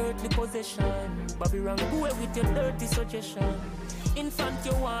none. Earthly possession. Babylon, go away with your dirty suggestion. Infant,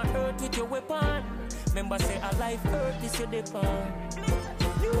 you want earth with your weapon. Remember say a life earth is your depend.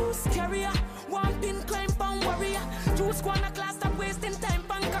 News carrier, one pin climb and warrior. Juice wanna class, stop wasting time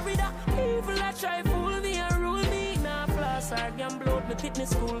pan corridor. Evil I try fool me and rule me. Nah floss I can bloat me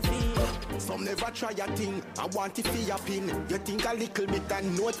fitness school fee. Some never try a thing, I want it for your pin. You think a little bit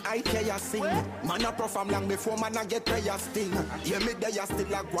and note I care you sing. Man a perform long before man a get prayer sting. Yeah me there you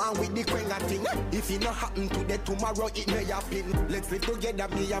still a go on with the quenga thing. If it not happen today, tomorrow it may happen. Let's live together,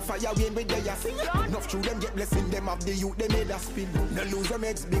 be a fire when we there you sing. Enough through them get blessing, them of the youth they made a spin. No lose them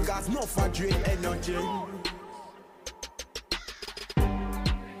eggs because no for drain energy.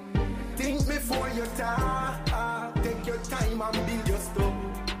 Think before you talk. Take your time and build your stuff.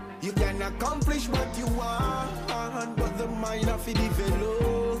 You can accomplish what you want, but the mind have to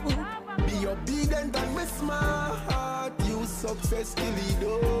develop. Be obedient and be smart. You success till you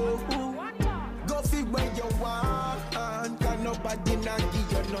do. Go fit where you want. Can nobody not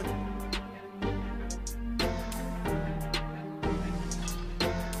give you none.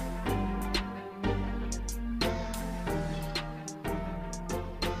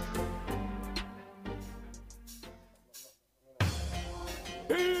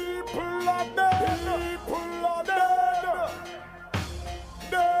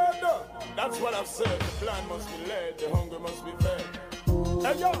 That's what I've said. The blind must be led, the hungry must be fed.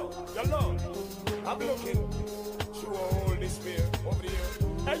 Hey yo, I'm looking through all this fear over here.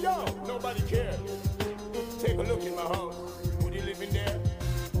 Hey yo, nobody cares. Take a look in my house. Would you live in there?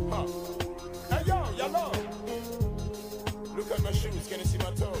 Huh? Hey yo, look at my shoes, can you see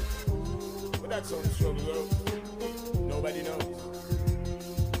my toes? But that's on the struggle, girl. Nobody knows.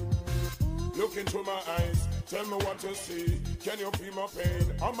 Look into my eyes, tell me what you see. Can you feel my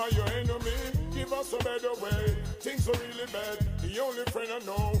pain? Am I your enemy? Give us a better way. Things are really bad. The only friend I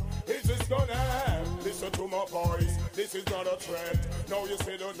know is this gonna have. Listen to my voice. This is not a threat. Now you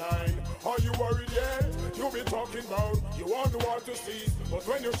say the 9. Are you worried yet? You be talking about you want the war to cease, but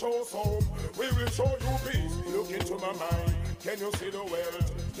when you show us home, we will show you peace. Look into my mind. Can you see the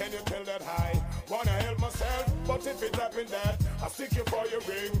wealth? Can you tell that I wanna help myself? But if it happened that I stick you for your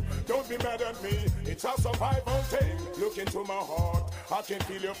ring, don't be mad at me. It's a survival thing. Look into my heart. I can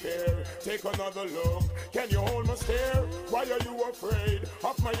feel your fear. Take another look. Can you hold my stare? Why are you afraid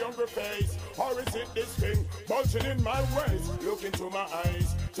of my younger face? Or is it this thing bulging in my waist? Look into my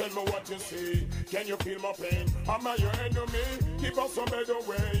eyes. Tell me what you see. Can you feel my pain? Am I your enemy? Give us a better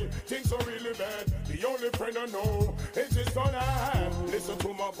way. Things are really bad. The only friend I know is this gonna have. Listen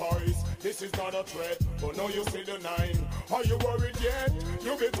to my voice. This is not a threat. Oh no, you see the 9. Are you worried yet?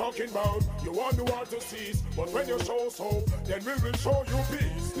 You be talking about you want the war to cease, but when you show us hope, then we will show you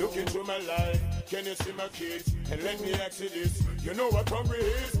peace. Look into my life. Can you see my kids? And let me ask you this. You know what hungry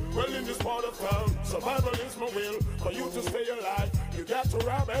is? Well, in this part of town, survival is my will. For you to stay alive, you got to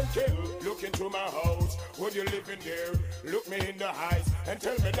rob and kill. Look into my house. Would you live in there? Look me in the eyes and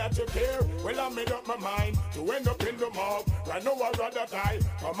tell me that you care. Well, I made up my mind to end up in the mob. I know I'd rather die.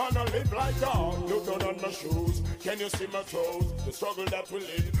 Come on and live like God. Look down on my shoes. Can you see my toes? The struggle that we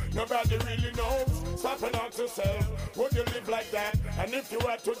live, nobody really knows. Stop and ask yourself, would you live like that? And if you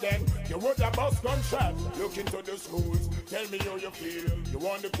had to then, you would have bust gunshot. Look into the schools. Tell me how you feel. You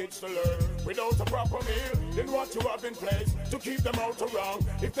want the kids to learn without a proper meal. Then what you have in place to keep them out around.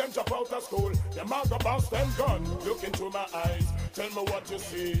 If them drop out of school, them out the bust them gun. Look into my eyes. Tell me what you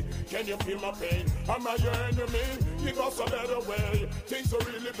see. Can you feel my pain? Am I your enemy? Give us a better way. Things are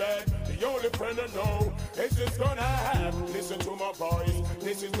really bad. The only friend I know is this gonna happen. Listen to my voice.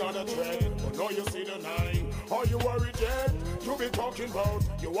 This is not a threat. Oh no, you see the 9. Are you worried yet? You be talking about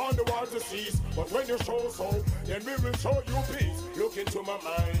you want the war war to cease. But when you show so, then we will show you peace. Look into my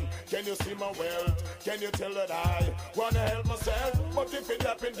mind, can you see my wealth? Can you tell that I wanna help myself? But if it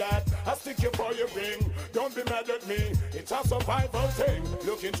happen that I stick you for your ring, don't be mad at me, it's a survival thing.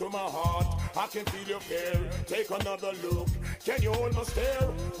 Look into my heart, I can feel your fear. Take another look, can you hold my stare?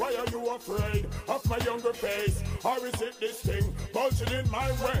 Why are you afraid of my younger face? Or is it this thing bulging in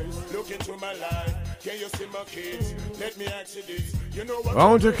my waist? Look into my life, can you see my kids? Let me ask you this, you know what?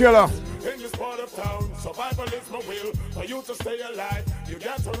 Bounty Killer. In this part of town, survival is my will. For you to stay alive, you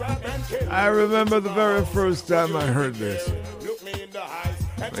got to rob and kill. I remember the very first time I heard this. Look me in the eyes.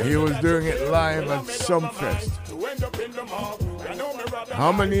 He was doing it live at Sumfest.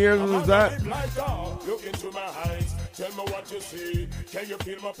 How many years was that? Look into my eyes, tell me what you see. Can you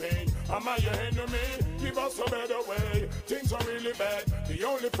feel my pain? Am I your enemy? Give us a better way. Things are really bad. The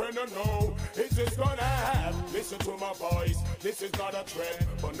only friend I know is this gonna have. Listen to my voice. This is not a threat,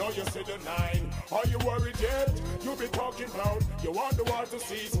 but now you see the 9. Are you worried yet? You be talking loud. You want the war to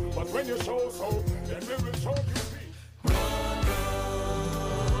cease, but when you show so, then we will show you peace.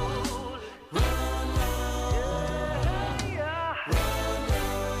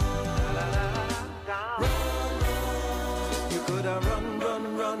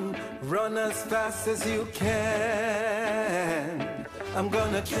 Run as fast as you can. I'm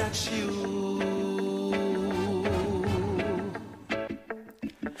gonna catch you.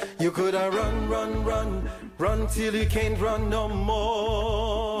 You coulda run till you can't run no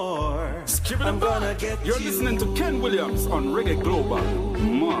more. I'm gonna get You're you. You're listening to Ken Williams on Reggae Global.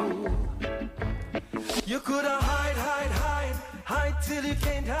 Man. You coulda hide till you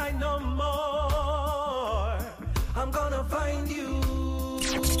can't hide no more. I'm gonna find you.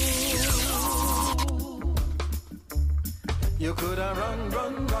 You coulda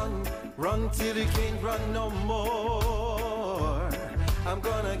run till you can't run no more. I'm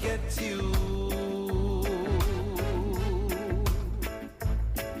gonna get you.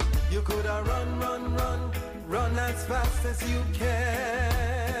 You coulda run as fast as you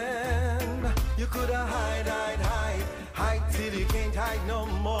can. You coulda hide till you can't hide no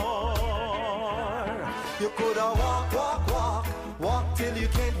more. You coulda walk till you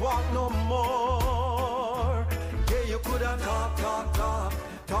can't walk no more. Yeah, you coulda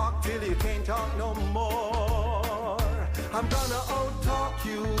talk till you can't talk no more. I'm gonna out-talk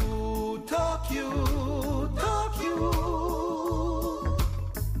you.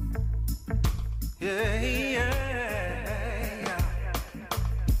 Yeah.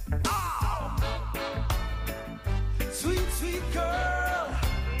 Oh. Sweet girl,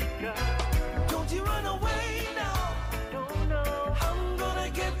 don't you run away now. I'm gonna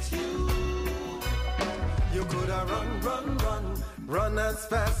get you. You coulda run as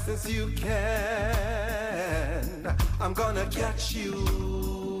fast as you can. I'm gonna catch you.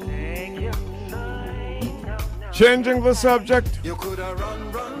 Changing the subject. You coulda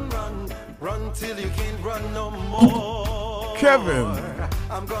run till you can't run no more. Kevin.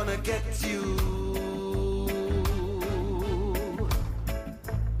 I'm gonna get you.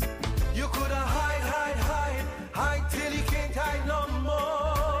 You coulda hide till you can't hide no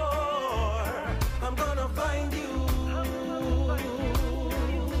more. I'm gonna find you.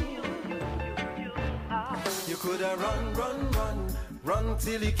 You coulda run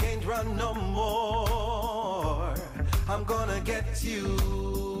till you can't run no more. I'm gonna get you.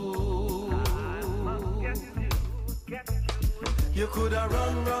 You coulda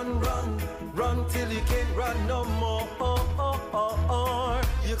run till you can't run no more.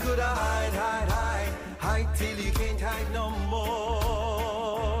 You coulda hide till you can't hide no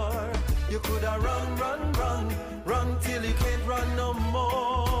more. You coulda run till you can't run no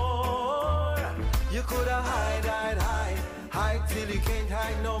more. You coulda hide till you can't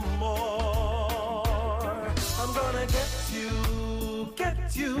hide no more. I'm gonna get you.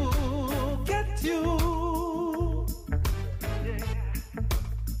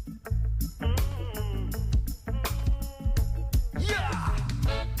 Yeah.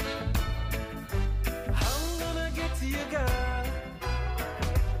 I'm gonna get to you, girl.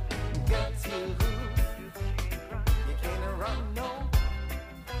 Get you. You can't run, no.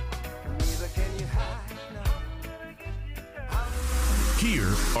 Neither can you hide, no.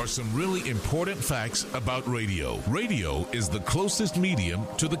 Here are some really important facts about radio. Radio is the closest medium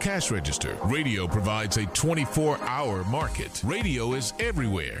to the cash register. Radio provides a 24-hour market. Radio is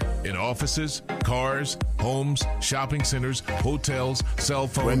everywhere, in offices, cars, homes, shopping centers, hotels, cell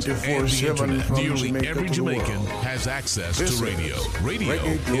phones, and the internet. Nearly every Jamaican has access to radio. Radio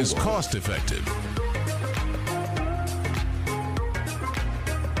is cost-effective.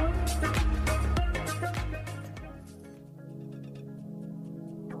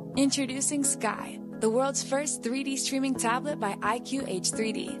 Introducing Sky, the world's first 3D streaming tablet by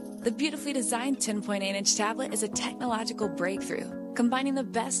IQH3D. The beautifully designed 10.8-inch tablet is a technological breakthrough, combining the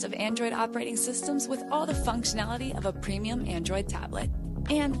best of Android operating systems with all the functionality of a premium Android tablet.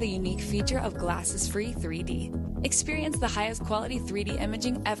 And the unique feature of glasses-free 3D. Experience the highest quality 3D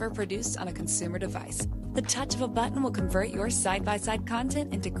imaging ever produced on a consumer device. The touch of a button will convert your side-by-side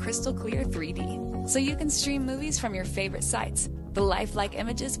content into crystal clear 3D, so you can stream movies from your favorite sites. The lifelike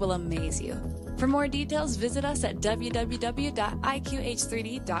images will amaze you. For more details, visit us at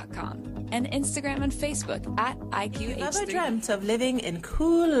www.iqh3d.com and Instagram and Facebook at IQH3D. Never dreamt of living in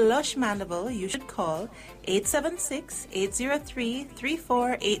cool, lush Mandeville? You should call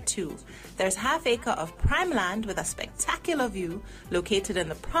 876-803-3482. There's half acre of prime land with a spectacular view located in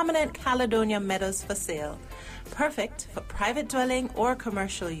the prominent Caledonia Meadows for sale. Perfect for private dwelling or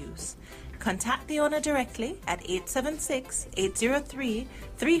commercial use. Contact the owner directly at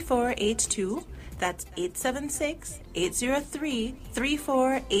 876-803-3482. That's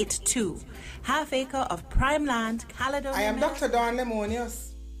 876-803-3482. Half acre of prime land, Caledonia. I am Dr. Dawn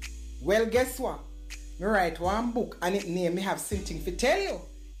Lemonius. Well, guess what? Me write one book and it name me have something to tell you.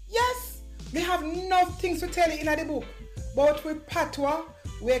 Yes, me have enough things to tell you in the book. But we patois,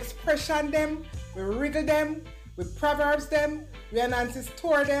 we expression them, we wriggle them, we proverbs them, we enhance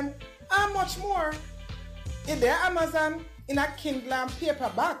store them, and much more. In the Amazon, in a Kindle and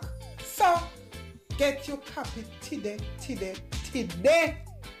paperback. So, get your copy today.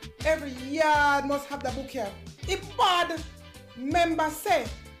 Every yard must have the book here. If bad, member say,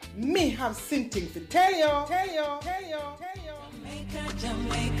 me have something to tell you.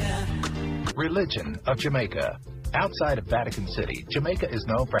 Jamaica. Religion of Jamaica. Outside of Vatican City, Jamaica is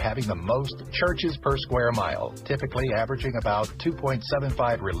known for having the most churches per square mile, typically averaging about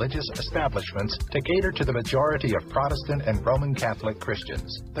 2.75 religious establishments to cater to the majority of Protestant and Roman Catholic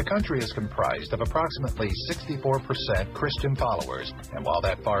Christians. The country is comprised of approximately 64% Christian followers, and while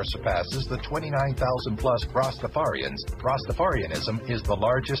that far surpasses the 29,000-plus Rastafarians, Rastafarianism is the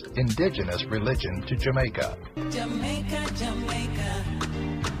largest indigenous religion to Jamaica. Jamaica.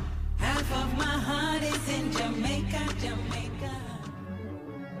 Half of my heart is in Jamaica.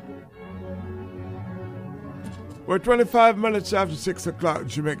 We're 25 minutes after 6 o'clock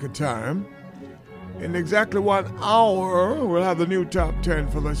Jamaica time. In exactly 1 hour, we'll have the new top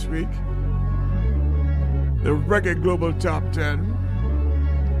 10 for this week. The Reggae Global Top 10.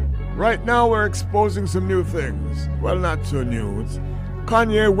 Right now, we're exposing some new things. Well, not so new. It's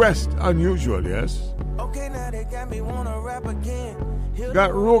Kanye West, unusual, yes? Okay, now they got me wanna rap again.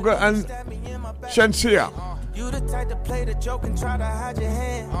 Got Ruger and Shensia. You the type to play the joke and try to hide your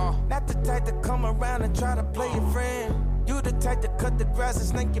hand. Not the type to come around and try to play your friend. You the type to cut the grass and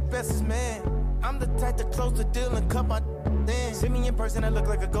snake your bestest man. I'm the type to close the deal and cut my then. See me in person, I look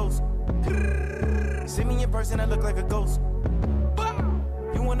like a ghost. See me in person, I look like a ghost.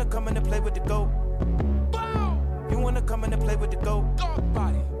 You wanna come in and play with the goat? You wanna come in and play with the goat?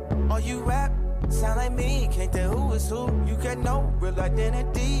 Are you rap? Sound like me, can't tell who is who. You get no real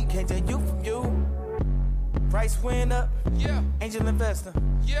identity, can't tell you from you. Price went up, yeah. Angel investor,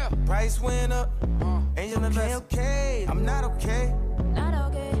 yeah. Price went up, angel investor. Okay, I'm not okay. Not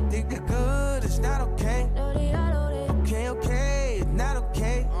okay. Think you're good, it's not okay. Okay, it's not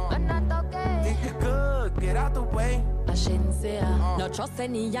okay. I'm not okay. Think you're good, get out the way. I shouldn't say no trust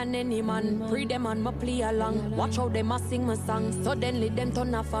any and any man. Free them and my play along. Watch how them a sing my song. Suddenly them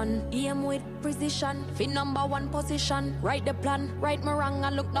turn a fan. Aim with precision. Fit #1 position. Write the plan, right me wrong.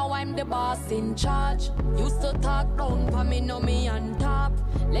 And look now I'm the boss in charge. Used to talk down for me, know me on top.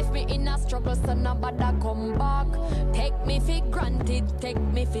 Left me in a struggle, so nobody come back. Take me for granted, take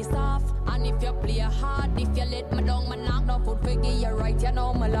me for soft. And if you play hard, if you let me down, man knock no foot for give you right. You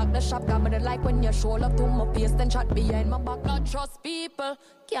know me lock the shop, got me the like when you show up to my face, then shot behind my back. Not trust people,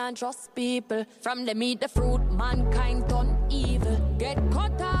 can't trust people. From them eat the fruit, mankind turn evil. Get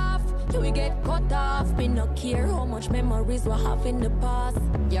cut off, you will get cut off. Me no care how much memories we have in the past.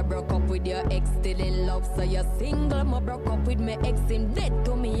 You broke up with your ex, still in love, so you're single. Me broke up with my ex, him dead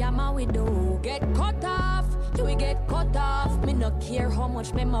to me, I'm a widow. Get cut off, you will get cut off. Me no care how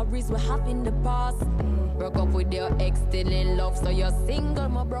much memories we have in the past. Broke up with your ex, still in love, so you're single.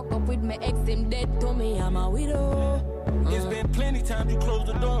 Me broke up with my ex, him dead to me, I'm a widow. It's been plenty times you closed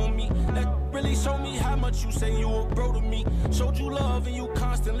the door on me. That really showed me how much you say you were bro to me. Showed you love and you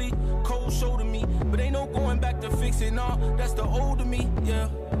constantly cold shoulder me. But ain't no going back to fix it, nah, that's the older me, yeah.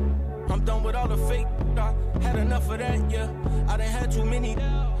 I'm done with all the fake. I had enough of that, yeah. I done had too many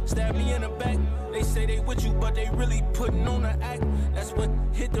stab me in the back. They say they with you, but they really putting on the act. That's what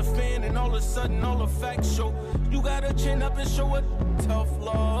hit the fan, and all of a sudden all the facts show. You gotta chin up and show it tough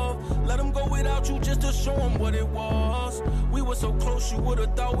love. Let them go without you just to show them what it was. We were so close, you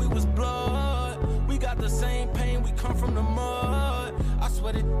would've thought we was blood. We got the same pain, we come from the mud. I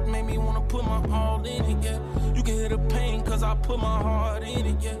swear it made me wanna put my all in it, yeah. You can hear the pain, cause I put my heart in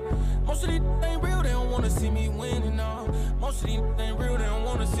it, yeah. Most of these ain't real, they don't wanna see me winning, no. Most of these ain't real, they don't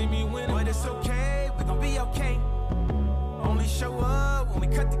wanna see me winning. But it's okay, we gon' be okay. Only show up when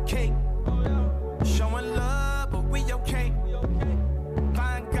we cut the cake. Showing love, but we okay.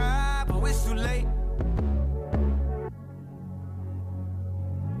 Find God, but it's too late.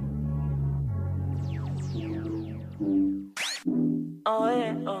 Oh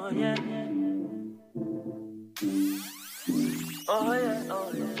yeah, oh yeah. Oh yeah,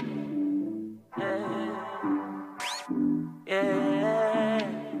 oh yeah. Yeah,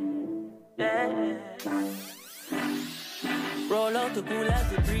 yeah, yeah. Roll out the cool as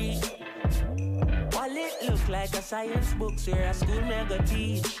the breeze. Wallet look like a science book, where a school me go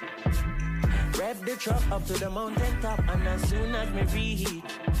teach. Rev the truck up to the mountain top, and as soon as me reach,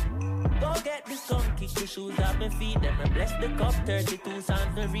 go get the sun, kick the shoes off my feet, then me bless the cup, 32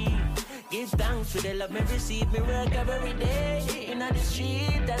 songs me read. Give thanks for the love me receive, me work every day, in the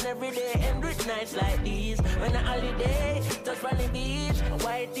street, and every day, end with nights like these. When a holiday, touch on the beach, a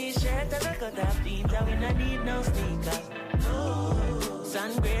white t-shirt and a cut off jeans, and we not need no sneakers.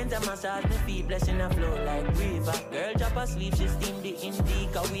 Sun grains and massage my feet, blessing a flow like river. Girl drop asleep, she steam the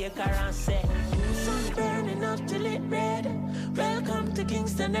indica, wake her and say, sun burning up till it red. Welcome to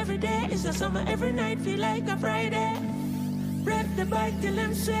Kingston every day. It's a summer every night, feel like a Friday. Rev the bike till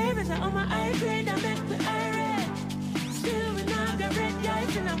I'm swear. It's on my high grade, I make me irate. Still we not got red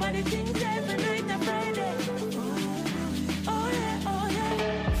eyes, and nobody thinks every night a Friday. Oh yeah, oh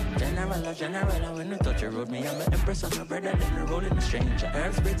yeah. General, when you touch your road, me I'm an empress, I'm a brother, then I roll in a stranger.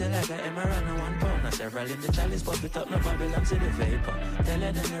 Herbs pretty like a emerald and 1 pound. Now several in the chalice, pop it up, no Babylon to the vapor. Tell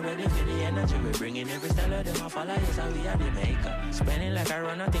her then you're ready for the energy, we bring in every style of them, I follow, yes, how we are the maker. Spending like I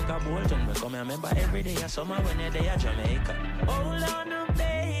run, I think I Bolton, we come here, remember every day, I summer when you're there, Jamaica. Hold on, oh,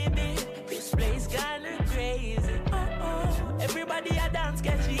 baby, this place kinda crazy. Oh, everybody a dance,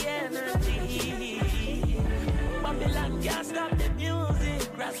 catch the energy. Babylon can't stop the music.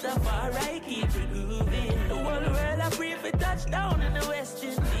 Rastafari keep it moving. The whole world I pray for touchdown in the West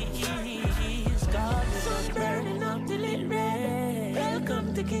Indies. God, the sun's burning up till it red.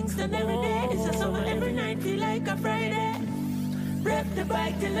 Welcome to Kingston every day. It's a summer every night, feel like a Friday. Rev the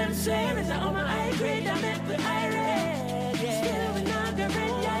bike till I'm swear. It's on my high grade, I make the irate. Still we not got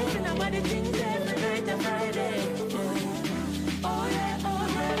red eyes, and nobody thinks every night a Friday. Oh yeah,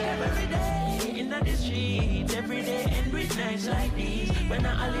 every day in the street, every day end with nights like these. When a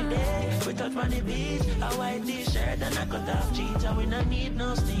holiday, we touch on the beach, a white t-shirt and a cut off jeans, and we not need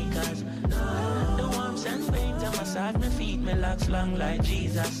no sneakers. No, the warmth and paint and massage my feet, me locks long like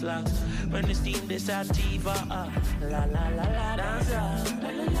Jesus locks. When the steam this sativa, la la la la, dance la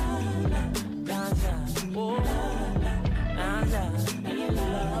la la la, dance oh dance dance people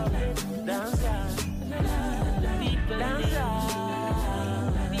dance.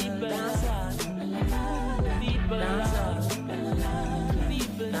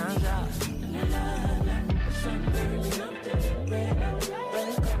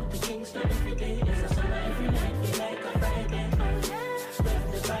 Welcome to Kingston every day. It's a summer every night, feel like a Friday. Ride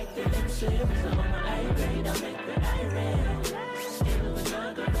the bike till them swims. On my high grade, I make the irate. Still when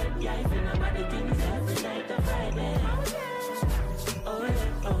I go red, yeah, if nobody thinks every night a Friday. Oh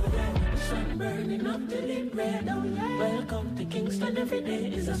yeah, the sun burning up till it red. Welcome to Kingston every day.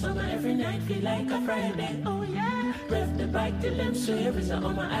 It's a summer every night, feel like a Friday. Oh yeah. Rev the bike till them swear. It's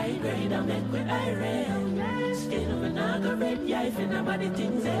on my high grade, I make with irate. Still when I go red, yeah, if nobody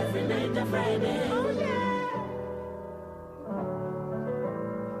thinks every night a Friday. Oh yeah.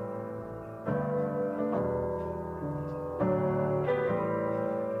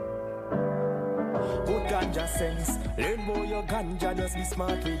 Good ganja sense, learn more your ganja, just be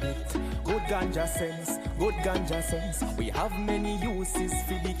smart with it. Good ganja sense, good ganja sense. We have many uses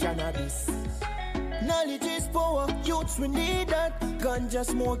for the cannabis. Knowledge is power, youths we need that. Ganja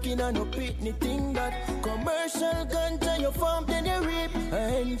smoking and no pitney thing that. Commercial ganja you farm then you reap.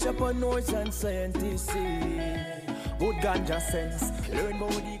 Entrepreneurs and scientists see. Good ganja sense, learn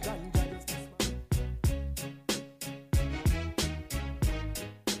more the ganja.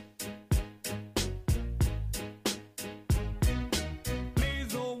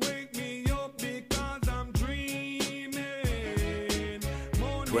 Please don't wake me up because I'm dreaming.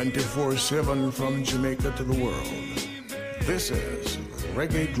 Moon 24/7 from Jamaica to the world. This is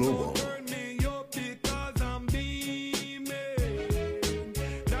Reggae Global.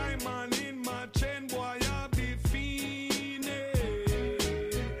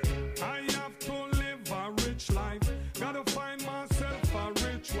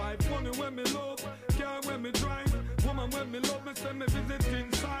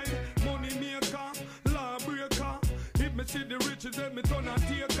 See the riches and me turn a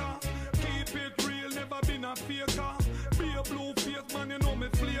taker. Keep it real, never been a faker. Be a blue face man, you know me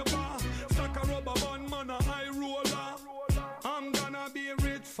flavor. Stack a rubber band man, a high roller. I'm gonna be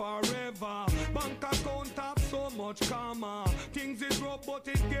rich forever. Bank account have so much karma. Things is rough but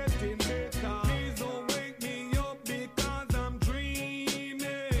it getting better. Please don't wake me up because I'm dreaming.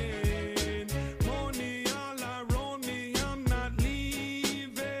 Money all around me, I'm not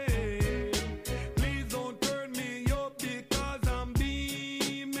leaving. Please don't turn me up because I'm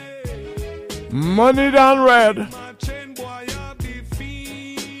beaming. Money Don Red. My chain boy, I be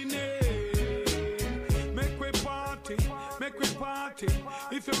fiending. Make we party, make we party.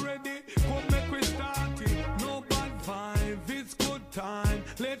 If you're ready, come make we start it. No bad vibe, it's good time.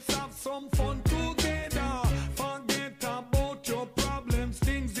 Let's have some fun together. Forget about your problems,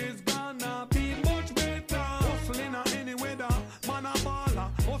 things is gonna be much better. Hustling any weather, man a baller.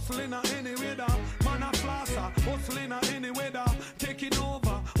 Hustling any weather, man a flasher. Hustling any weather, taking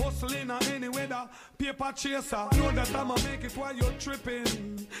over. Hustling any weather, paper chaser. Know that I'ma make it while you're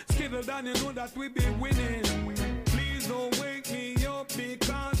tripping. Skittle down, you know that we be winning. Please don't wake me up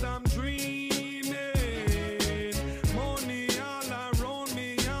because I'm dreaming. Money all around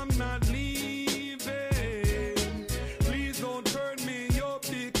me, I'm not leaving. Please don't turn me up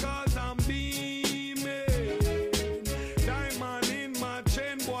because I'm beaming. Diamond in my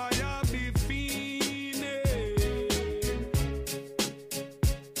chain, boy, I be fiending.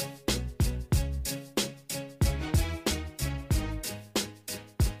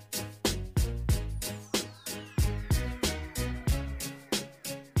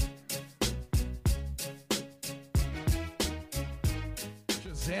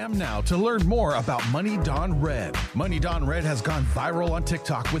 Shazam now to learn more about Money Don Red. Money Don Red has gone viral on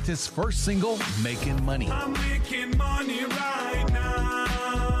TikTok with his first single, Making Money. I'm making money right now.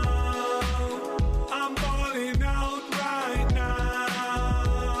 I'm balling out right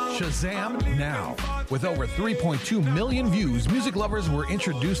now. Shazam now. With over 3.2 million views, music lovers were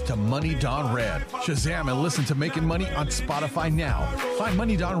introduced to Money Don Red. Shazam and listen to Making Money on Spotify now. Find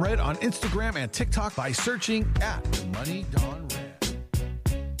Money Don Red on Instagram and TikTok by searching at Money Don Red.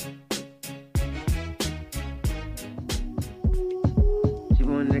 She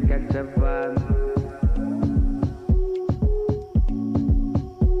wanna catch a vibe.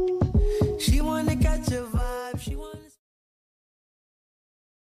 She wanna catch a vibe. She wanna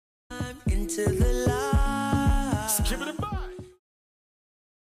time into the light. Skip it by.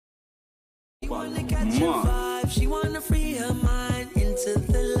 She wanna catch a vibe. She wanna free her mind into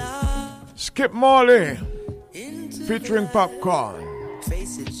the light. Skip Marley. Featuring Popcorn.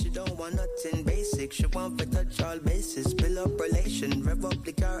 Face it, she don't want nothing basic. She want to touch all bases. Build up relation, rev up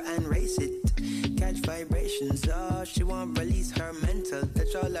the car and race it. Catch vibrations, oh, she want release her mental.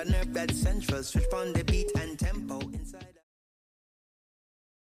 Touch all her nerve dead central. Switch on the beat and tempo inside.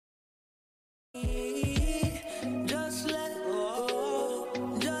 Just let go,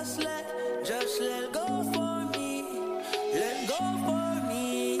 just let go for me. Let go for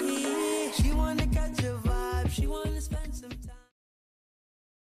me. She wanna catch a vibe, she wanna spend some time.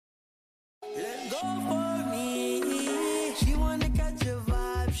 Let go for me. She wanna catch a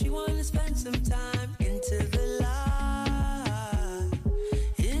vibe. She wanna spend some time into the light.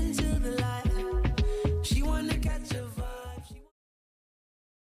 Into the light. She wanna catch a vibe. She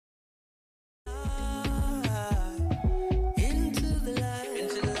into the light.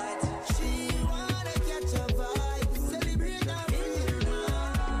 Into the light. She wanna catch a vibe. Celebrate her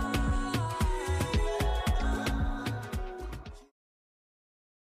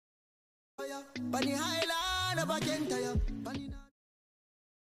Bunny Highland of a Kentire. Bunny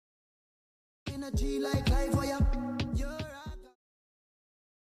energy like life for ya. You're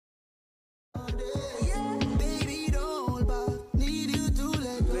yeah, baby, don't hold back. Need you to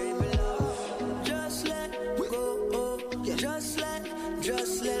let go. Baby, love. Just let go. Yeah. Just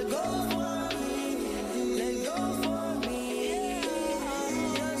let go for me. Let go for me.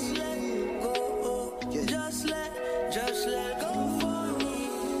 Just let go. Yeah. Just let go for me.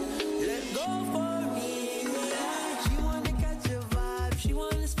 Let go for me. She wanna catch a vibe. She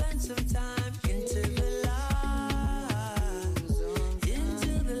wanna spend some time into the light.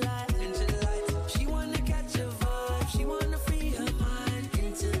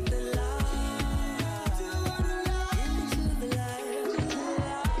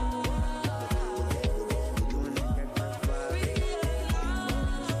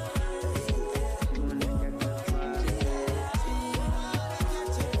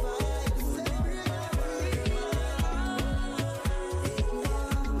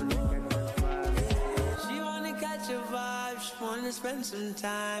 turn some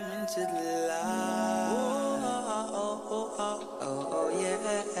time into the light. Oh,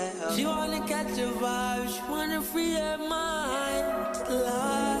 yeah. She wanna catch a vibe, she wanna free her mind to the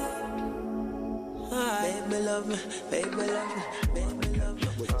light. Baby love me, baby love me, baby love me.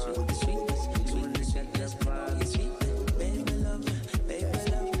 Sweet, baby love me, baby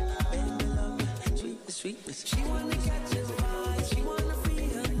love me, baby love me. Sweetness. She wanna catch a vibe, she wanna free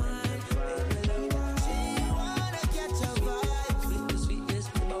her mind. Baby love me, she wanna catch a vibe. Sweetness,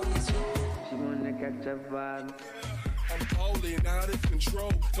 she wanna catch a vibe. I'm falling out of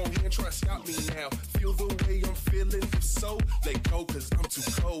control. Don't even try to stop me now. Feel the way I'm feeling. If so, let go, cause I'm too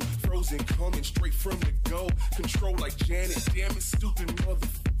cold. Frozen, coming straight from the go. Control like Janet. Damn it, stupid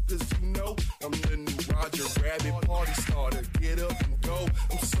motherfuckers, you know. I'm the new Roger Rabbit, party starter. Get up and go.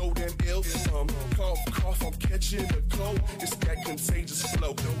 I'm so damn ill. Cough, I'm catching a cold. It's that contagious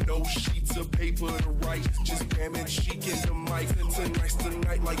flow. No sheets of paper to write. Just damn it, chic in the mic. Tonight's the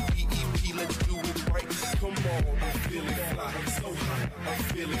night like BEP. Let's do it right. Come on, I'm feeling fly, so hot. I'm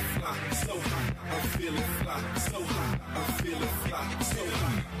feeling fly, so hot. I'm feeling fly, so hot. I'm feeling fly, so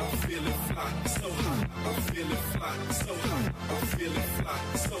hot. I'm feeling fly, so hot. I'm feeling fly, so hot. I'm feeling fly,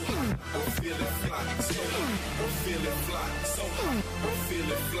 so hot. I'm feeling fly, so hot. I'm feeling fly, so hot. I'm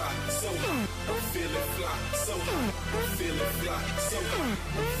feeling fly, so hot. I'm feeling fly, so hot. I'm feeling fly, so hot. I'm feeling fly, so hot.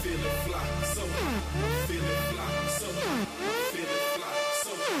 I'm feeling fly, so hot. I'm feeling fly, so hot. I'm feeling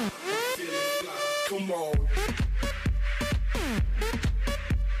fly. Come on.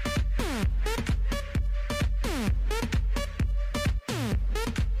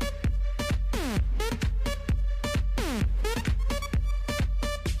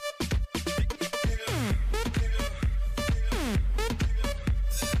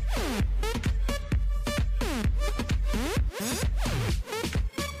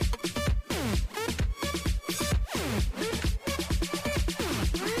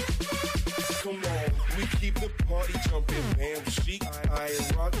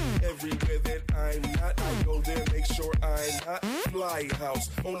 House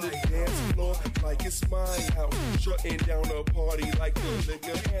on the dance floor like it's my house. Shutting down a party like the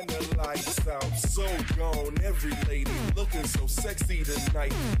liquor and the lights out. So gone, every lady looking so sexy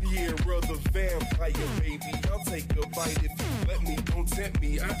tonight. Yeah, brother vampire, baby, I'll take a bite if you let me. Don't tempt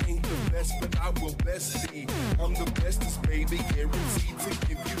me, I ain't the best, but I will best be. I'm the bestest, baby, guaranteed to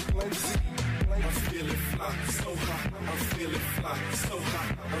give you plenty. I'm feeling fly, so hot. I'm feeling fly, so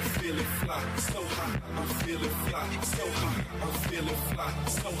hot. I'm feeling fly, so hot. I'm feeling fly, so hot. I'm feeling fly,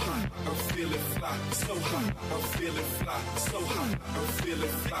 so hot. I'm feeling fly, so hot. I'm feeling fly, so hot. I'm feeling fly, so hot. I'm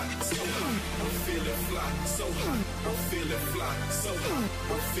feeling fly, so hot. I'm feeling fly, so hot.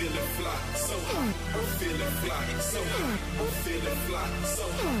 I'm feeling fly, so hot. I'm feeling fly, so hot. I'm feeling fly, so hot. I'm feeling fly, so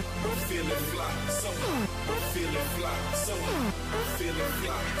hot. I'm feeling fly, so hot. I'm feeling fly, so hot. Feeling fly, so hot. Feeling fly, so hot. Feeling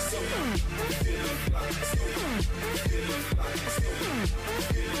fly, so hot. Feeling fly, so hot. Feeling fly, so hot.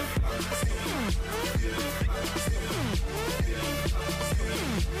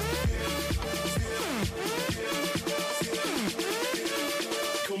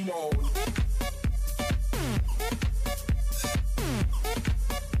 Come on.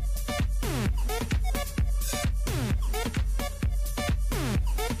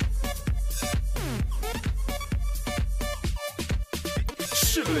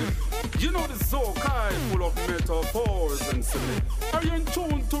 You know the Zokai full of metaphors and silly. Are you in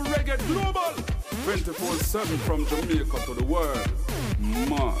tune to Reggae Global? 24/7 from Jamaica to the world.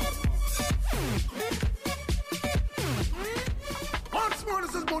 Man. Once more,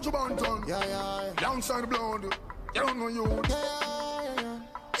 this is Buju Banton. Yeah. Downside blood. You don't know you.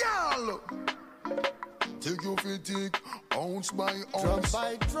 Yeah. Look. Take your fatigue, ounce by ounce. Drop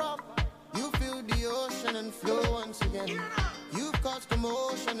by drop, you feel the ocean and flow once again. You've caused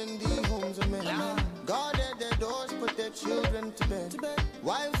commotion in the homes of men. Guarded their doors, put their children to bed.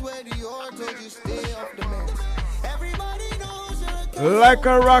 Wives wear the oar, told you stay off the men. Everybody knows you're a like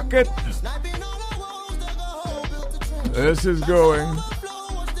a rocket. This is going.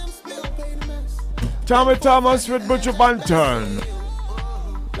 Tommy Thomas with Buju Banton.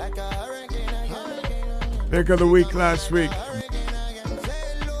 Pick of the week last week.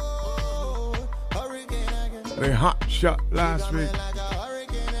 The hot shot last week.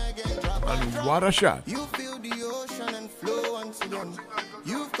 And what a shot. You feel the ocean and flow once again.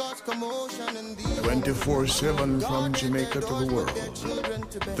 You've caused commotion in the 24/7 from Jamaica to the world.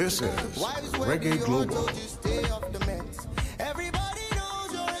 This is Reggae Global. Everybody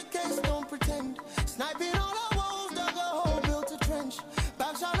knows you're a case, don't pretend. Sniping all our walls, dug a hole, built a trench.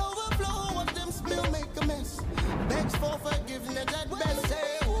 Back shot overflow, watch them spill, make a mess. Begs for forgiveness at best,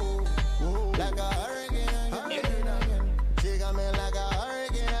 say, whoa, like a hurricane again. She got me like a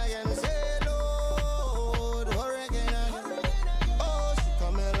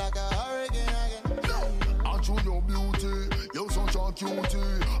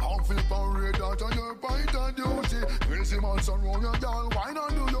girl, why not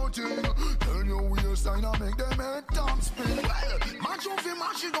do your thing? Turn your waistline and make them head top spin. Well, match off him,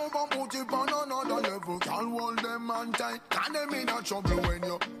 mash it up and put it on another level. Girl, hold them man tight, can them in a trouble when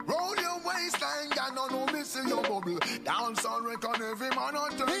you roll your waistline. Girl, no know me see your bubble. Dance on record, every man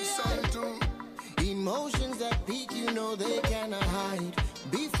on turn side too. Emotions that peak, you know they cannot hide.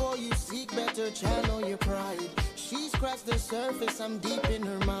 Before you seek better, channel your pride. She scratched the surface, I'm deep in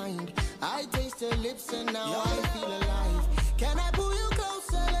her mind. I taste her lips and now I feel alive. Can I pull you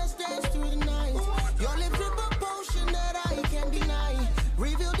closer? Let's dance through the night. Your lips with a potion that I can't deny.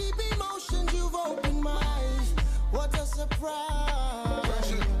 Reveal deep emotions, you've opened my eyes. What a surprise.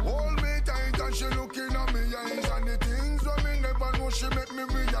 She hold me tight and she looking at me eyes. And the things that me never know, she make me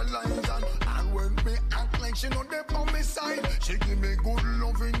realize. And when me act like she know they on me side, she give me good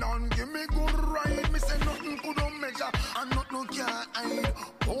loving and give me good ride. Me say nothing could don't measure and nothing can hide.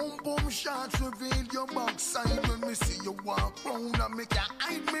 Boom boom shots reveal your backside. When me see you walk round and me can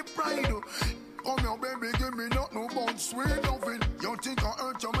hide me pride. Come here, baby, give me nothing but sweet loving. You think I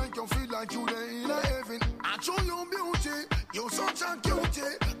hurt you, make you feel like you there in heaven. I show you beauty, you such a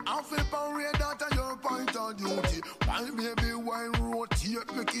cutie. I feel parade that at your point of duty. Why baby, why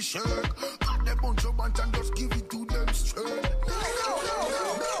rotate, make it shake? Got the bunch of bunch and just give it to them straight.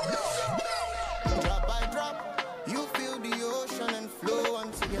 Drop by drop, you feel the ocean and flow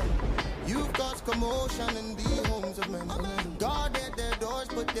once again. You've caused commotion in the homes of men. Guarded their doors,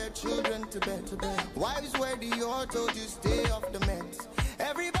 put their children to bed. Wives wear the or told you stay off the meds.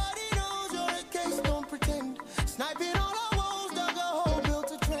 Everybody knows you're a case, don't pretend. Sniping all our walls, dug a hole,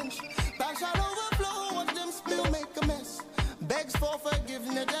 built a trench. Back shall overflow, watch them spill, make a mess. Begs for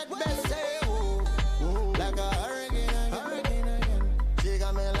forgiveness at best. Say, oh, oh, like a hurricane again. She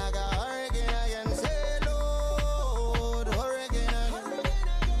got me like a hurricane again. Say, Lord, hurricane again.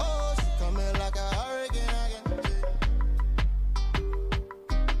 Oh, she got me like a hurricane again.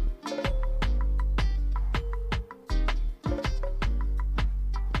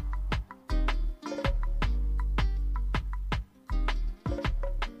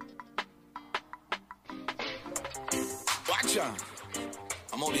 Watch out.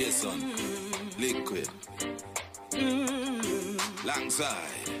 I'm out here, son. Liquid.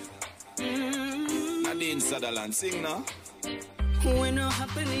 Langside. Nadine Sutherland, sing now. When it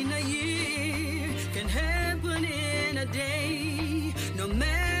happen in a year, can happen in a day. No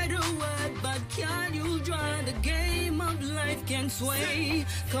matter what, but can you draw the game of life can sway?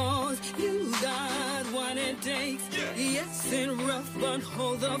 Cause you got what it takes. Yes, it's rough, but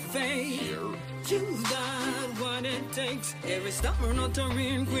hold the faith. You got what it takes. Every stubborn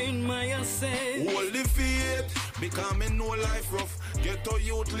Notarian Queen Maya said, hold the faith, becoming no life rough. Get a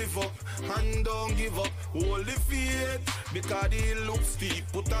youth live up and don't give up. Hold the faith, because it looks steep.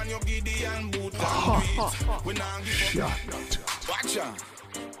 Put on your Gideon boot and beat. We not give up. Watch out.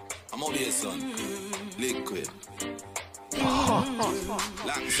 I'm out here, son. Liquid.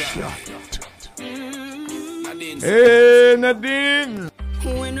 Langside. Nadine. Hey, Nadine.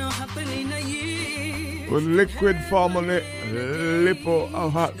 When it happen in a year, with liquid formula, Lipo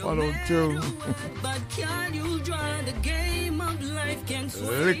of Hot 102. but can you draw the game of life can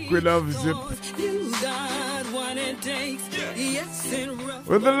sway? Liquid of Zip. You got what it takes. Yes, it's rough.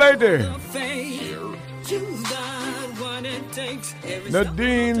 With the lady, you got what it takes.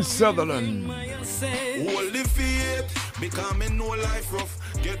 Nadine Sutherland. Hold the faith, becoming no life rough.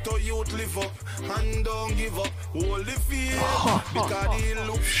 Get a youth live up and don't give up. Hold the faith, because it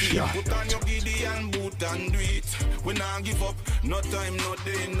looks steep. Put on your Gideon boot and do it. We not give up, no time, no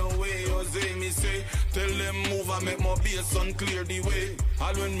day, no way. Jose me say, tell them move and make my bass and clear the way.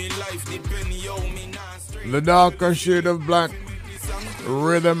 All when me life depend, yo, me not straight. The darker shade of black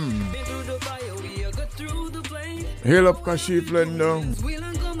rhythm. Hail up Kashif Lendo.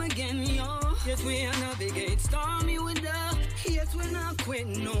 We'll come again, yo. Yes, we are navigate stormy winter. Yes, we're not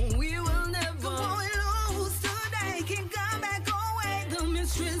quitting. No, we will never. Come lose today, can come back away. The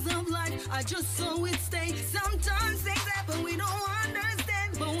mysteries of life, I just saw it stay. Sometimes things happen we don't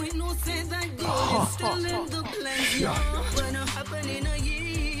understand, but we know say that God is still in the plan. Yo, when it happen in a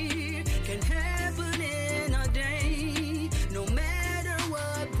year, can happen in a day. No matter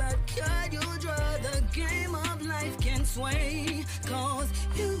what, but can you draw the game of life can sway? Cause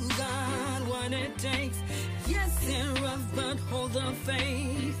you got what it takes. Yes, it's rough, but hold the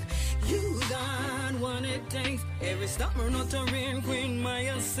faith. You got what it takes. Every stubborn Notarian Queen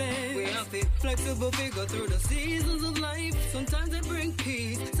Maya said, we have to flexible figure through the seasons of life. Sometimes it bring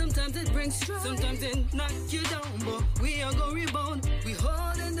peace, sometimes it bring bring strife. Sometimes it knock you down, but we are gonna rebound. We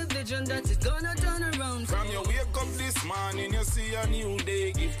hold in the vision that is gonna turn around. From your wake up this morning, you see a new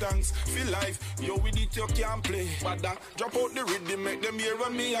day. Give thanks for life. You with it, you can't play. But drop out the rhythm, make them hear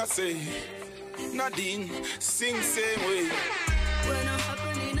what me I say. Nadine, sing same way. When it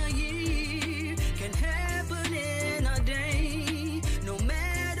happen in a year, can happen in a day. No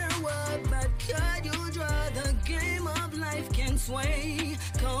matter what bad card you draw, the game of life can sway.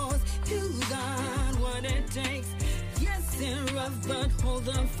 Cause you got what it takes. Yes, it's rough, but hold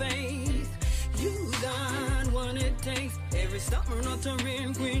the faith. You got what it takes. Every summer, not a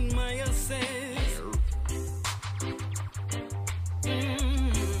real Queen Maya says.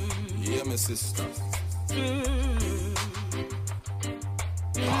 Yeah, my sister.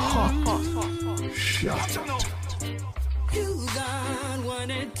 Shut up. You got what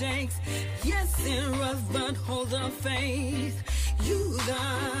it takes. Yes, it's rough, but hold the faith. You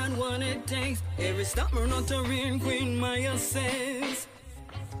got what it takes. Every summer, not a real Queen Maya says.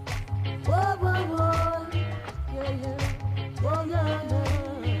 Whoa, whoa, whoa, yeah, yeah, whoa, yeah,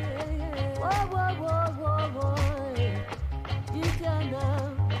 yeah, whoa, whoa, whoa, whoa, whoa, you can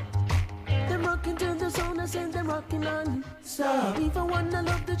Them rocking to the zone, I say them rocking on. Stop. Even one I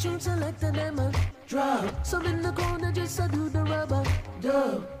love the tune, selected them a drop. Some in the corner just do the rubber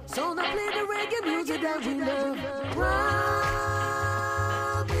dub. So I play the reggae music that we love.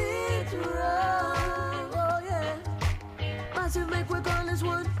 Rub it, rub, oh yeah. Massive make we call this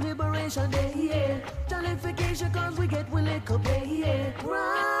one Liberation Day, yeah. Jollification cause we get we lick up, yeah. Rub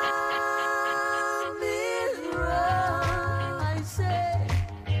it, rub, I say.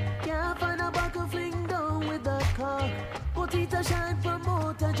 Can't find a buckle fling down with the cock. Put it a shine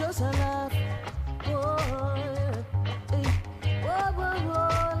promoter, just a laugh. Whoa, hey. Whoa, whoa,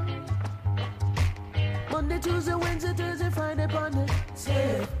 whoa. Monday, Tuesday, Wednesday, Thursday, Friday, Monday.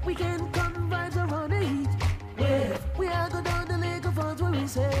 Say, weekend come vibes around the heat. Where we are go down the lake of funds where we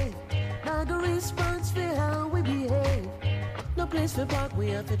say. Now the response for how we behave. No place for park, we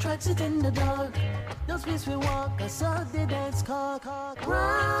have to tracks it in the dark. No space we walk, I saw the dance cock. Rub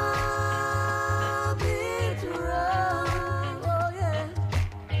it, rub, oh yeah.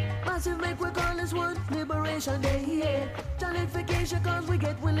 Massive make we call this one Liberation Day, yeah. Jollification cause we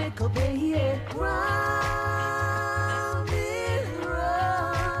get we lick up, yeah. Rub it,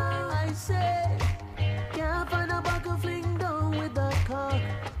 rub, I say. Can't find a buckle fling down with the cock.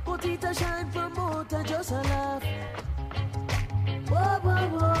 Put it a shine promoter, just a laugh. Whoa, whoa,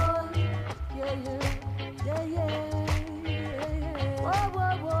 whoa, yeah, yeah, yeah, yeah, yeah, yeah. Whoa,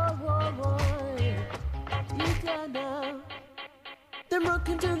 whoa, whoa, whoa, whoa, you can now. Them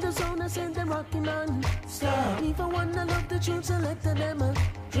rocking to the zone, I send them rocking on. Stop. Even one I love the tune, selected them a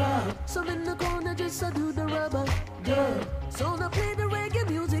drop. Some in the corner just do the rubber dub. So now play the reggae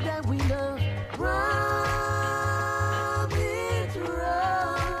music that we love. Rub it,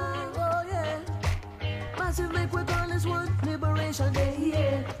 rub, oh yeah. Massive make we call this one Liberation Day,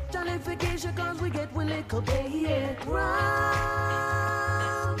 yeah. Jollification cause we get we lick up, yeah.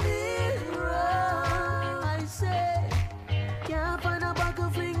 Rub it, rub, I say. Can't find a buckle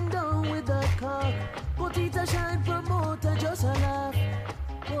fling down with the cock. Put it a shine promoter, just a laugh.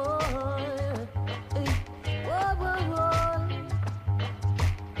 Whoa, hey. Whoa, whoa, whoa.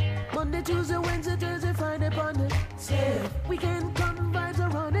 Monday, Tuesday, Wednesday, Thursday, Friday, Monday. Say, weekend come vibes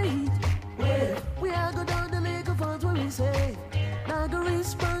around the heat. Where we are go down the lake of funds where we say. Now the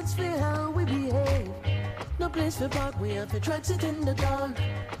response for how we behave. No place for park, we have to tracks it in the dark.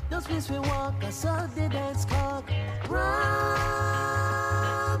 No space we walk, I saw the dance cock. Rub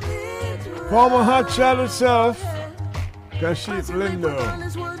it, rub, Former Hot Shot itself, Kashif Lindo,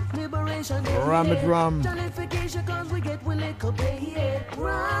 Ramit Ram. Jollification cause we get we lick up, yeah.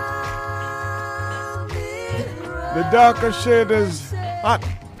 Rub it, rub, The darker shade is hot.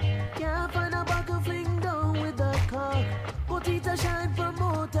 can't find a buckle fling down with the cock. Put it a shine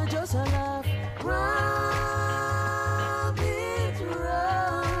promoter, just a laugh. Rub it,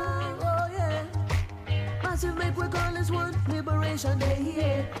 rub, oh yeah. Massive make we call this one Liberation Day,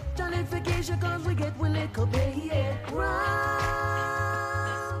 yeah. Jollification cause we get we lick up, yeah. Rub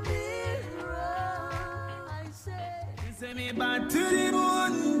it, rub, I say. Send me back to the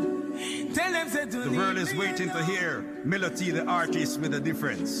moon. Tell them say to The world is waiting to hear Melody, the artist with a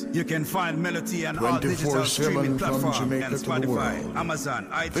difference. You can find Melody on all digital streaming platforms and Spotify, Amazon,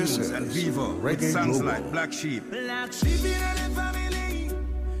 iTunes, and Vivo with songs like Black Sheep. Black sheep in the family.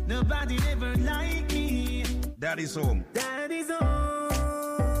 Nobody ever like me. Daddy's Home. Daddy's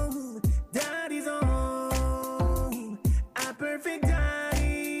home. Daddy's home. A perfect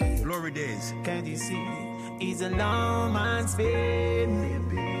daddy. Glory Days. Can't you see? He's a long man's been.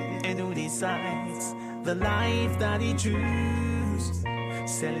 And who sights, the life that he chose.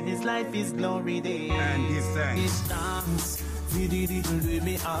 Selling his life, his glory day. And give thanks. His thanks.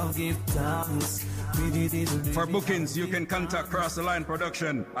 I'll give thanks. For bookings, you can contact Cross the Line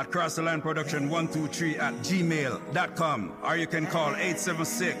Production at crosstheline123@gmail.com, or you can call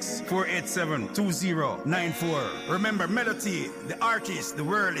 876-487-2094. Remember, Melody, the artist the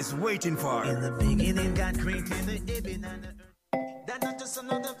world is waiting for. In the beginning, God created the heaven and the earth. That's not just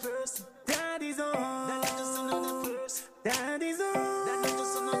another person. That is all. That's not just another person. That is all. That's not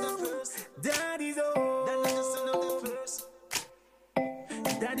just another person. That is all. That's not just another person.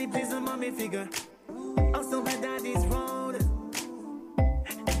 Daddy plays a mommy figure. Also my daddy's road.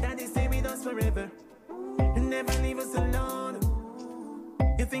 And daddy stay with us forever. And never leave us alone.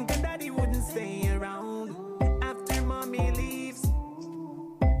 You think that daddy wouldn't stay around after mommy leaves?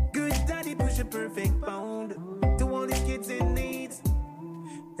 Good daddy push a perfect bound to all his kids in needs.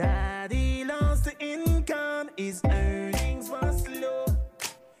 Daddy lost the income, his earnings were slow.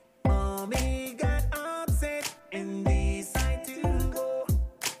 Mommy got upset and decided to go.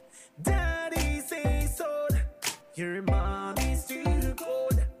 Daddy say so, your mommy's too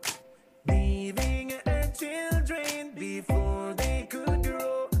cold, leaving her children before they could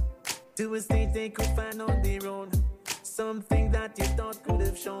grow to a state they could find on their own. Something that you thought could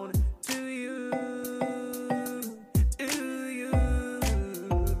have shown to you.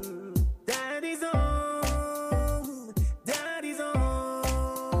 Daddy's home, daddy's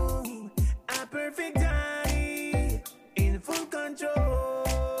home. A perfect daddy in full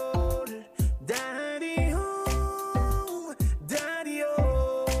control. Daddy home, daddy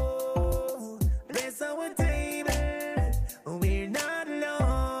home. Bless our table, we're not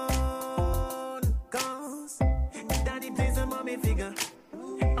alone. Cause daddy plays a mommy figure.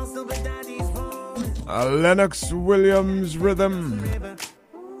 Also, but daddy's home. A Lennox Williams rhythm.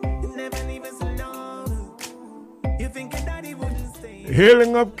 Never leave us alone. You think your daddy wouldn't stay?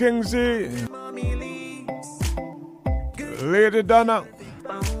 Healing up Kingsley. Mommy leaves. Lady Donna.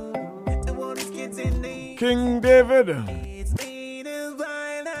 King David.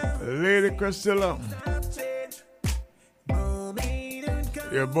 Lady Christilla.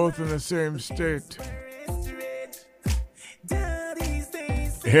 You're both in the same state.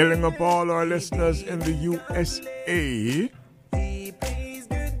 Hailing up all our listeners in the USA.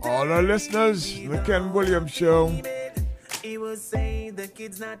 All our listeners, the Ken Williams Show.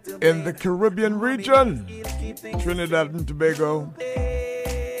 In the Caribbean region, Trinidad and Tobago,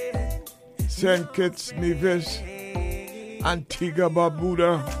 St. Kitts, Nevis, Antigua,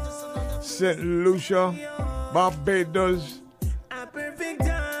 Barbuda, St. Lucia, Barbados.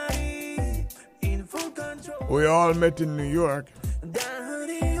 We all met in New York.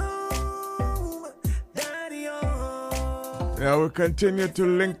 Now we continue to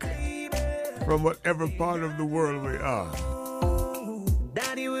link from whatever part of the world we are.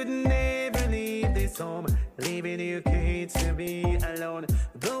 Daddy would never leave this home, leaving your kids to be alone.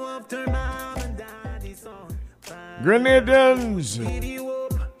 Go after mom and daddy's home. Grenadians. Give you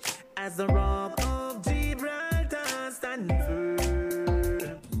up as the rock of Gibraltar stand firm.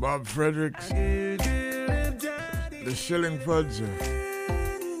 Bob Fredericks. The Shillingfords.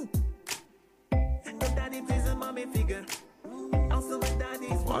 Daddy plays a mommy figure. Also my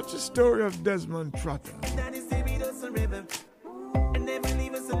daddy's What's the story of Desmond Trotter? daddy stay with us forever and never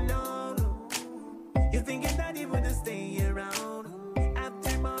leave us alone. You think your daddy wouldn't stay around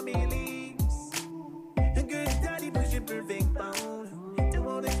after mommy leaves? A good daddy push a perfect bound to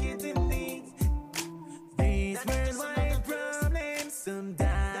all the kids in need. These worldwide problems some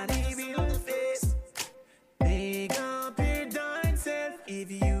daddy will face. Make up your darn self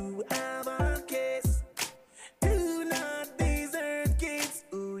if you have a case. Do not desert kids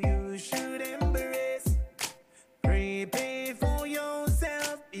who you should embrace. Prepare for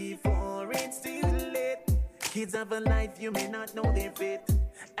yourself before it's too late. Kids have a life you may not know their fate.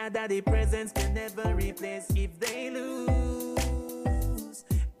 A daddy presence can never replace if they lose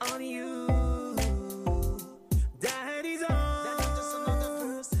on you. Daddy's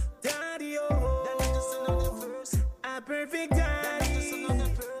on, daddy oh, a perfect daddy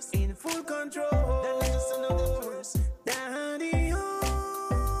in full control. Daddy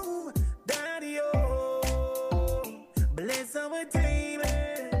oh, daddy oh, bless our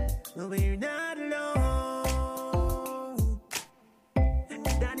table, we're not alone.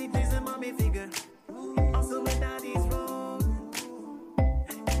 Daddy plays a mommy figure, also when daddy's wrong.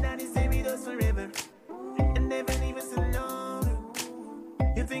 Daddy stay with us forever and never leave us alone.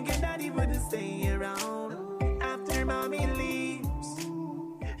 You think your daddy wouldn't stay around after mommy leaves?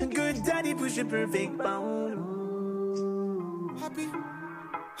 Good daddy push a perfect bound. Happy,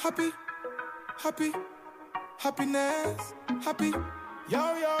 happy, happy, happiness, happy,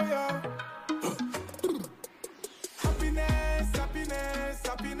 yo, yo, yo. Happiness, happiness,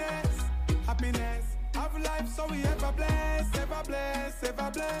 happiness, happiness. Have life so we ever bless, ever bless,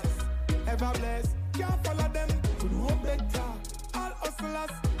 ever bless, ever bless. Can't follow them, could know better. All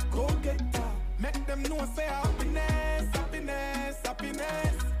hustlers, go get that. Make them know say happiness, happiness,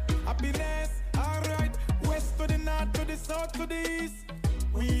 happiness, happiness. Alright, west to the north, to the south, to the east.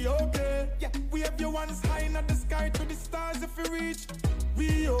 We okay, yeah, we have your ones high in the sky to the stars if we reach.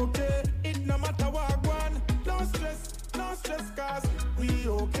 We okay, it no matter what one. No stress, cause we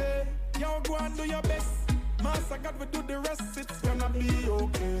okay. Yo, go and do your best. Master God will do the rest, it's gonna be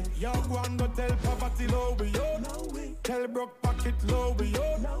okay. Yo, go and go tell poverty low we yo. No way. Tell broke pocket low we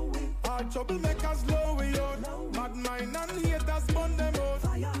yo. No way. All troublemakers low we yo. No way. Mad mind and haters burn them out.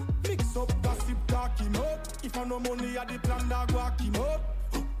 Fire. Mix up, gossip, talk him up. If I no money at the plan, dog walk him up.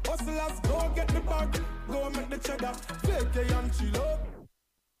 Hustlers, go get the bag, go make the cheddar. Fake it and chill up.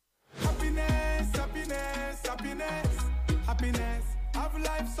 Happiness, happiness, happiness, happiness. Have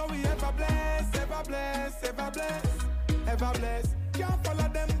life so we ever bless, ever bless, ever bless, ever bless. Can't follow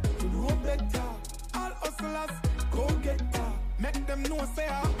them, to know better. All hustlers, go get that. Make them know say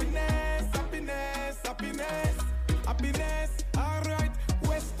happiness, happiness, happiness, happiness. Alright,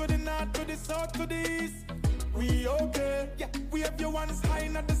 west to the north, to the south, to the east. We okay, yeah, we have your ones high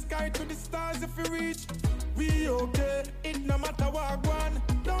in the sky to the stars if we reach. We okay, it no matter what one.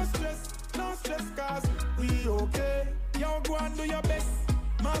 Don't stress, cause we okay. Yo, go and do your best.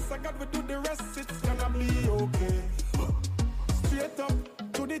 Master God will do the rest, it's gonna be okay. Straight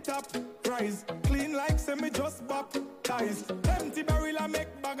up to the top, rise. Clean like semi just baptized. Empty barrel I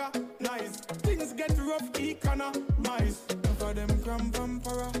make bagger, nice. Things get rough, economize. For them come from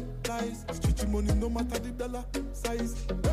paradise. Stretchy money no matter the dollar size.